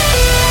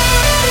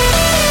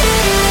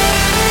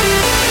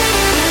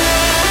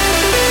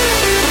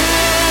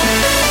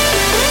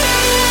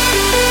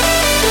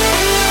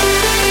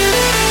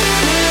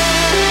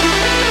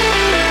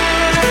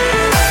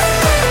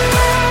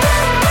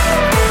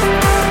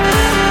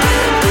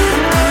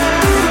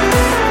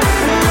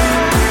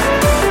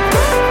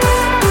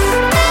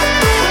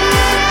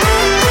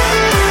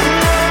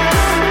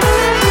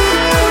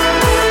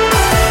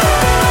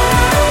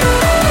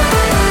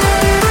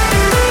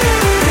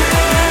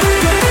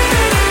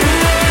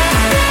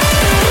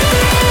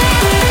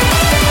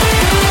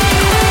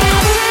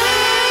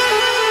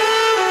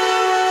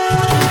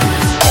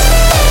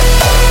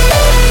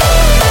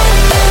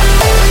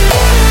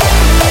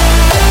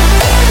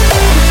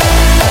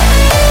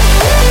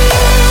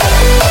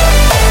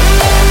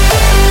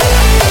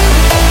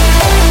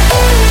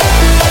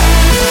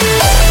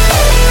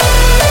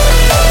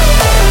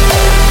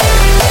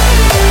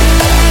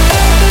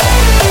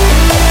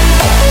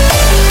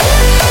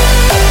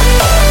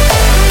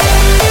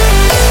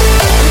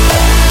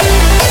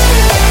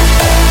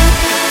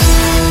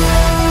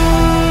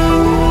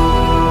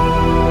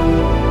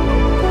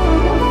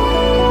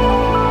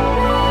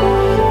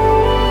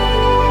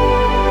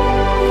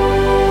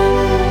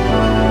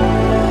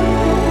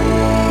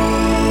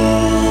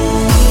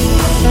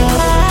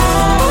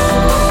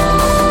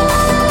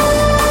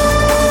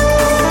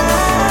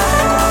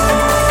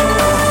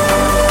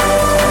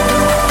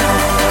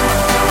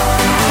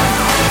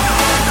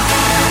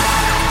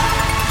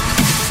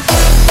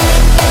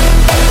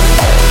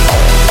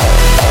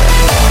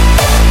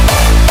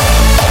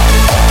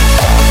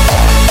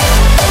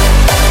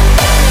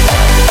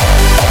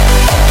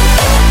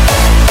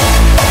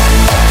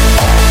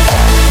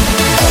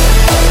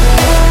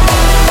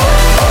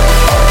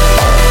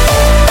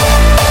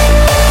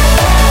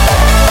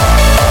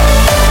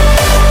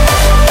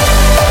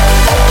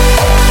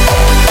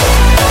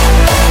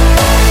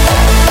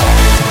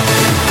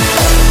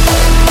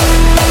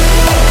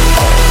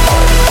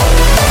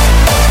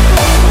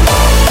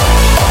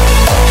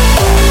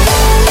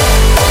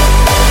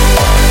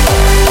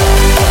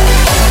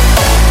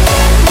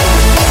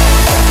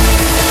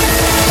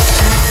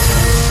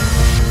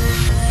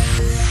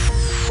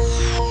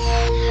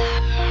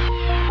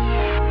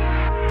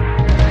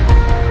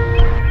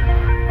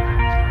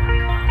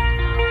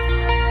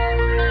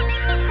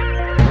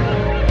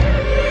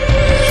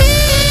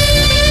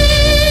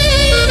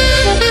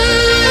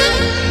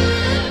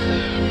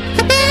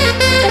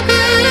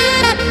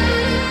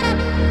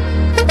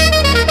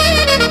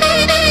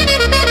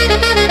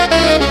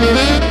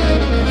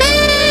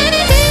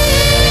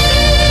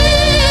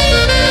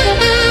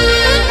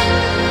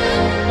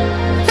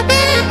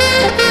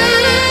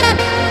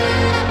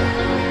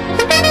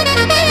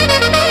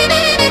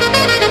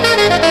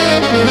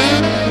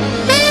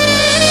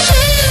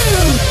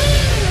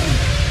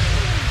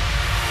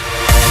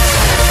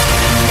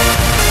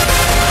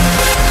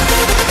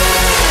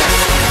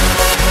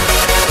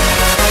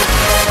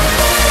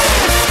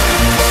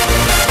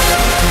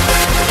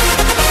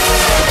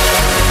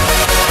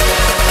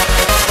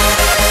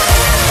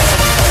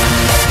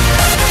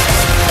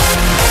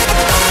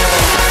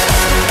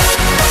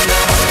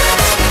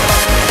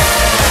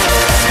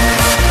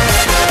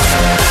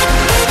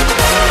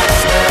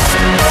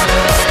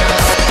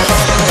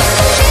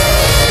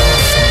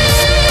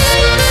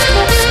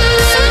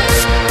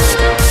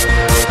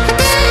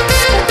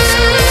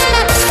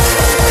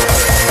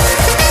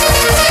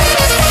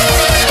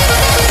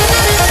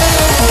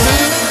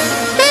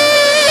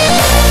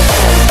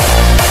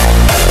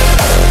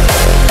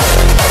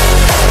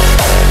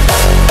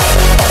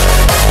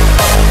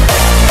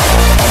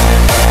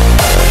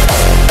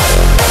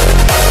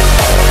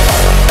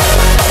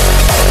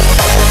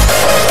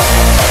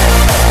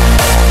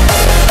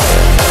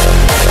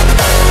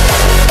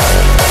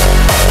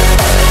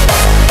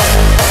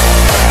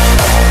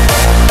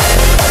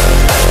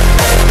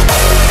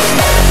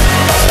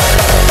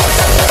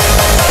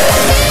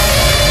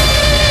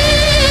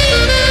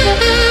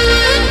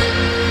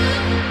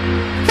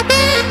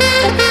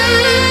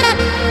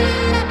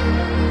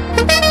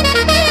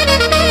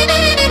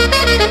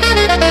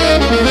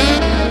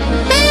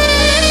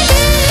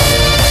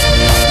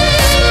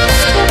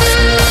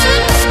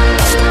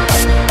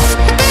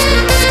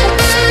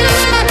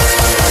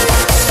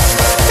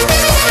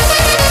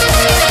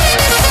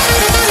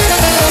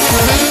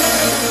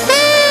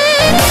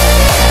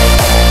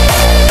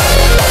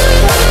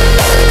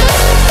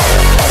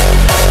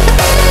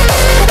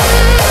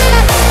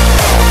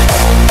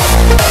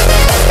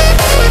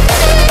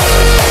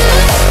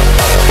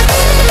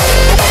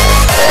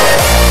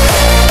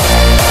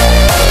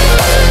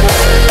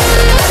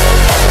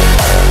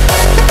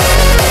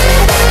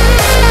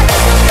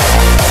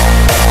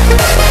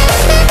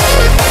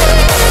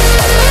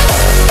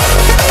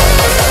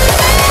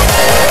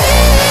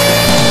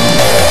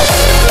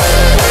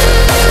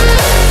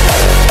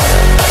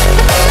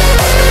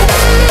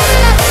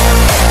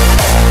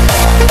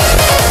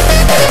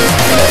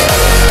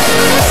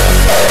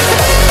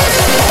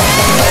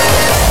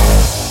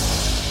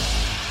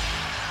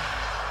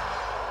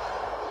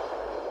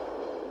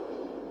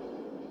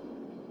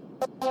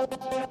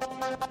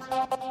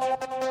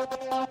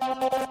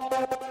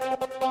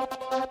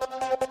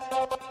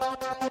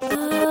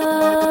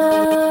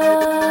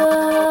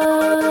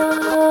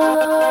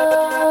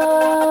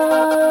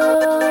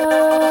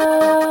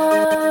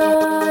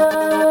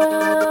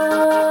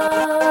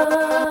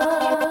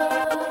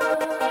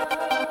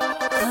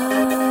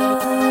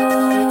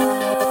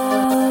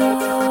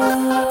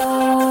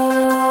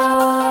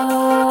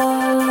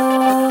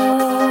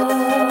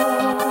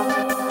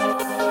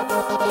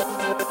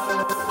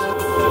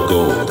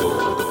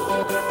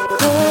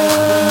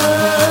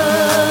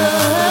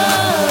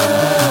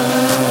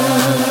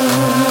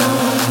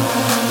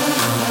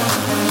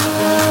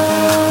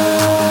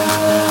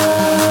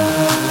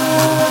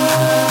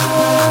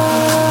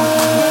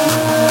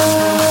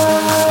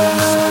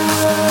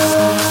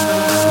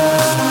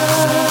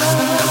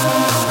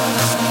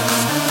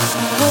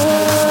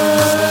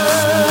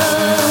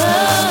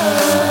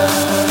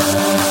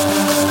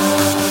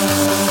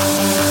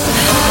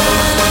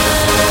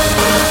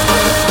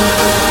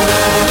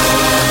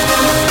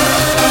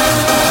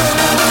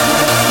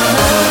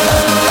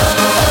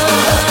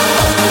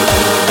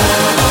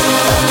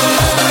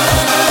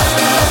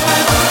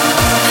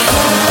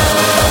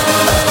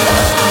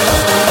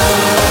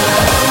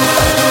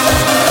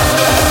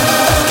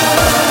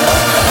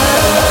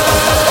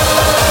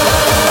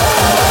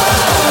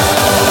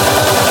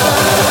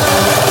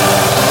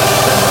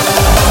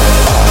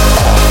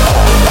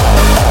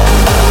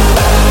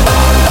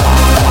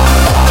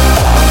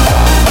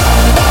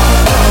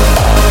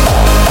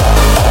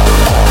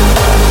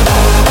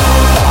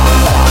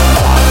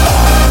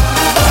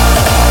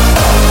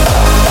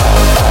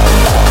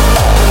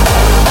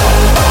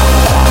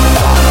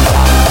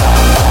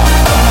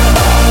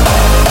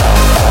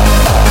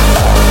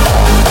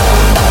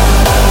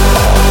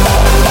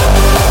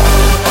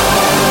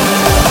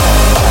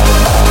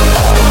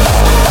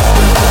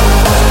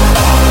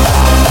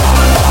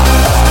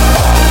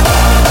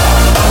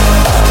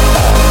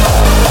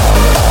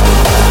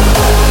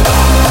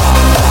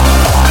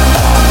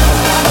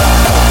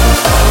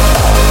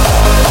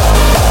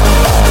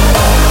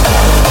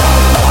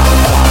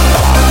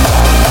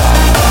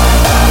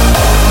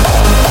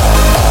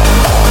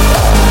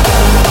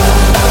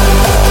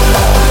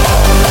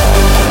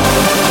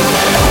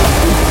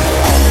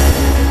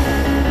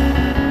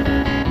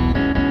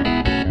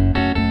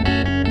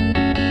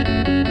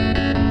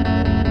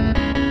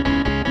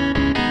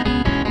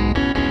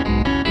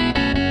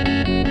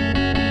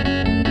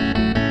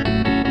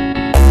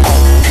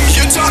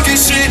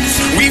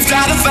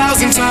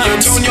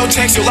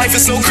 text, your life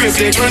is so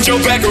cryptic. Turned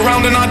your back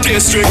around in our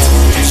district.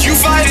 You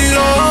fight it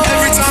all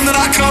every time that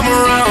I come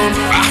around.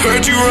 I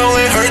heard you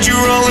rolling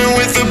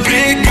with the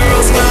big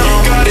girls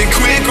now. Got it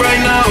quick right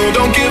now,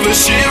 don't give a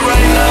shit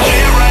right now.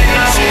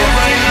 I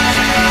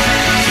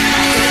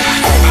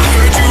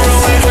heard you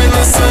rolling when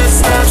the sun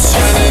stops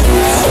shining.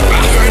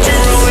 I heard you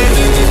rolling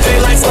and the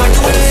daylight's locked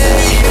away.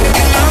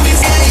 And all these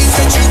games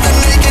that you've been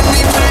making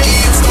me play,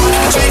 it's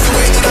starting to change the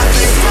way that I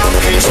think about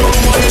things. You're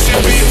the one that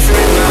should be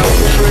afraid now.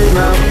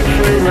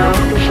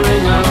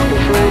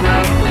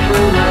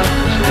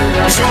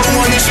 You're the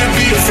one that should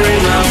be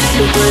afraid now.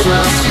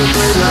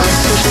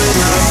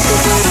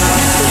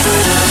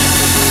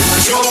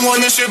 You're the one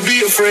that should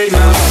be afraid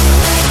now.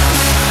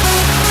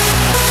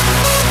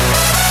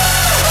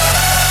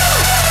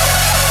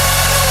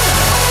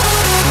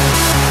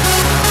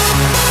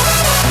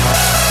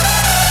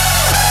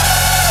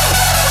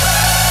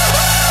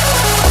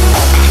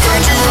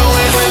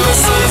 The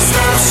sun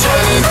stops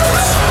shining.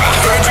 I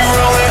heard you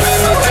rolling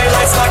and the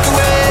daylight's locked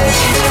away.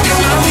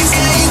 And all these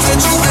games that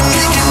you've been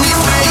making me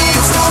play,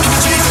 it's starting to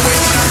change the way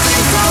that I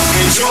think about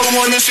things. You're the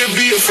one that should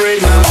be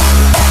afraid now.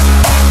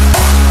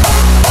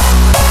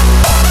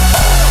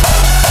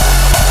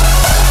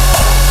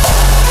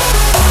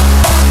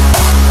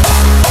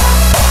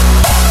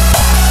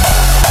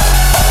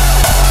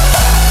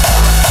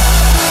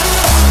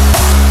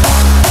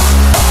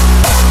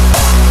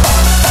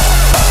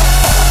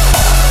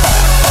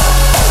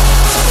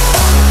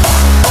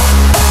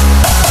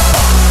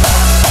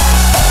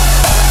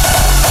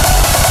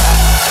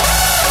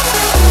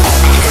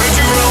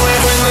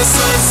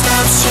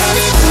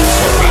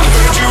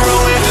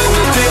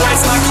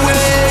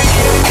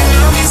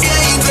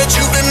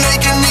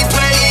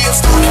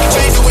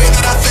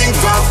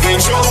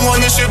 You're the one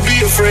that should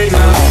be afraid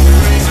now.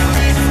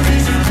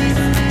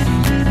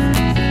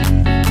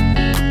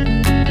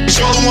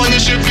 You're the one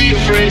that should be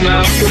afraid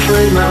now.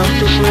 Afraid now, afraid now,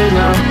 afraid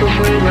now,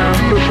 afraid now,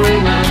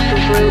 afraid now,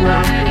 afraid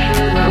now.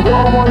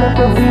 You're the one that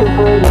should be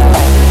afraid now.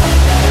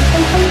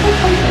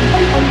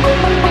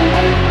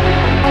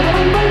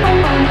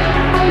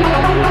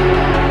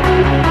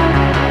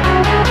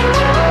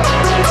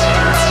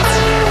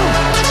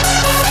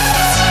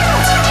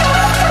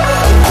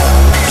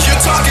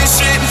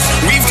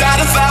 Died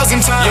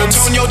 1,000 times. Your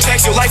tone, your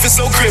text, your life is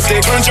so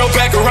cryptic. Turned your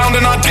back around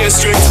in our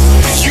district.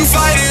 You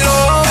fight it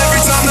all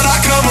every time that I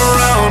come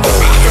around.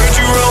 I heard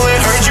you rolling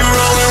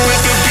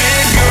with the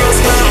big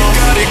girls now.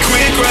 Got it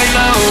quick right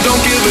now,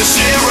 don't give a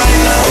shit right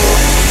now.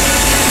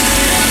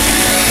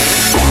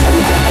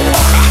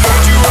 I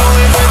heard you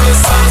rolling when the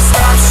sun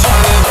stops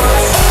shining.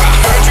 I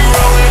heard you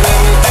rolling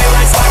and the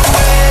daylight's locked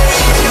away.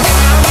 And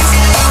all these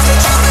games that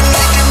you've been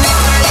making me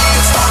play,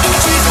 it's starting to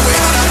change the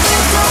way that I think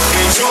about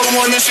things. You're the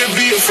one that should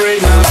be afraid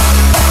now.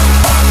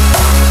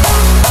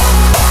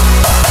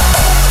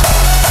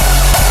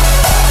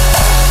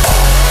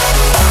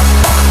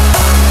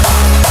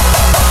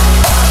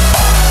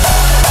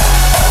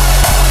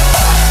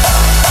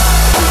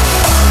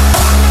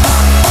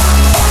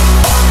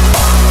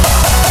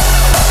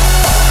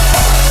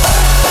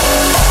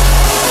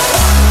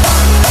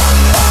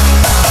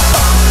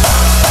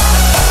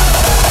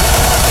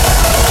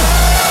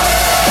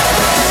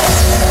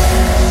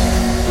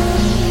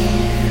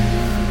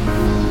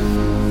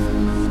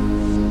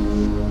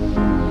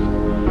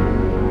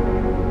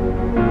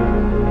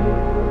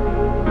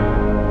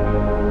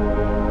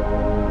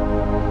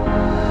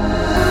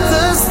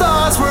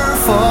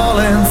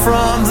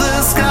 From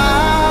the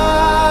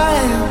sky,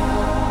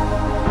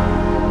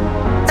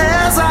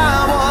 as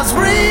I was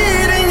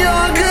reading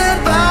your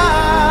goodbye,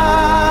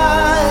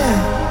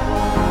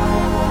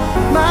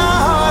 my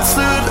heart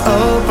stood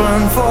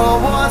open for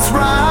what's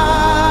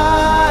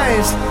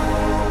right.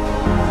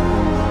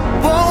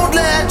 Won't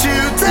let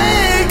you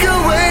take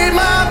away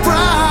my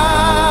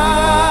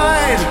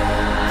pride.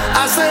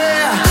 I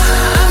say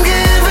I'm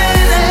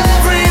giving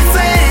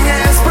everything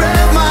and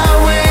spread my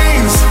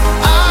wings.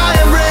 I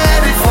am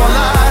ready for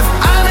life.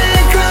 I'm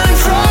in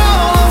control.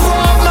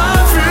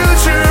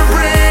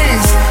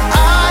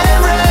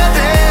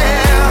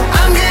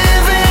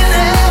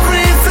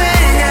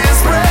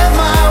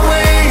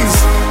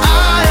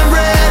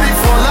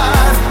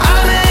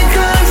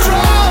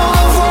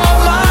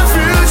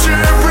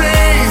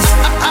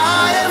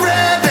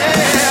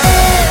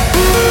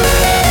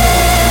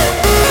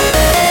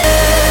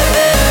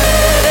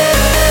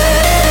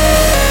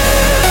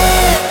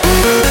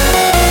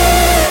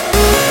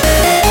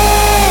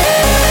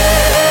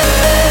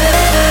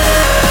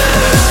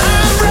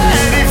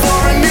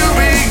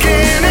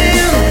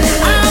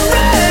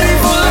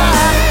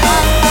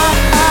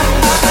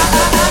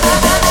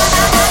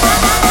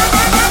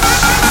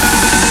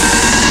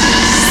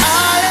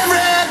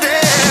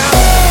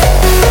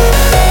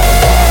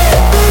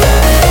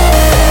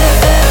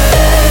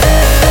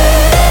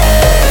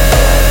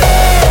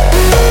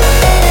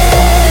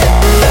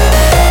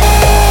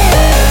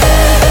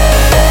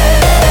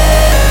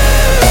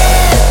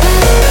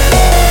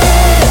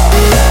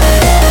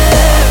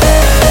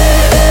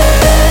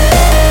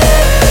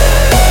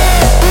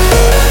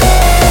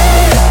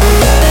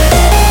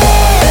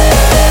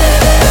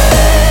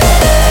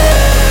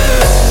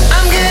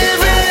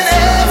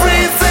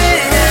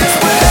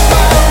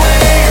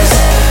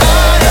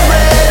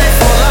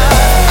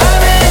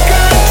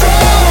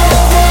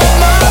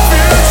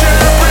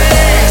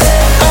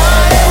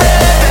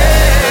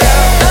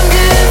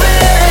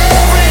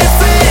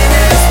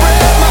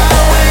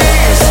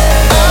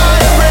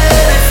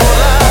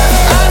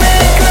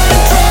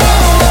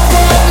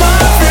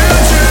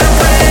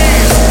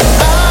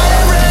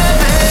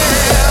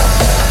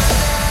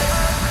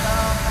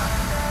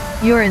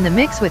 You're in the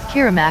mix with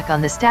Kiramak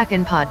on the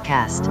Stackin'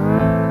 Podcast.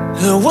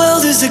 The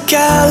world is a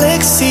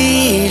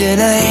galaxy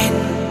tonight,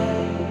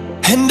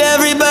 and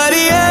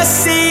everybody I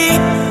see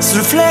is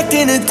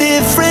reflecting a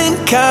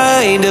different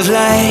kind of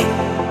light.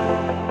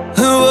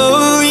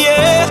 Oh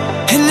yeah,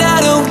 and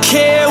I don't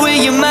care where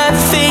you might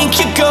think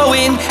you're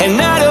going, and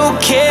I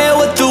don't care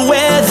what the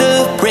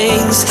weather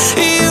brings.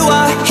 You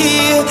are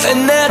here,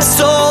 and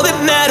that's all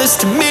that matters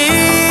to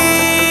me.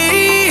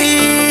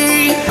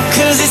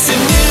 'Cause it's a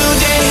new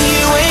day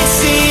you ain't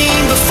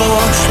seen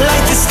before.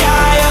 Light the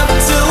sky up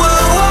till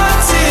we're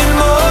wanting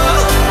more.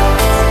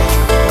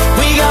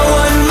 We got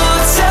one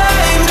more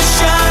time to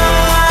shine.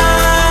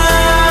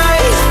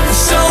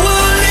 So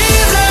we'll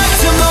live like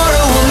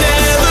tomorrow will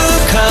never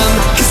come,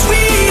 'cause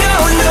we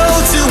don't know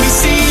till we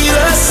see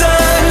the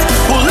sun.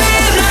 We'll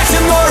live like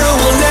tomorrow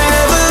will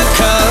never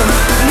come,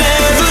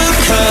 never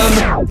come,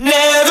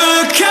 never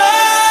come.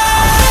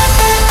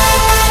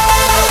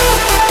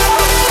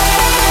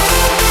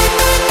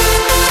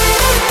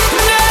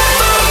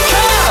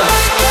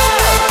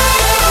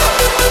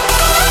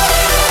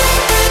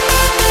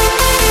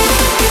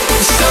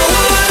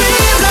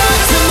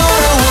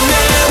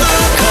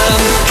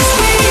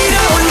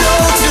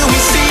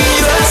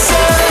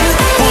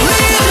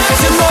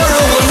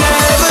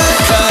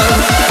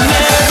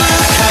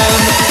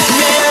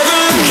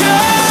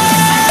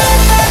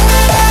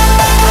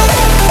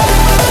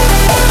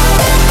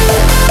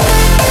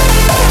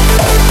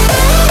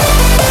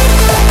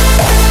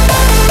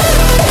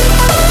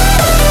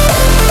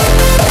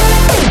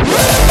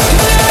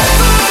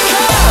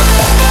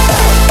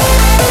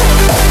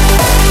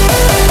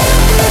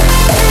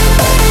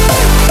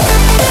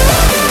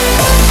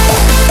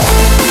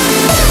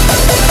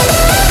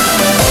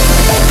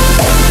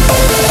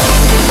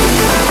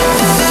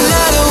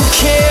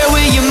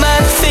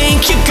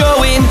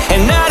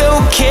 And I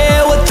don't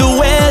care what the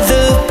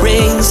weather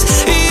brings.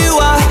 You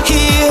are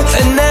here,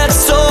 and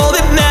that's all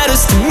that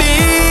matters to me.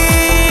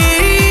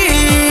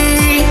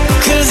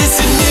 'Cause it's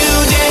a new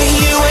day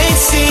you ain't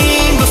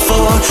seen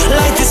before.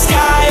 Light the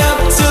sky up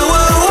till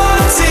we're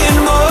wanting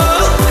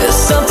more.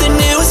 Something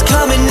new is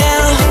coming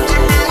now,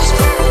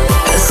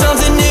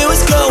 something new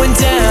is going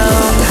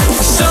down.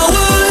 So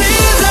we'll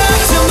live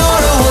like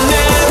tomorrow will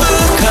never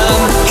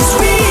come, 'cause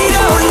we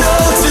don't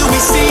know till we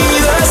see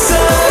the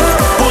sun.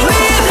 We'll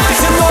live like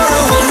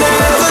tomorrow will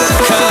never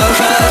come,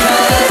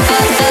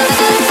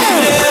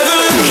 never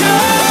come.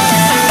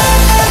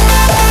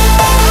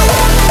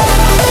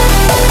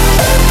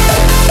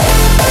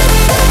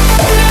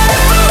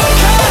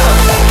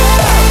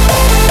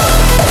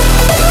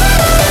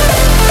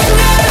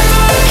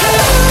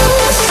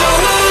 So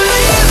we'll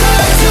live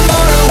like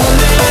tomorrow will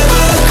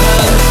never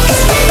come,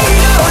 'cause we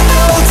don't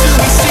know till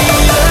we see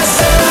the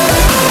sun.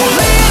 We'll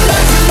live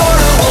like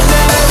tomorrow will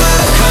never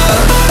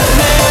come,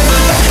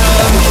 never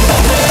come,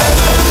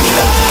 never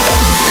come.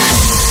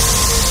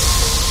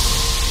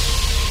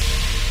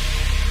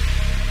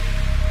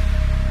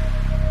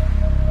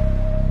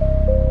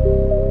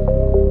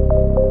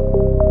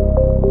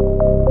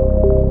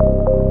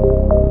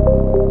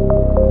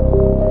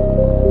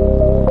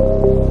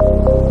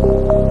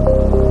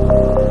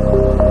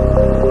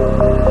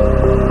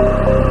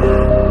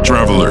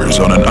 Travelers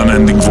on an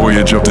unending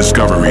voyage of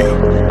discovery.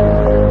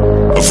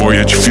 A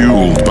voyage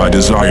fueled by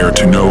desire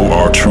to know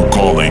our true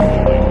calling.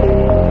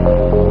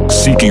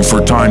 Seeking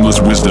for timeless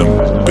wisdom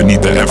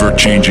beneath the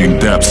ever-changing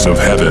depths of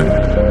heaven.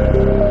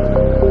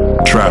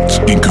 Trapped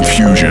in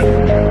confusion.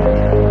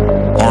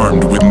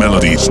 Armed with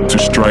melodies to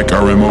strike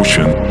our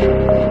emotion.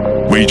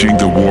 Waging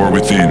the war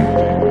within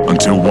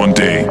until one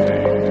day,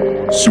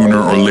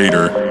 sooner or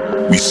later,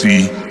 we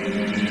see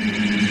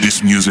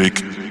this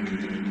music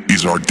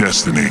is our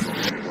destiny.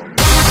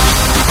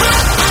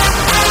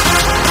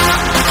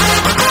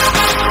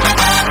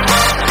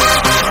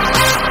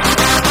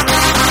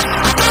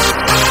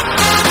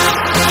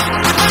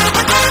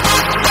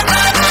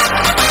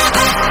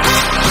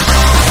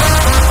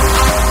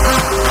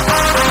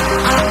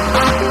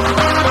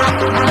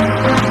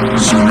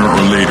 Sooner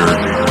or later,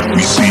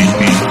 we see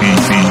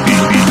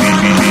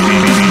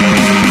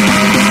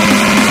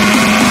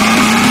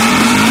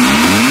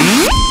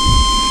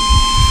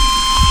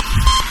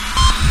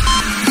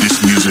this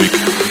music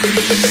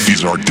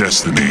is our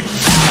destiny.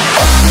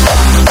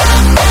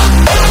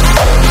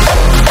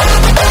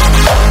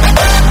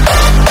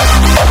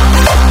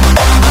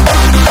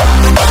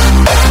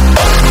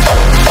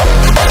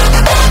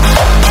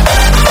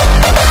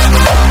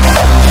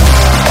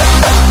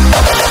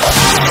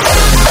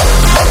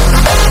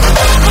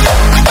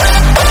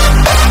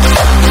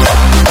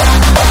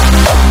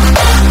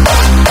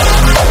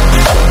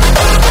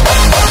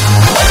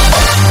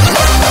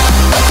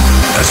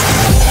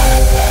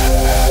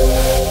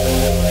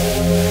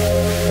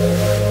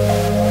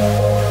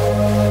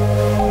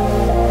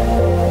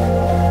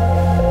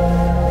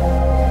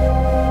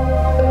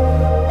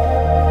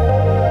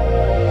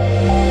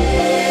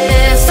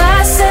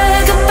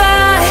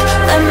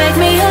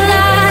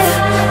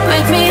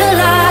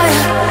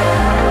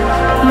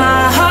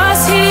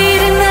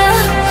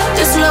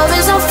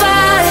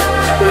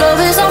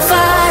 love is on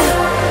fire.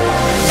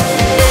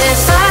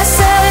 If I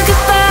said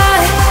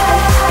goodbye,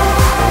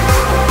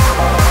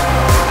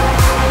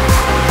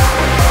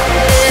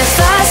 if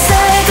I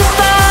said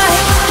goodbye,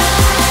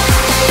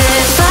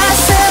 if I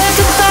said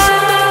goodbye.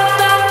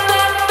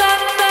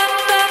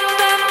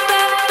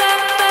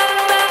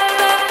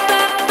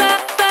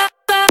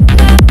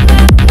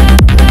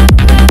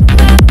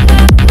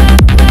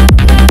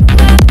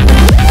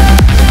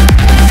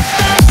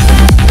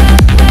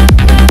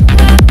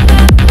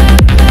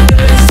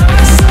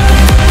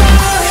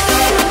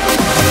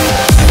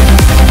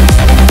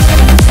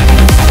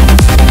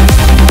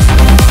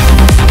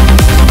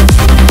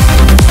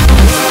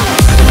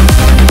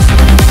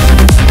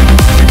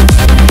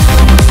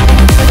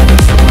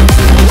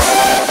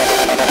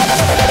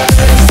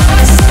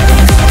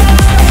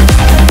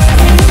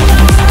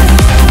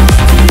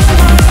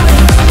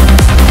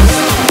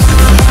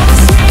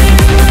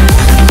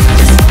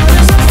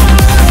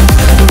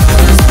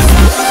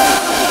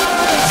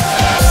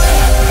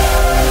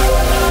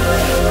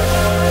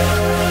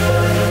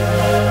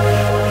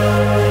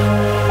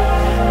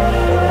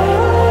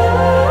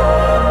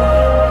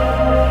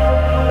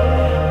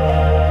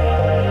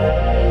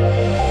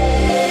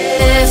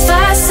 If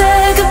I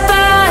said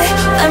goodbye,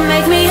 then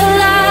make me a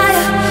liar,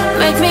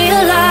 make me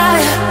a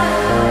liar.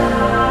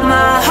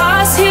 My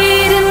heart's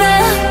heating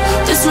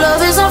up, this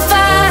love is on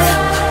fire,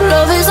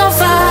 love is on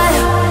fire.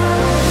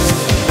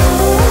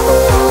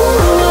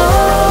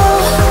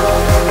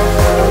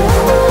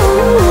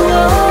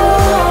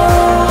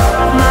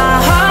 My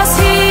heart's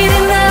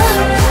heating up,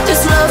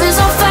 this love is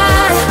on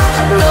fire,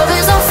 love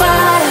is on fire.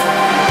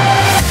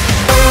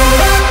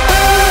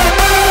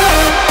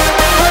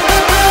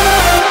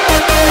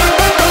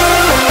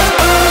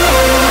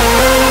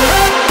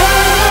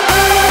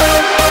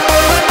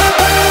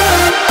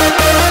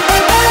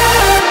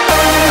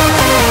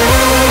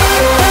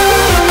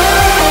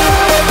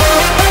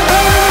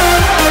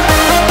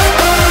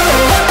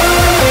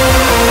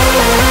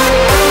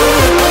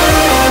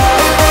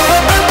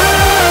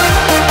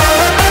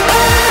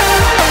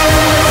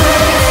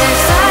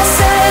 If I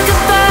said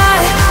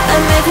goodbye,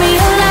 then make me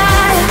a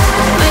liar,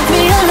 make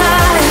me a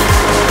liar.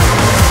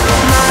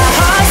 My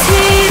heart's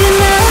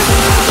heating up,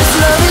 this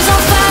love is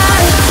on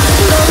fire,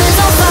 love is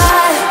on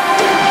fire.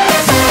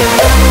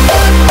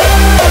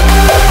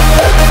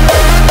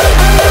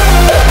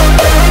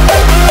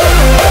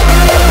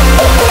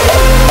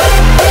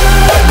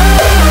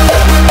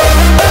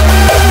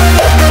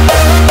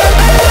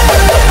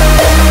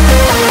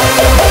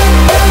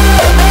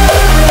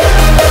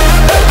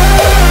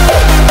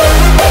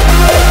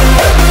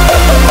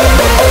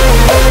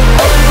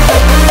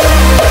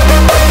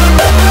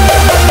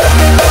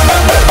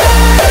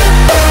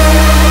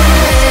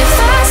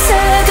 If I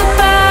said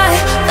goodbye,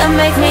 then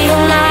make me a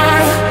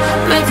liar,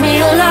 make me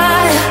a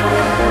liar.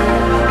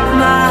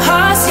 My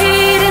heart's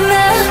heating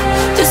up,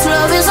 this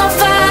love is on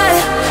fire,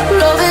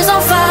 love is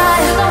on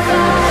fire.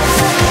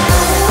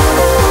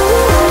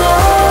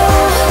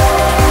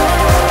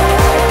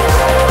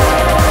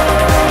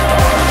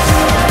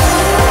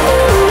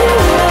 If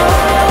I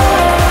said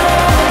goodbye,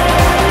 then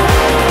make me a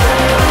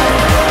liar,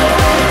 make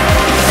me a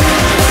liar.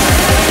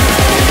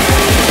 My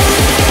heart's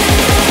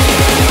heating up,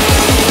 this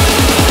love is on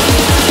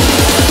fire,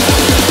 love is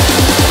on fire.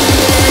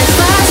 If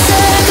I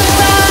said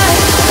goodbye,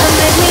 then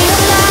make me a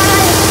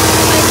liar,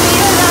 make me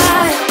a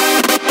liar.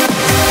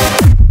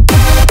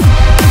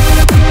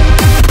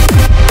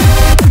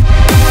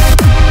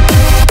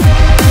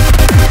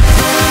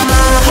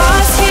 My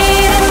heart's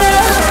heating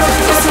up,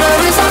 this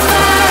love is on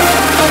fire,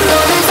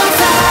 love is on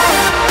fire.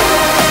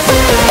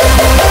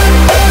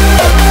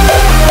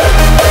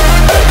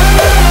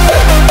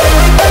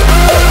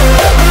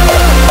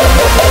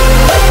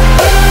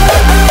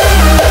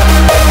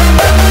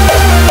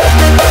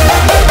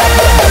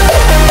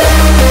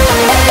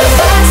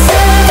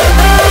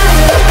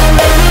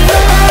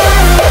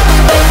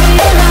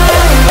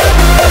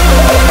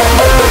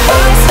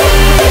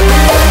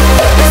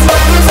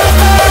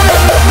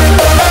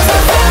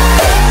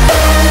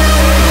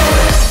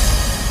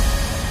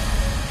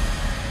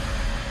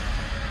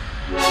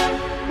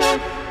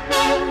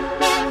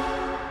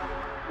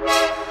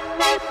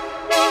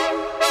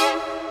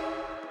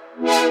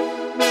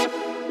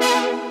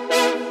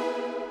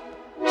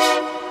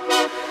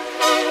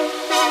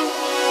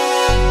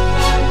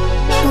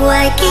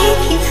 Why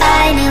keep you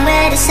hiding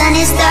where the sun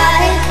is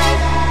dark?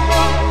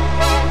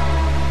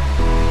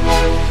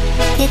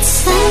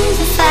 It's time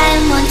to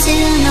find one to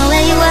know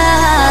where you are.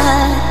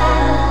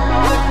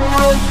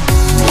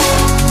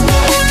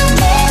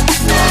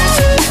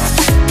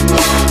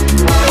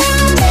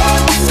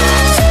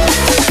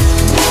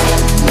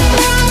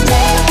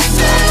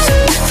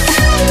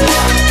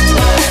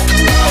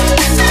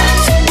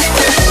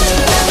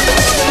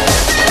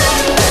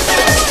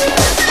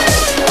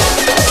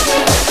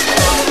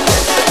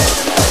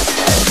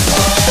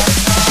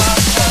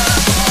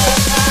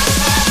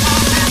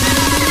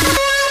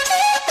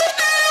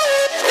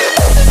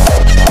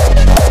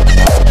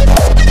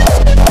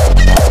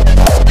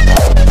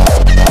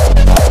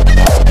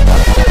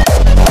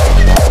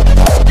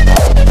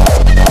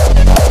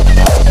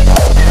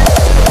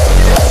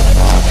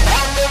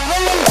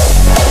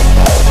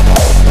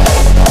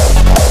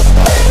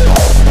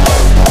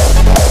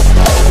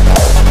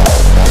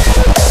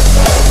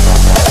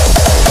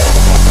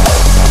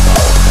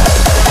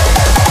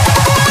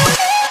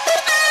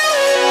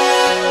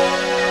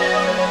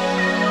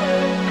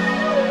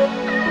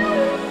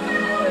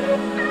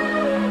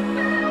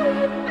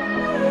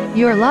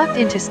 You're locked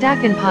into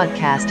Stackin'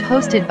 Podcast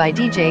hosted by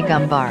DJ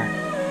Gumbar.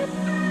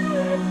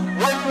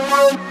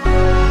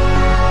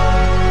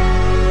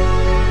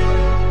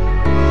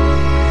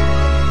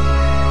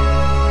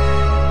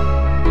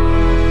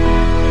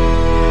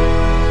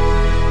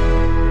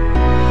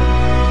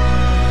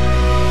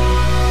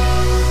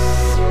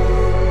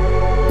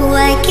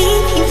 Why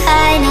keep you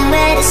hiding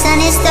where the sun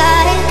is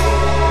dark?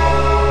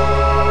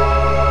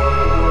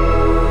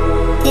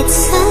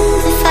 It's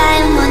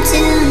undefined, want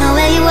to know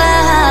where you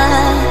are.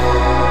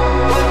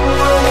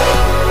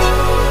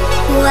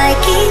 Why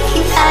keep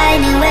you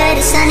hiding where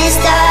the sun is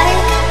dark?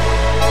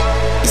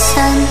 The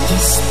sun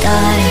is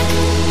dark.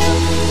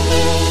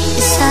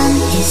 The sun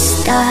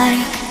is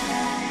dark.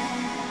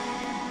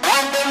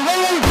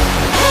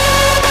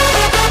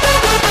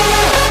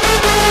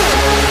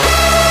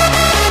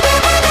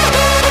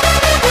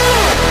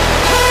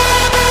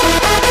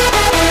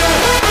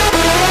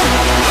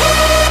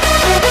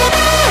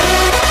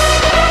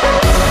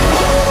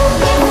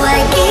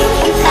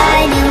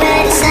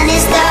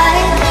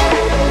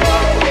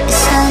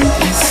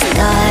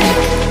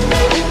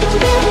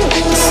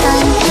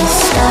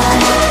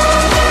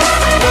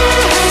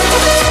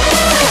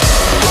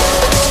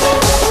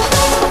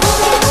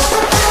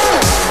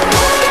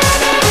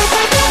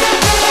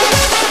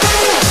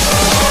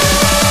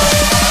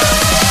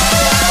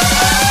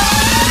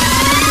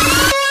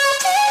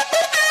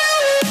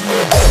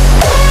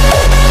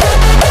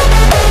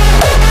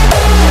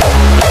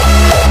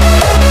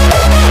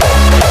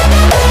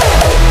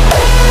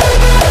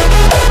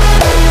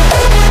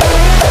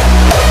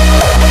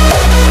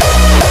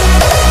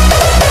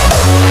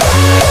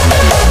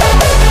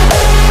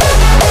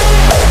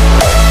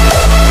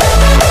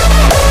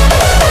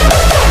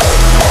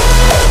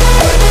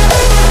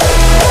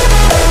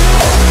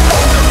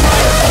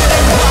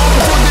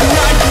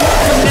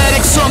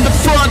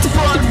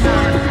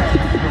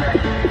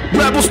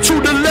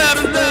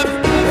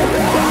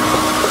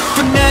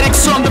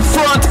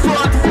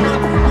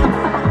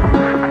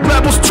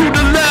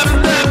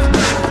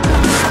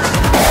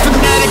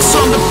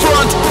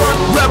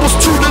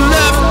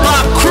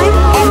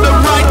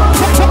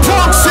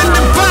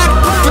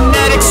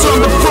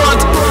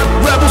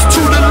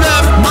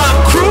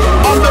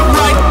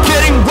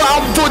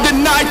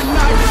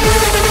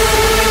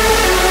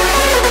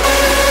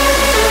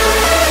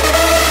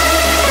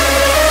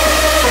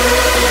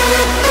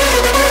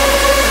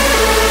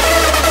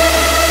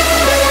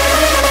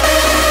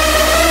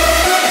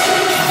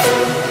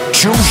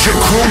 Choose your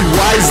crew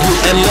wisely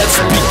and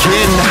let's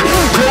begin.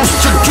 Close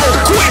the door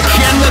quick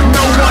and let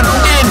no one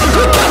in.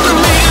 We got the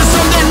ladies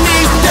on their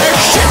knees, their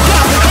shit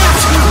got hot.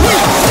 We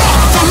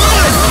fuck for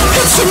life.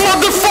 It's a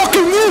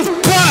motherfucking roof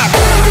pack.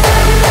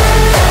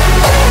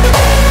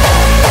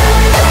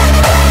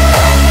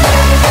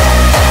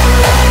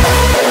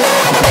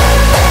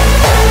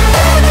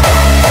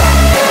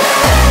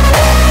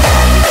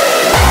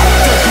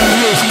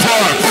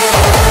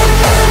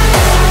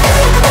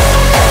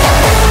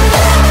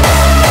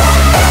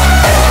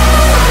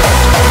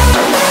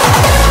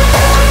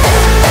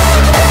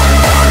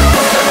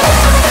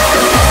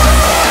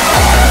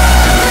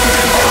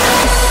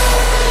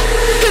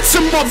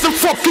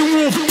 Motherfucking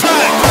wolf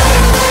pack.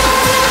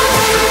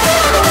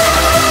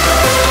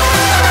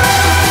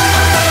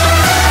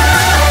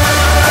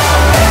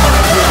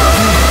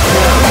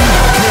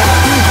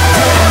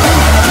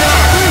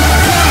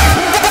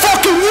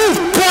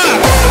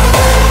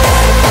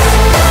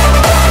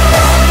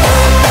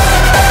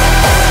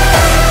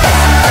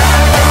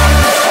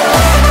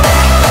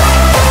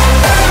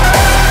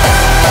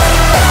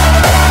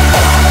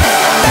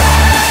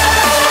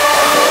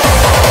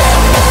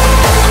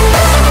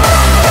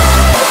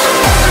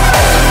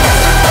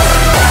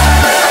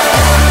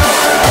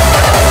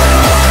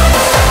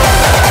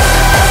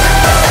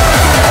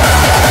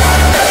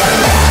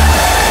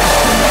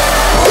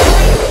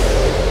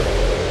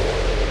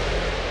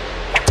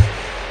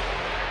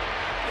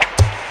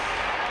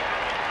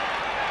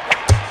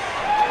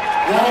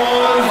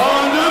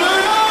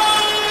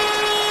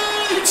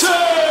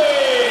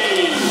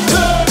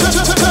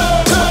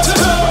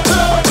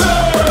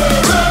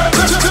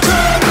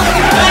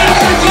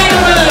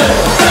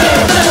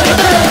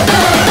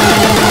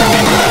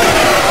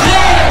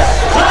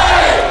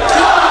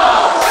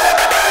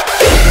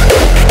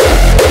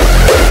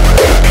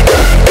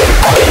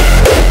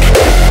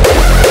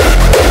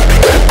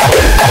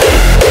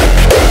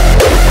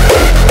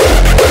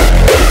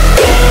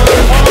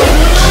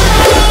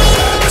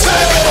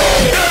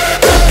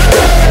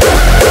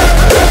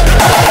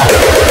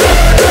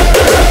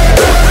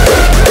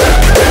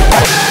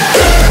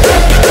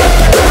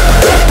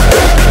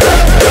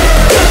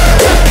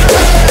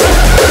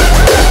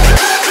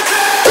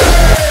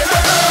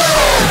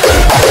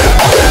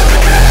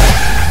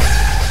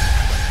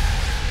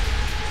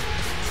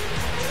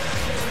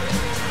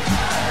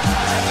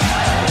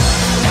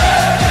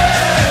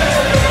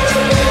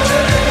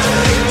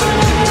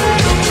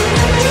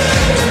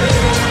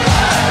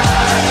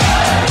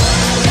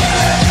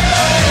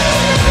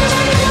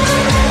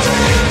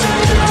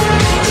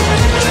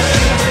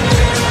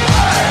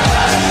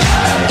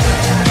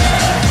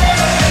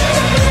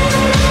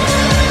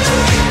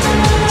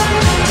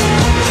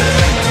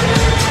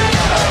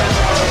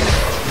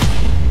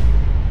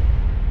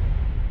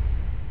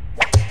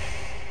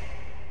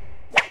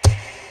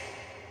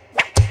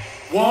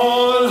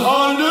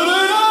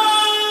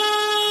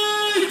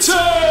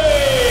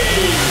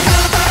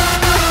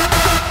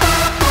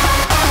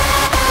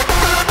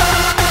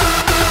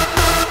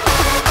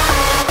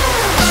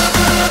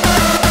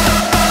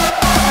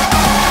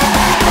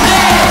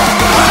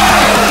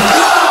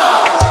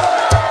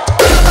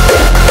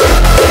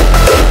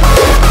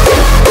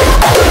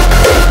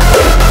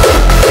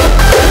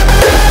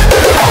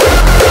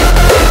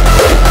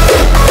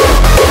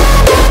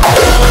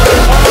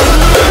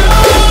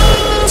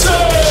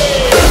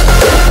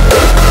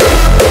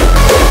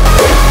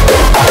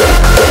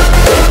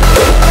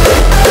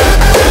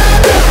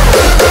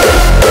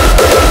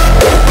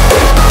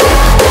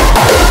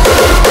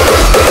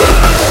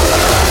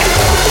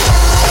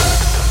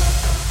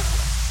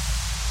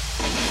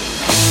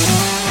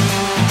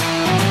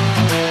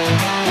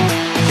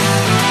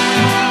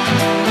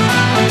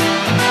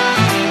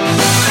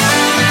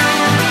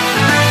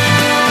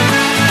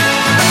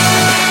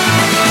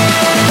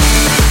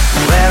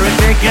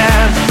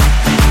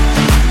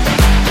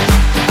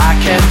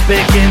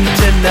 begin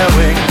to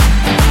knowing,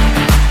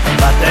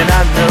 but then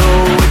I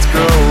know it's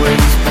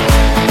growing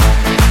small.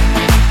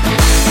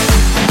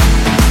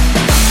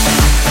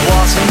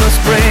 Was in the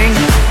spring,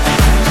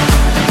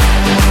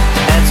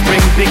 and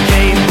spring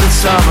became the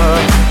summer.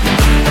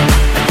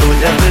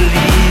 Who'd have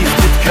believed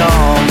it'd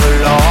come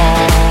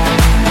along?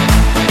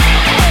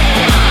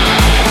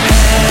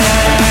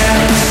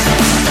 Hands,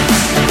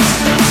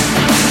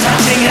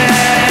 touching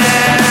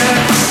hands,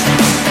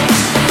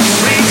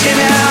 reaching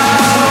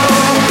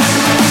out,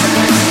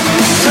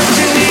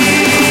 touching me,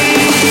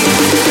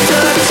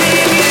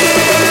 touching you.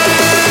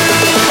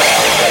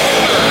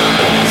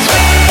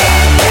 Sweet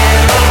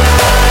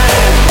Caroline,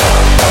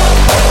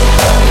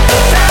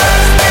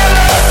 times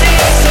never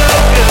seem so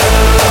good.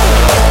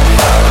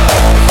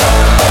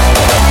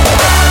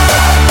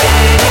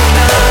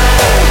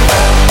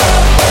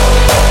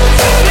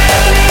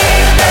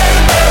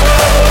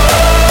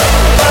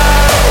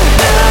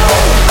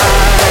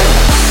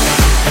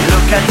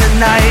 At the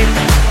night,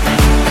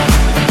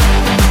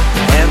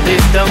 and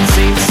it don't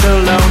seem so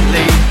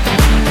lonely.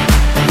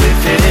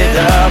 Lifted it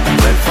up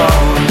with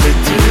only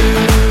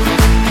two.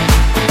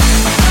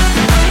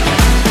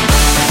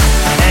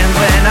 And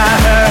when I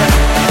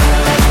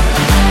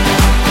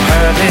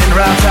heard it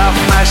right off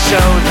my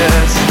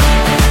shoulders,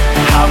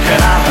 how can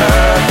I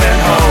hurt when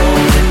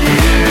holding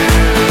you?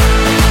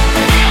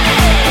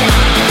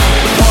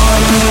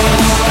 One,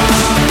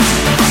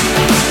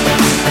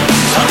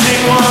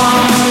 touching one.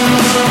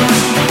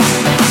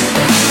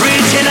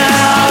 Reaching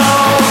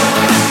out,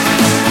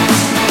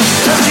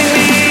 touching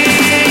me,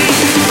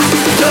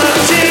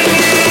 touching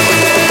you.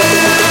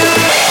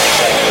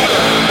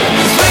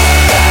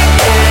 Sweet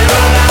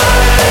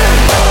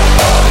Caroline,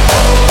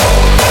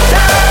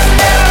 times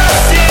never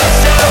seem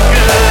so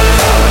good.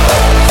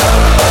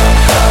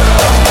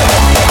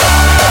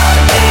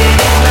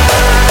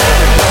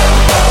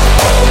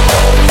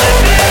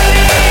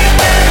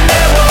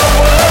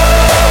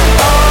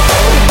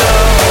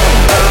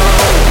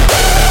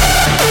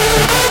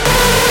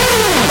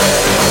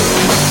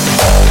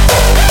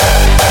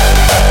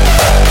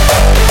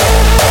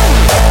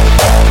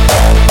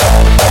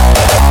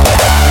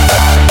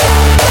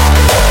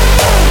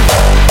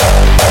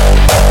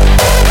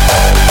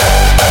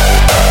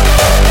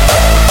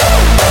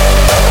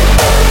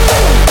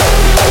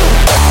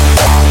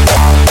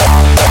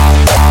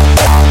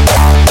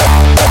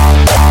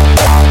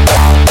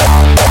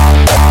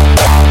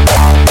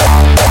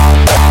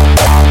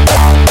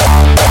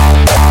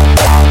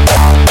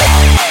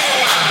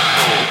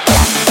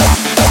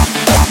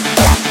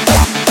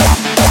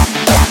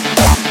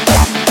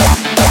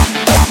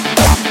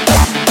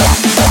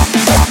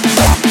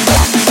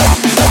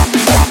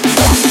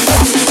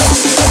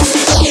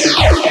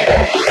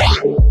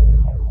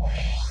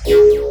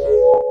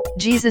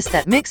 Jesus,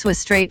 that mix was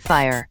straight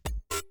fire.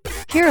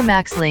 Kira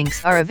Max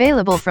links are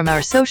available from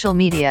our social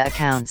media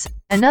accounts,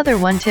 another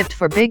one tipped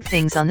for big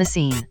things on the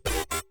scene.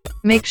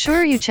 Make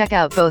sure you check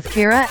out both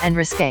Kira and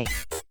Risque.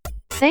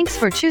 Thanks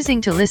for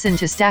choosing to listen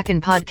to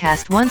Stackin'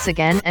 Podcast once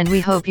again, and we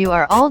hope you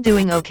are all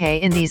doing okay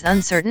in these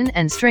uncertain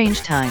and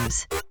strange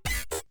times.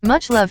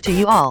 Much love to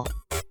you all.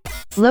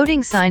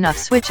 Loading sign off,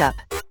 switch up.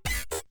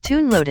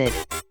 Tune loaded.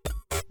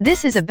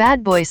 This is a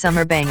bad boy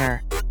summer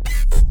banger.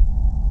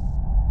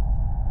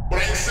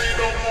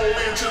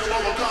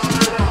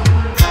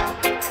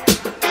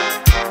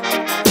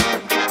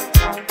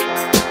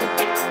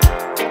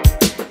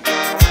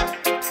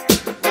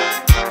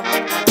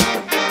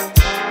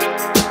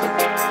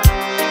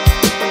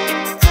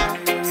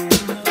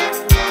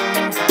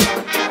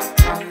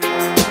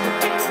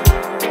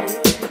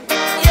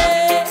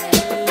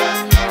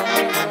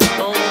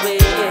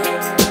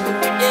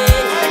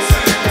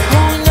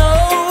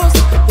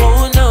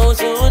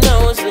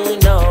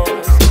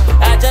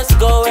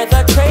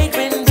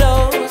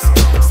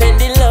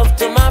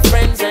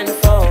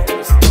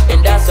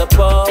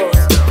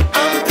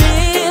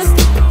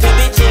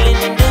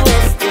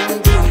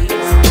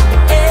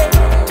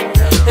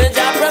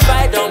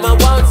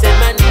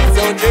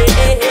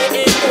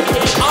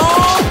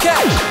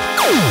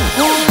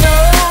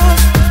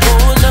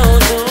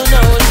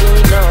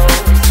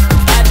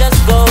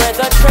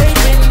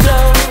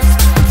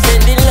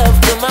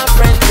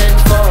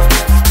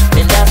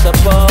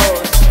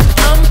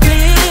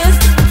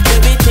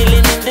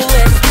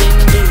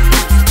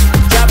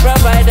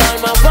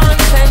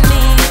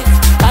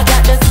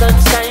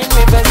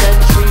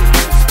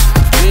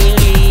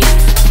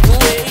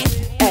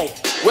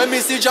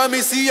 Me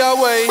see a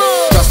way.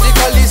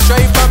 Drastically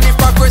straight from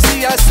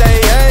hypocrisy, I say,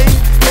 hey.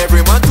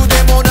 Every man to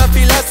them own a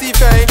philosophy.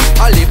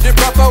 I live the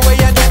proper way.